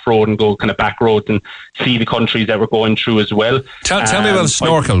go off-road and go kind of back roads and see the countries that we're going through as well. Tell me about a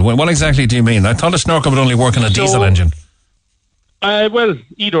snorkel. What exactly do you mean? I thought a snorkel would only work on a diesel engine. Well,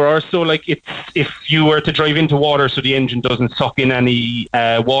 either or. So like if you were to drive into water so the engine doesn't suck in any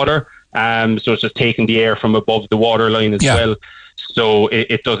water, so it's just taking the air from above the water line as well, so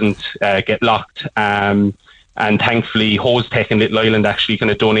it doesn't get locked. And thankfully, Hose Tech in Little Island actually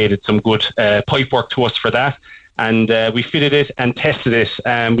kind of donated some good pipe work to us for that, and we fitted it and tested it.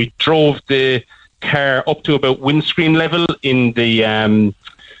 We drove the car up to about windscreen level in the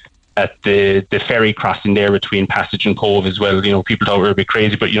at the ferry crossing there between Passage and Cove as well. People thought we were a bit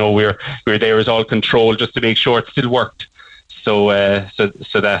crazy, but we were there as all control just to make sure it still worked. So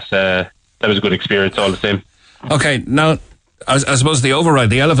that was a good experience all the same. Okay, now I suppose the override,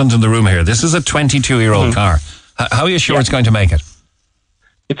 the elephant in the room here. This is a 22-year-old car. How are you sure it's going to make it?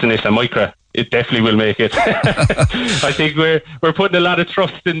 It's a Nissan Micra. It definitely will make it. I think we're putting a lot of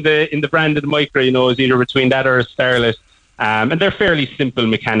trust in the brand of the Micra. It's either between that or a Starlet. And they're fairly simple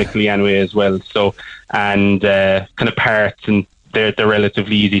mechanically anyway as well. So kind of parts, and they're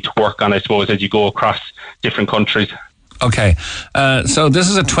relatively easy to work on, I suppose, as you go across different countries. Okay, so this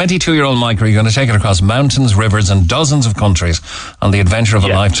is a 22-year-old Micra. You're going to take it across mountains, rivers and dozens of countries on the adventure of a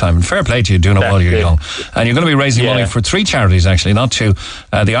lifetime. And fair play to you doing it while you're young. And you're going to be raising money for 3 charities, actually, not 2.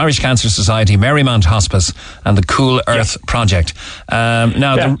 The Irish Cancer Society, Marymount Hospice and the Cool Earth Project.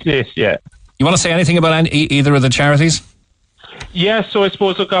 Now, you want to say anything about either of the charities? Yeah, so I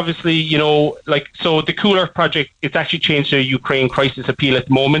suppose, look, obviously, so the Cool Earth Project, it's actually changed to Ukraine Crisis Appeal at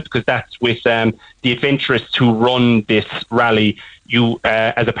the moment, because that's with the adventurers who run this rally.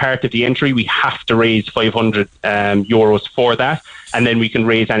 As a part of the entry, we have to raise €500 for that, and then we can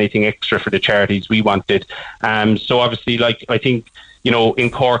raise anything extra for the charities we wanted. So obviously, I think, in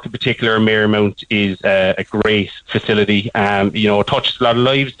Cork in particular, Marymount is a great facility. It touches a lot of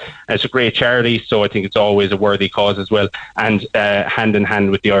lives. It's a great charity, so I think it's always a worthy cause as well. And hand in hand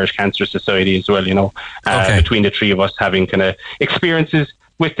with the Irish Cancer Society as well, between the 3 of us having kind of experiences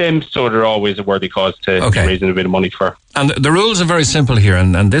with them, so they're always a worthy cause to raising a bit of money for. And the rules are very simple here,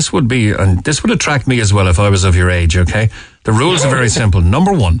 and this would attract me as well if I was of your age, okay? The rules are very simple.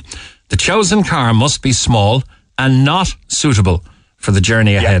 Number 1, the chosen car must be small and not suitable for the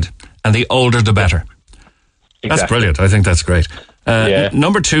journey ahead, and the older the better. Exactly. That's brilliant. I think that's great.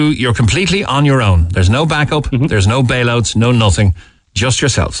 Number 2, you're completely on your own. There's no backup, there's no bailouts, no nothing, just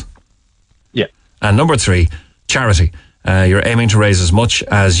yourselves. Yeah. And number 3, charity. You're aiming to raise as much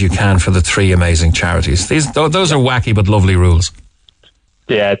as you can for the 3 amazing charities. Those are wacky but lovely rules.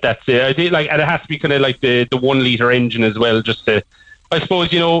 Yeah, that's it. I think, and it has to be kind of like the 1 litre engine as well. Just to, I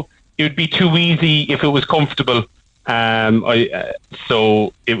suppose, it would be too easy if it was comfortable.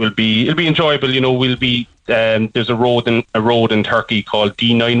 So it'll be enjoyable. We'll be there's a road in Turkey called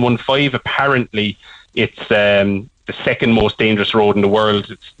D915. Apparently, it's the second most dangerous road in the world.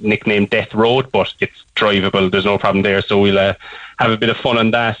 It's nicknamed Death Road, but it's drivable. There's no problem there. So we'll have a bit of fun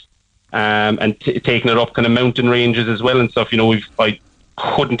on that, and taking it up kind of mountain ranges as well and stuff. I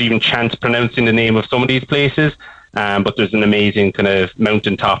couldn't even chance pronouncing the name of some of these places, but there's an amazing kind of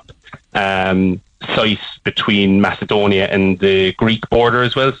mountaintop site between Macedonia and the Greek border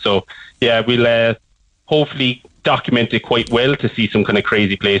as well. So yeah, we'll hopefully document it quite well to see some kind of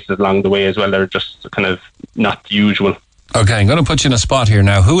crazy places along the way as well. They're just kind of not the usual. Okay, I'm going to put you in a spot here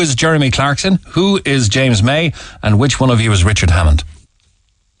now. Who is Jeremy Clarkson? Who is James May? And which one of you is Richard Hammond?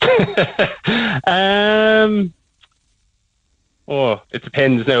 It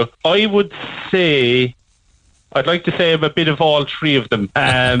depends now. I'd like to say I'm a bit of all three of them,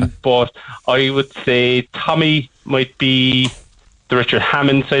 but I would say Tommy might be the Richard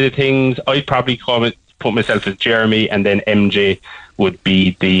Hammond side of things. I'd probably put myself as Jeremy, and then MJ would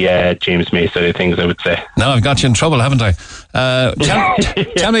be the James May side of things, I would say. Now I've got you in trouble, haven't I?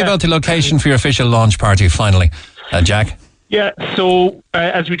 Tell me about the location for your official launch party, finally, Jack. Yeah, so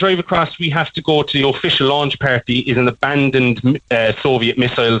as we drive across, we have to go to the official launch party. Is an abandoned Soviet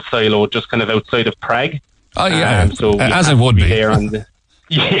missile silo just kind of outside of Prague. Oh, yeah, so as it would be. There on the,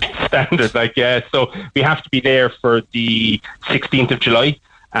 standard, so we have to be there for the 16th of July.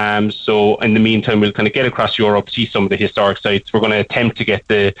 So in the meantime, we'll kind of get across Europe, see some of the historic sites. We're going to attempt to get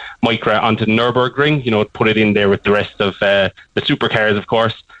the Micra onto the Nürburgring, put it in there with the rest of the supercars, of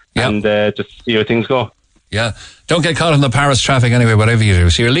course, and just see how things go. Yeah, don't get caught in the Paris traffic anyway, whatever you do.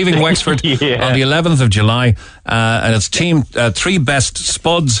 So you're leaving Wexford on the 11th of July, and it's team 3 best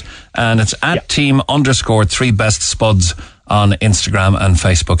spuds, and it's at team_3 best spuds on Instagram and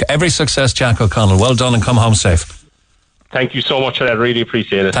Facebook. Every success, Jack O'Connell. Well done, and come home safe. Thank you so much for that. Really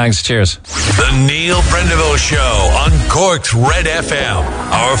appreciate it. Thanks. Cheers. The Neil Prendeville Show on Cork's Red FM.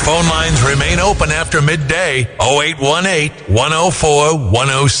 Our phone lines remain open after midday. 0818 104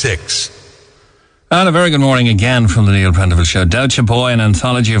 106. And a very good morning again from the Neil Prendeville Show. Doucha Boy, an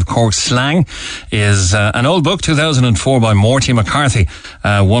anthology of Cork slang, is an old book, 2004, by Morty McCarthy,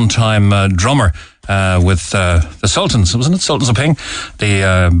 one-time drummer with the Sultans, wasn't it? Sultans of Ping.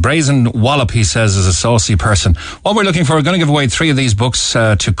 The brazen wallop, he says, is a saucy person. What we're looking for, we're going to give away 3 of these books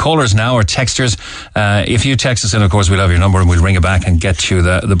to callers now, or texters. If you text us in, of course, we'll have your number and we'll ring it back and get you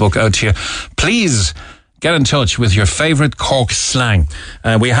the book out to you. Please get in touch with your favourite Cork slang.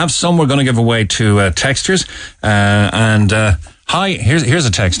 We have some we're going to give away to texters. Hi, here's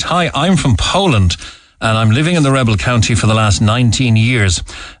a text. Hi, I'm from Poland and I'm living in the rebel county for the last 19 years.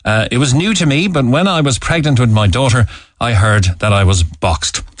 It was new to me, but when I was pregnant with my daughter, I heard that I was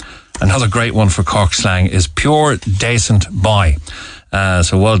boxed. Another great one for Cork slang is pure decent boy.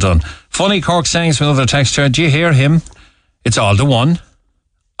 So well done. Funny Cork sayings from another texter. Do you hear him? It's all the one.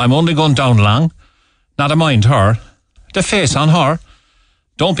 I'm only going down long. Not a mind her. The face on her.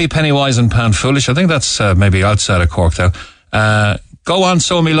 Don't be penny wise and pound foolish. I think that's maybe outside of Cork, though. Go on,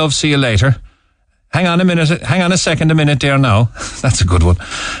 so me love, see you later. Hang on a second, a minute there now. That's a good one.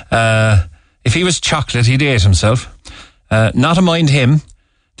 If he was chocolate, he'd ate himself. Not a mind him.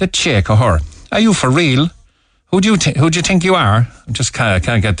 The chick or her. Are you for real? Who do you think you are? I just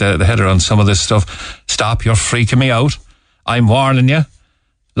can't get the header on some of this stuff. Stop, you're freaking me out. I'm warning you.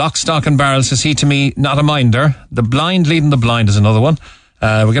 Lock, stock and barrel, says he to me, not a minder. The blind leading the blind is another one.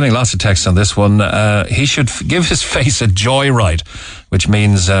 We're getting lots of texts on this one. He should give his face a joyride, which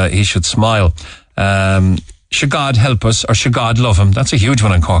means he should smile. Should God help us, or should God love him? That's a huge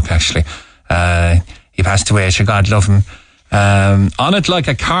one in Cork, actually. He passed away, should God love him? On it like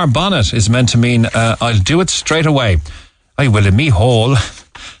a car bonnet is meant to mean I'll do it straight away. I will in me hole.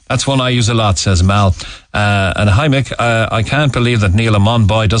 That's one I use a lot, says Mal. And hi, Mick, I can't believe that Neil Amon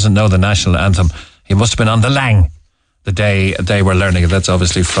Boy doesn't know the national anthem. He must have been on the lang the day they were learning it. That's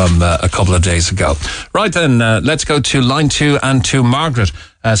obviously from a couple of days ago. Right then, let's go to line 2 and to Margaret,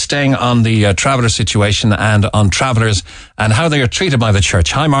 staying on the traveller situation and on travellers and how they are treated by the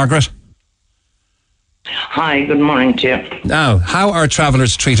church. Hi, Margaret. Hi, good morning to you. Now, how are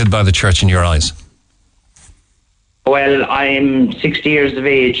travellers treated by the church in your eyes? Well, I'm 60 years of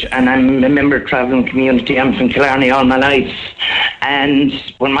age and I'm a member of the travelling community. I'm from Killarney all my life. And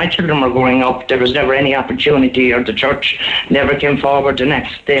when my children were growing up, there was never any opportunity, or the church never came forward to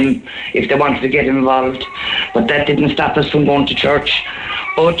ask them if they wanted to get involved. But that didn't stop us from going to church.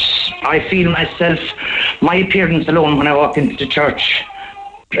 But I feel myself, my appearance alone when I walk into the church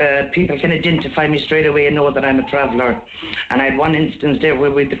people can identify me straight away and know that I'm a traveller. And I had one instance there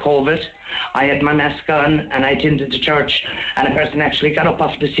where with the COVID, I had my mask on and I attended the church, and a person actually got up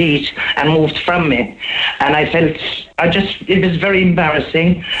off the seat and moved from me. And I felt, it was very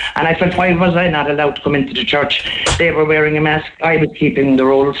embarrassing, and I felt, why was I not allowed to come into the church? They were wearing a mask, I was keeping the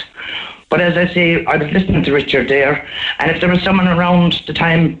rules. But as I say, I was listening to Richard there, and if there was someone around the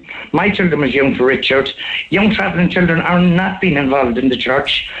time my children was young for Richard, young travelling children are not being involved in the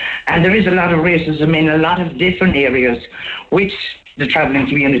church, and there is a lot of racism in a lot of different areas with the travelling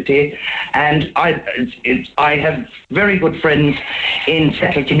community, and I have very good friends in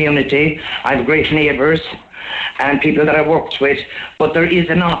settled community. I have great neighbours and people that I worked with, but there is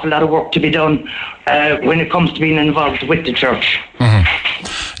an awful lot of work to be done when it comes to being involved with the church. Mm-hmm.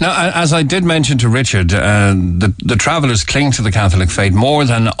 Now, as I did mention to Richard, the travellers cling to the Catholic faith more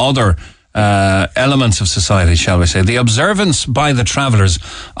than other elements of society, shall we say. The observance by the travellers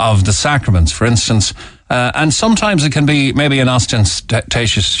of the sacraments, for instance, and sometimes it can be maybe an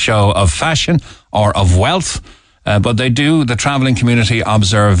ostentatious show of fashion or of wealth, but the travelling community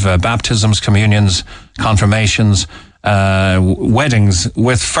observe baptisms, communions, confirmations, weddings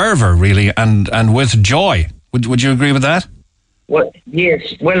with fervour, really, and with joy. Would you agree with that? Well,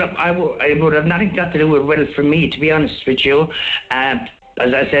 yes. Well, I would have nothing got to do with wealth for me, to be honest with you.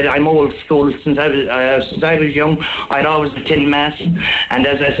 As I said, I'm old school. Since I was young, I'd always attend Mass. And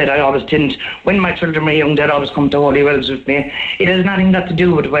as I said, I always attend, when my children were young, they'd always come to Holy Wells with me. It has nothing got to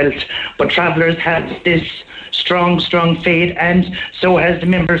do with wealth. But travellers have this strong faith, and so has the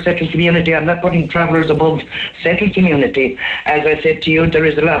member settled community. I'm not putting travellers above settled community. As I said to you, there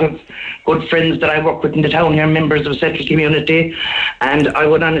is a lot of good friends that I work with in the town here, members of settled community, and I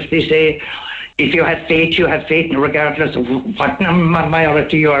would honestly say, if you have faith, regardless of what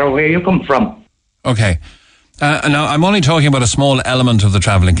minority you are or where you come from. Okay. Now, I'm only talking about a small element of the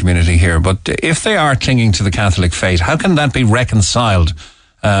travelling community here, but if they are clinging to the Catholic faith, how can that be reconciled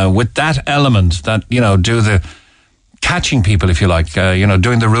with that element that, do the catching people, if you like,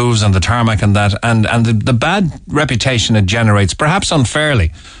 doing the roofs and the tarmac and that, and the bad reputation it generates, perhaps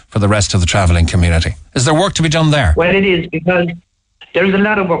unfairly, for the rest of the travelling community? Is there work to be done there? Well, it is, because there's a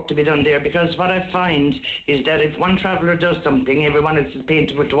lot of work to be done there, because what I find is that if one traveller does something, everyone else is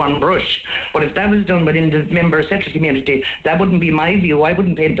painted with one brush. But if that was done within the member settled community, that wouldn't be my view. I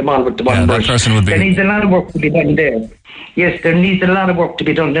wouldn't paint them all with the one brush. That person would be... There needs a lot of work to be done there. Yes, there needs a lot of work to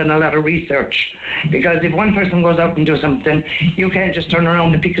be done and a lot of research. Because if one person goes out and does something, you can't just turn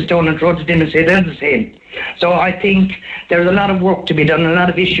around and pick a stone and throw it in and say they're the same. So I think there's a lot of work to be done, a lot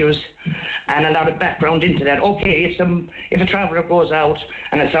of issues and a lot of background into that. Okay, if a traveller goes out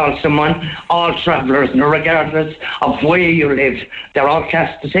and assaults someone, all travellers, regardless of where you live, they're all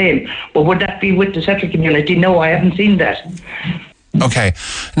cast the same. But would that be with the settled community? No, I haven't seen that. Okay.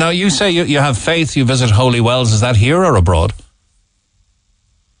 Now, you say you have faith, you visit Holy Wells. Is that here or abroad?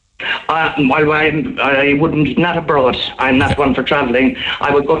 I wouldn't, not abroad. I'm not one for travelling.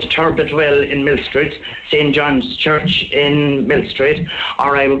 I would go to Turbot Well in Mill Street, St. John's Church in Mill Street,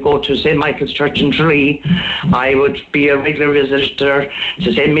 or I would go to St. Michael's Church in Tralee. I would be a regular visitor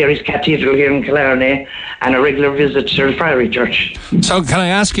to St. Mary's Cathedral here in Killarney, and a regular visitor to Friary Church. So can I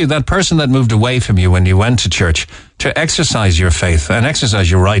ask you, that person that moved away from you when you went to church, to exercise your faith and exercise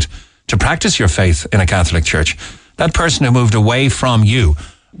your right to practice your faith in a Catholic church, that person who moved away from you,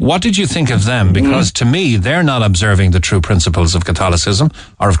 what did you think of them? Because to me, they're not observing the true principles of Catholicism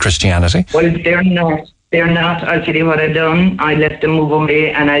or of Christianity. Well, they're not. I'll tell you what I done. I let them move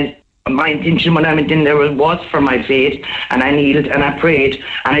away, and my intention when I went in there was for my faith, and I kneeled and I prayed,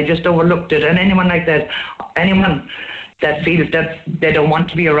 and I just overlooked it. And anyone like that, anyone that feels that they don't want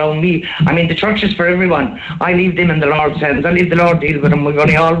to be around me, I mean, the church is for everyone. I leave them in the Lord's hands. I leave the Lord deal with them. We've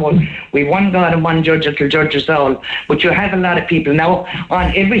only all one. We've one God and one judge that will judge us all. But you have a lot of people now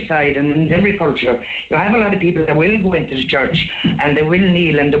on every side and in every culture. You have a lot of people that will go into the church and they will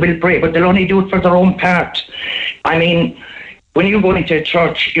kneel and they will pray, but they'll only do it for their own part. I mean, when you go into a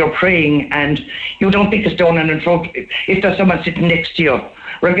church, you're praying and you don't pick a stone and throw it. If there's someone sitting next to you,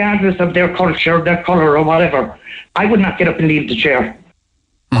 regardless of their culture, their colour or whatever, I would not get up and leave the chair.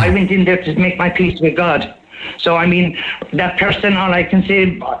 I went in there to make my peace with God. So, I mean, that person, all I can say,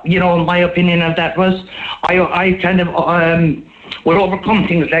 my opinion of that was, I kind of will overcome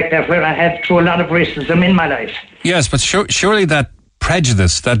things like that where I have through a lot of racism in my life. Yes, but surely that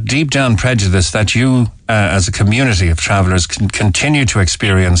prejudice, that deep down prejudice that you, as a community of travellers, can continue to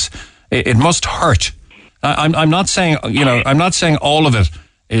experience, it must hurt. I'm not saying, I'm not saying all of it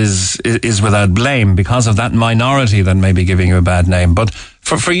is without blame because of that minority that may be giving you a bad name. But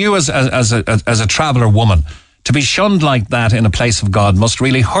for you as a traveller woman, To be shunned like that in a place of God must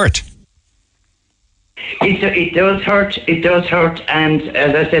really hurt. It does hurt. It does hurt. And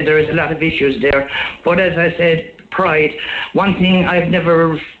as I said, there is a lot of issues there. But as I said, pride. One thing I've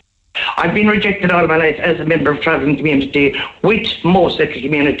been rejected all my life as a member of travelling community, with most settled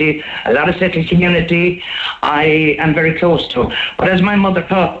community, a lot of settled community I am very close to. But as my mother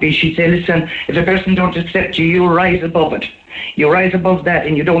taught me, she said, listen, if a person don't accept you, you rise above it. You rise above that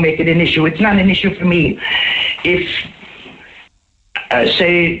and you don't make it an issue. It's not an issue for me. If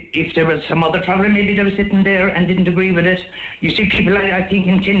if there was some other traveller maybe that was sitting there and didn't agree with it, you see people I think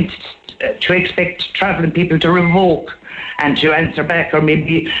intend to expect travelling people to revoke and to answer back or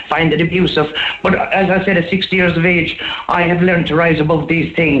maybe find it abusive. But as I said, at 60 years of age, I have learned to rise above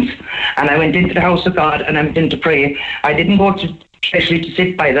these things. And I went into the house of God and I went in to pray. I didn't go to especially to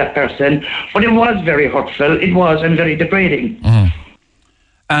sit by that person, but it was very hurtful. It was, and very degrading. Mm.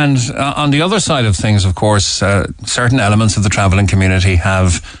 And on the other side of things, of course, certain elements of the travelling community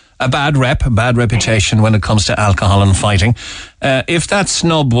have a bad reputation when it comes to alcohol and fighting. If that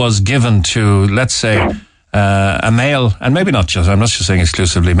snub was given to, let's say, a male, and maybe not just, I'm not just saying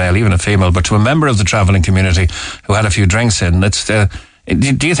exclusively male, even a female, but to a member of the travelling community who had a few drinks in,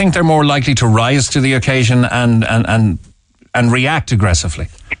 do you think they're more likely to rise to the occasion and react aggressively?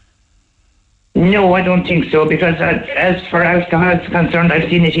 No, I don't think so, because as for alcohol is concerned, I've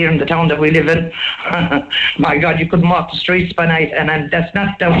seen it here in the town that we live in. My God, you couldn't walk the streets by night, and that's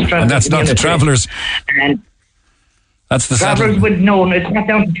not down to travellers. And that's not the travellers. And that's the travellers would know. It's not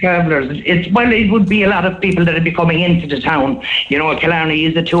down to travellers. It would be a lot of people that would be coming into the town. You know, Killarney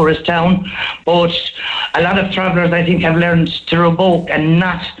is a tourist town, but a lot of travellers, I think, have learned to revoke and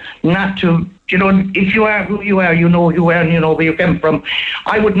not to. You know, if you are who you are, you know who you are and you know where you come from.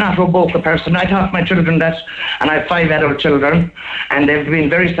 I would not revoke a person. I taught my children that, and I have 5 adult children, and they've been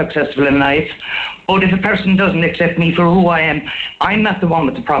very successful in life. But if a person doesn't accept me for who I am, I'm not the one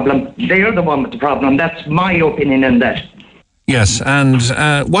with the problem. They're the one with the problem. That's my opinion on that. Yes, and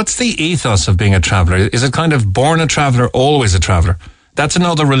what's the ethos of being a traveller? Is it kind of born a traveller, always a traveller? That's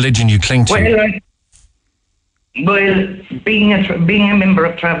another religion you cling to. Well, being a member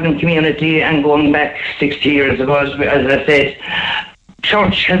of travelling community and going back 60 years ago, as I said,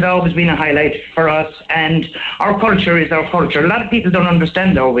 church has always been a highlight for us, and our culture is our culture. A lot of people don't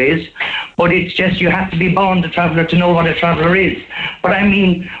understand our ways, but it's just you have to be born a traveller to know what a traveller is. But I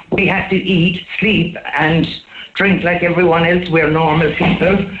mean, we have to eat, sleep, and drink like everyone else. We're normal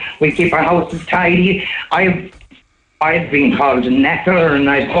people. We keep our houses tidy. I've been called a knacker, and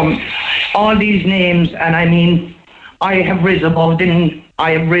I've come all these names, and I mean, I have risen above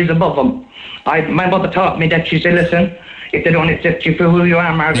them. My mother taught me that. She said, listen, if they don't accept you for who you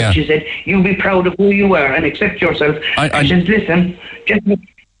are, Margaret, she said, you be proud of who you are and accept yourself. She says, listen,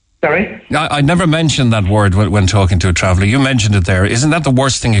 sorry? I never mentioned that word when talking to a traveller. You mentioned it there. Isn't that the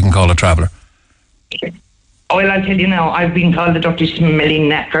worst thing you can call a traveller? Well, I'll tell you now, I've been called a dirty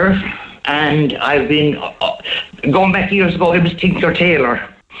smelling knacker. And I've been, going back years ago, it was Tinker Tailor.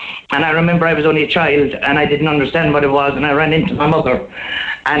 And I remember I was only a child and I didn't understand what it was, and I ran into my mother.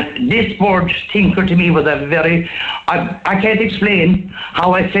 And this word, Tinker, to me was a very, I can't explain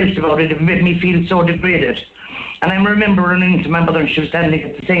how I felt about it. It made me feel so degraded. And I remember running into my mother, and she was standing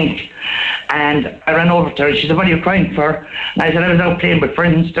at the sink. And I ran over to her, and she said, what are you crying for? And I said, I was out playing with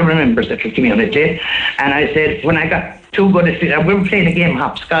friends to remember settled community. And I said, when I got too good at it, we were playing a game,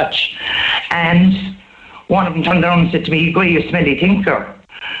 hopscotch. And one of them turned around and said to me, go, you smelly tinker.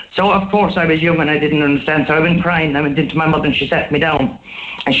 So, of course, I was young and I didn't understand. So I went crying. I went into my mother and she sat me down.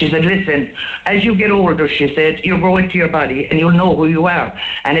 And she said, listen, as you get older, she said, you'll grow into your body and you'll know who you are.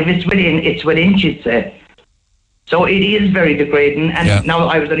 And if it's within, she'd say. So it is very degrading. And now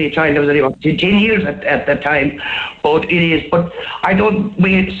I was only a child. I was only 10 years at that time. But it is. But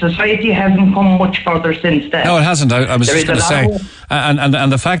society hasn't come much further since then. No, it hasn't. I was just going to say.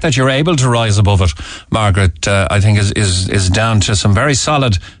 And the fact that you're able to rise above it, Margaret, I think is down to some very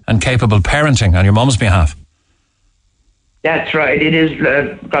solid and capable parenting on your mum's behalf. That's right. It is,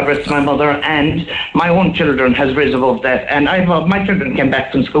 God rest my mother, and my own children has risen above that. And my children came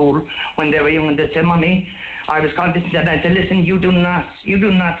back from school when they were young, and they said, Mommy, I was called this and that. I said, listen, you do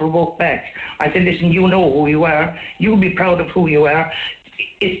not revoke back. I said, listen, you know who you are. You be proud of who you are.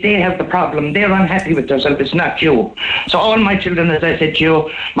 If they have the problem, they're unhappy with themselves, it's not you. So all my children, as I said to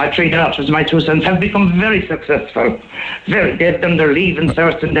you, my 3 daughters, my 2 sons, have become very successful. They've done their leaving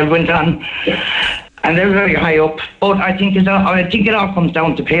cert and they went on. And they're very high up. But I think it all comes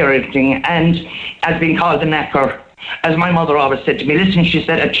down to parenting, and as being called a knacker. As my mother always said to me, listen, she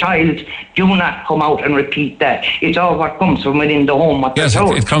said, a child, do not come out and repeat that. It's all what comes from within the home. Yes,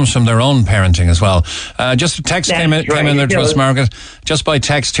 it comes from their own parenting as well. Just a text came in there to us, Margaret. Just by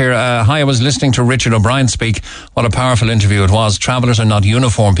text here. Hi, I was listening to Richard O'Brien speak. What a powerful interview it was. Travellers are not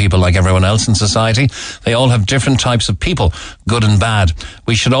uniform people like everyone else in society. They all have different types of people, good and bad.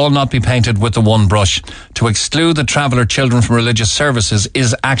 We should all not be painted with the one brush. To exclude the traveller children from religious services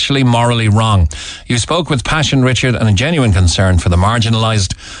is actually morally wrong. You spoke with passion, Richard, and a genuine concern for the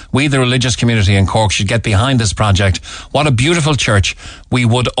marginalised. We, the religious community in Cork, should get behind this project. What a beautiful church we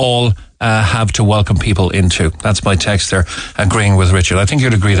would all have to welcome people into. That's my text there, agreeing with Richard. I think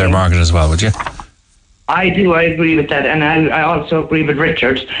you'd agree there, Margaret, as well, would you? I do, I agree with that, and I also agree with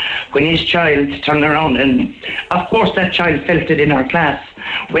Richard. When his child turned around, and of course that child felt it in our class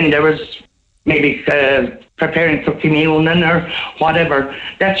when there was maybe preparing for communion or whatever,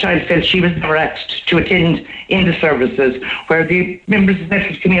 that child felt she was never asked to attend in the services where the members of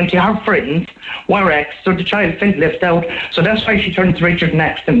the community, her friends, were asked, so the child felt left out. So that's why she turned to Richard and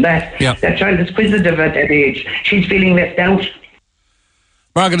asked him that. Yeah. That child is inquisitive at that age. She's feeling left out.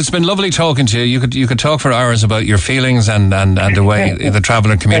 Margaret, it's been lovely talking to you. You could talk for hours about your feelings and the way the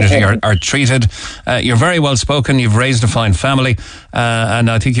traveller community are treated. You're very well spoken. You've raised a fine family,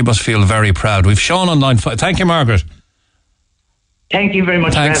 and I think you must feel very proud. We've Sean on line 5. Thank you, Margaret. Thank you very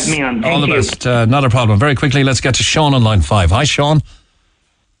much for having me on. All the best. Not a problem. Very quickly, let's get to Sean on line 5. Hi, Sean.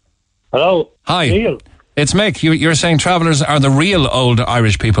 Hello. Hi. Neil. It's Mick. You're saying travellers are the real old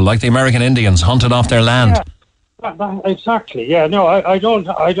Irish people, like the American Indians, hunted off their land. Yeah. Exactly. Yeah. No, I don't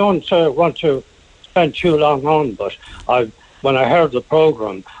want to spend too long on. But when I heard the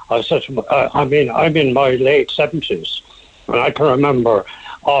program, I said, I'm in my late 70s, and I can remember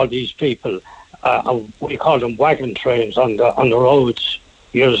all these people. We called them wagon trains on the roads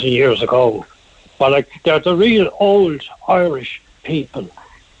years and years ago. But like they're the real old Irish people.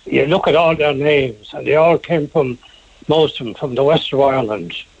 You look at all their names, and they all came from, most of them, from the west of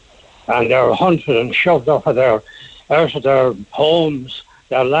Ireland. And they were hunted and shoved out of their homes,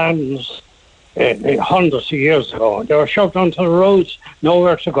 their lands, hundreds of years ago. They were shoved onto the roads,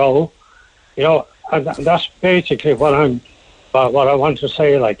 nowhere to go. You know, and that's basically what I want to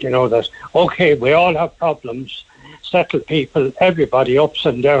say. Like, you know, that okay, we all have problems, settled people, everybody, ups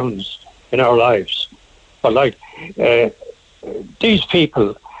and downs in our lives. But like these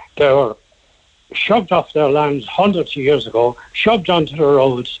people, they were shoved off their lands hundreds of years ago, shoved onto the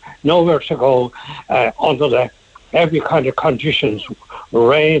roads, nowhere to go, under every kind of conditions,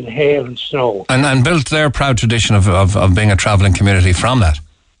 rain, hail and snow. And built their proud tradition of being a travelling community from that.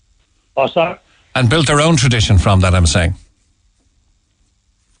 What's that? And built their own tradition from that, I'm saying.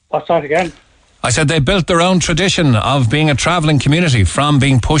 What's that again? I said they built their own tradition of being a travelling community from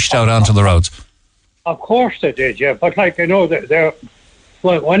being pushed out onto the roads. Of course they did, yeah. But like, you know,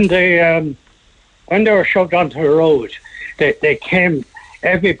 when they were shoved onto the road, they came,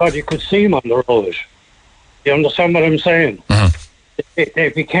 everybody could see them on the road. You understand what I'm saying? Mm-hmm. They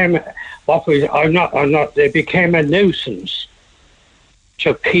became they became a nuisance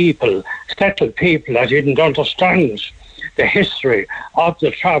to people, settled people that didn't understand the history of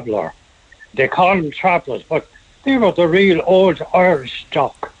the traveller. They call them travellers, but they were the real old Irish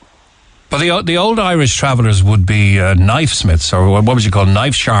stock. But the old Irish travellers would be knife smiths, or what would you call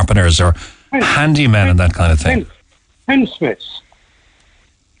knife sharpeners, or handymen and that kind of thing. Tinsmiths.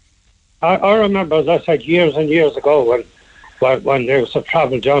 I remember, as I said, years and years ago when there was a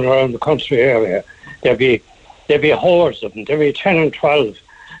travel down around the country area, there'd be hordes of them. There'd be 10 and 12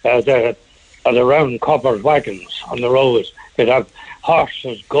 the round covered wagons on the roads. They'd have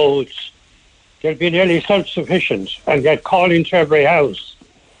horses, goats. They'd be nearly self-sufficient, and they'd call into every house.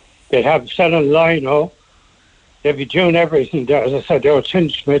 They'd have selling lino. They'd be doing everything. As I said, they were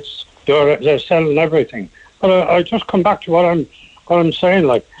tinsmiths. They're selling everything. But I just come back to what I'm saying.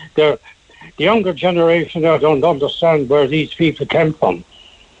 Like, the younger generation now don't understand where these people came from.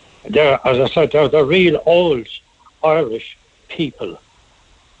 As I said, they're the real old Irish people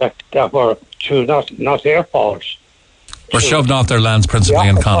that were not their fault. Were shoved off their lands principally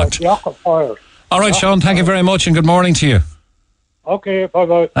in Connacht. All right, Sean, thank you very much and good morning to you. Okay,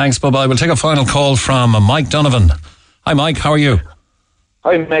 bye-bye. Thanks, bye-bye. We'll take a final call from Mike Donovan. Hi, Mike, how are you?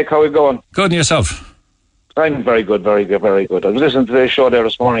 Hi, Mick, how are you going? Good, and yourself? I'm very good, very good, very good. I was listening to the show there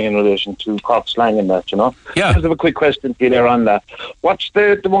this morning in relation to Cork slang and that, you know? Yeah. I just have a quick question to you there on that. What's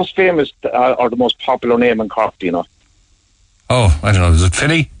the most famous or the most popular name in Cork, do you know? Oh, I don't know. Is it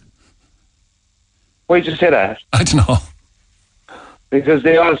Finny? Why did you say that? I don't know. Because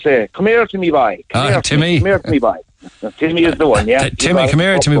they all say, come here to me, boy. Timmy. Come here to me, boy. Timmy is the one, yeah. Timmy, come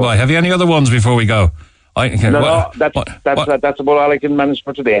here to me, boy. Have you any other ones before we go? That's about all I can manage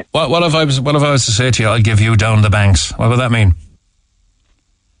for today. What if I was to say to you, I'll give you down the banks? What would that mean?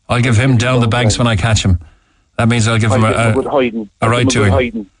 I'll give him down the banks when I catch him. That means I'll give him a right to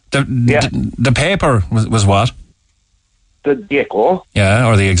him. The paper was what? The Echo. Yeah,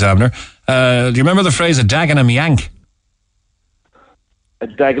 or the Examiner. Do you remember the phrase "a Dagenham Yank"? A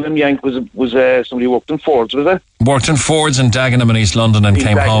Dagenham Yank was somebody who worked in Fords, was it? Worked in Fords in Dagenham in East London and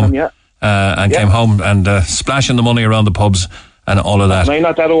came home. Yeah. Came home and splashing the money around the pubs and all of that. I'm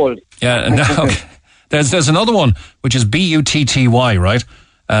not that old. Yeah, no. There's another one which is Butty, right?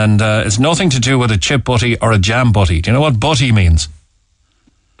 And it's nothing to do with a chip butty or a jam butty. Do you know what butty means?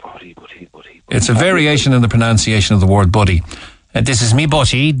 Butty. It's a variation in the pronunciation of the word buddy. This is me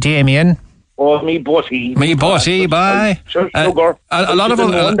butty, Damien. Oh, me butty. Me butty, bye. Sugar. A lot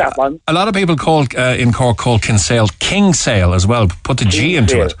of people call in Cork call Kinsale Kingsale as well. Put the G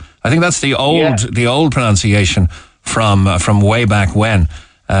into it. I think that's the old pronunciation from way back when.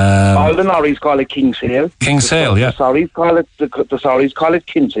 All the Norries call it Kingsale. Kingsale, yeah. The Sorries call it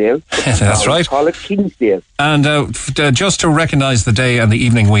Kinsale. That's right. Call it Kingsale. And just to recognise the day and the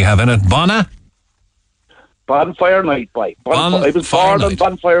evening we have in it, Bonfire night, boy. I was born on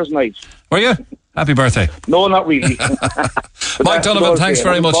Bonfire's night. Were you? Happy birthday. No, not really. Mike Donovan, thanks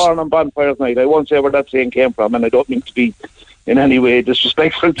very much. I was born on Bonfire's night. I won't say where that saying came from, and I don't mean to be in any way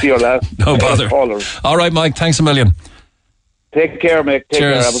disrespectful to your last no bother. Callers. All right, Mike, thanks a million. Take care, mate. Cheers.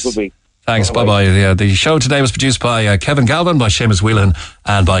 Care. Have a good week. Thanks. Bye-bye. The show today was produced by Kevin Galvin, by Seamus Whelan,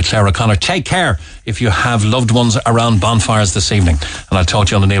 and by Claire O'Connor. Take care if you have loved ones around bonfires this evening. And I'll talk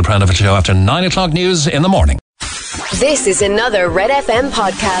to you on the Neil Prendeville Show after 9 o'clock news in the morning. This is another Red FM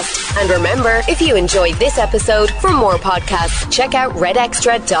podcast. And remember, if you enjoyed this episode, for more podcasts, check out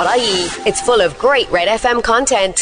redextra.ie. It's full of great Red FM content.